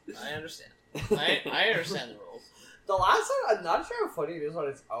 Of course. I understand. I understand the rules. The last one, I'm not sure how funny it is on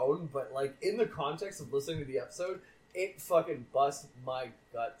its own, but like in the context of listening to the episode, it fucking bust my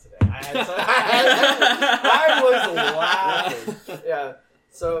gut today. I was laughing. Yeah.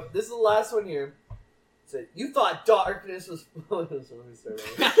 So this is the last one here. So you thought darkness was. Let me start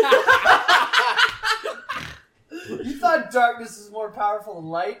over. You thought darkness was more powerful than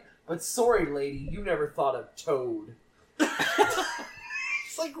light, but sorry, lady, you never thought of Toad.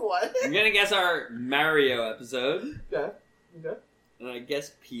 It's like what? I'm gonna guess our Mario episode, Okay. Okay. and I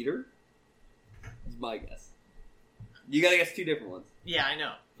guess Peter is my guess. You gotta guess 2 different ones Yeah, I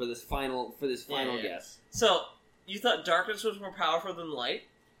know. for this final Yeah. guess. So, you thought darkness was more powerful than light?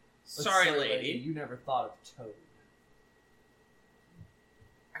 But Sorry, lady. you never thought of Toad.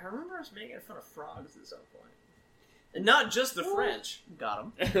 I remember us making fun of frogs at some point. And not just the French. Got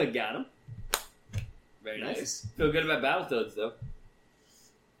him. Got him. Very nice. Nice. Feel good about Battletoads though.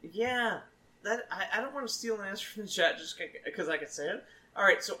 Yeah. That I don't want to steal an answer from the chat just because I can say it.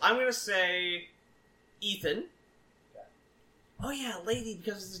 Alright, so I'm going to say Ethan. Oh yeah, lady,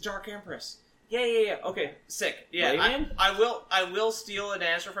 because it's the Dark Empress. Yeah. Okay, sick. Yeah, Layman? I will steal an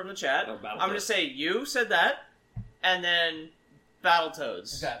answer from the chat. Oh, Battletoads. I'm going to say you said that, and then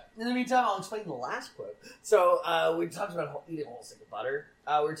Battletoads. Okay. In the meantime, I'll explain the last quote. So, we talked about eating a whole stick of butter.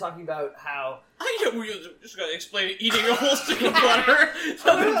 We were talking about how... We just gotta explain eating a whole stick of butter. That's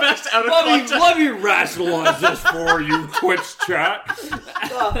the best out of Let context. me rationalize this for you, Twitch chat.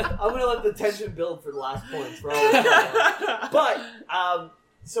 I'm gonna let the tension build for the last points. For all the but,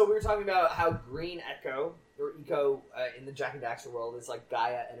 so we were talking about how green Echo, or Eco, in the Jak and Daxter world is like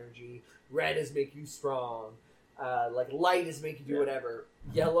Gaia energy. Red is make you strong. Like light is make you do whatever.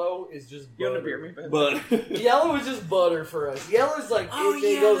 Yellow is just butter. You want to beer me, Ben? But Yellow is just butter for us. Yellow's like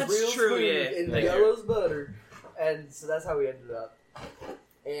it goes that's real true, smooth, yeah. and Thank you. yellow's butter, and so that's how we ended up.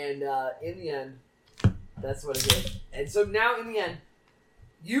 And in the end, that's what it is. And so now, in the end,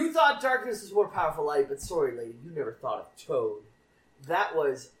 you thought darkness was more powerful light, but sorry, lady, you never thought of Toad. That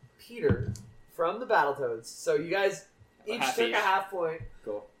was Peter from the Battletoads. So you guys each took a half point.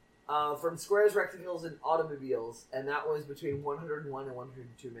 Cool. From squares, rectangles, and automobiles, and that was between 101 and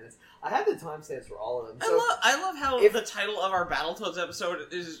 102 minutes. I have the timestamps for all of them. So I love how if- the title of our Battletoads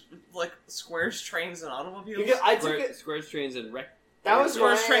episode is like squares, trains, and automobiles. because I took it. Squares, trains, and That was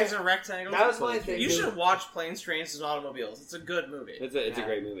Squares, my, trains, and rectangles. That was my thing. You should watch Planes, Trains, and Automobiles. It's a good movie. It's a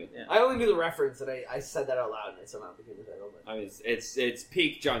great movie. Yeah. I only knew the reference, and I said that out loud, and it somehow became the title. But I mean, it's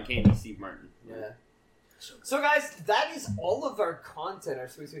peak John Candy, Steve Martin. yeah. So, guys, that is all of our content, our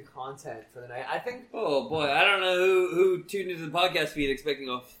specific content for the night. I think. Oh boy, I don't know who tuned into the podcast feed expecting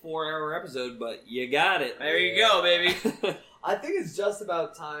a 4-hour episode, but you got it. There you go, baby. I think it's just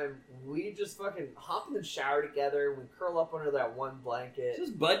about time we just fucking hop in the shower together. We curl up under that one blanket.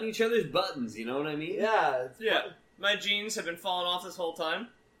 Just button each other's buttons, you know what I mean? Yeah. It's Yeah. My jeans have been falling off this whole time.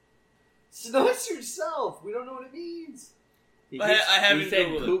 Snooze yourself. We don't know what it means. He I haven't he said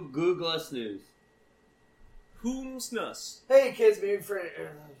Googled it. Google us snooze. Whom's nuss? Hey kids, maybe for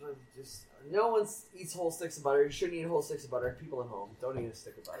just no one eats whole sticks of butter. You shouldn't eat whole sticks of butter. People at home, don't eat a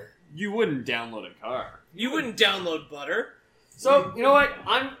stick of butter. You wouldn't download a car. You wouldn't download butter. So, you know what?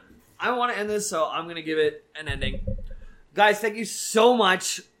 I want to end this, so I'm going to give it an ending. Guys, thank you so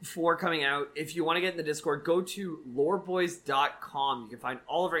much for coming out. If you want to get in the Discord, go to loreboys.com. You can find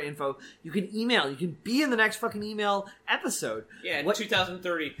all of our info. You can email. You can be in the next fucking email episode. Yeah, in What-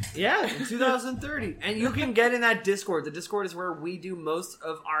 2030. Yeah, in 2030. And you can get in that Discord. The Discord is where we do most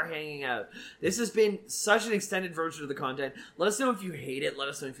of our hanging out. This has been such an extended version of the content. Let us know if you hate it. Let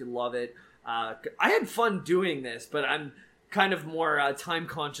us know if you love it. I had fun doing this, but I'm kind of more time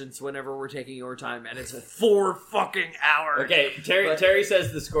conscious whenever we're taking your time, and it's 4 fucking hours. Okay, But- Terry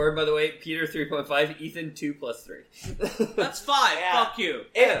says the score, by the way, Peter 3.5, Ethan 2 plus 3. That's 5. Yeah. Fuck you.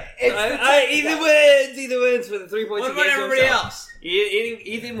 Ethan wins for the 3 points What he about gave to everybody himself. else?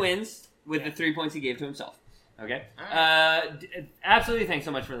 Ethan wins with the 3 points he gave to himself. Okay? Absolutely, thanks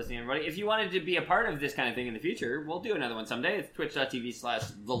so much for listening, everybody. If you wanted to be a part of this kind of thing in the future, we'll do another one someday. It's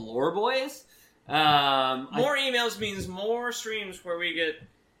twitch.tv/TheLoreBoys. More emails means more streams where we get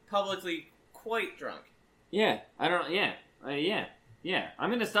publicly quite drunk. Yeah. I'm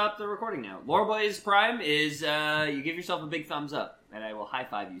going to stop the recording now. Loreboys Prime is you give yourself a big thumbs up, and I will high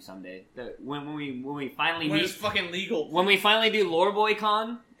five you someday. When we finally When meet, it's fucking legal. when we finally do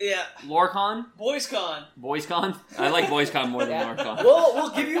LoreBoyCon, Yeah. LoreCon, BoysCon. BoysCon. I like BoysCon more than LoreCon. We'll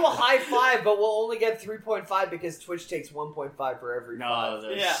give you a high five, but we'll only get 3.5 because Twitch takes 1.5 for every No, 5.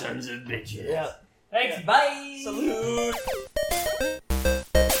 those Yeah. sons of bitches. Yeah. Thanks, bye! Salute.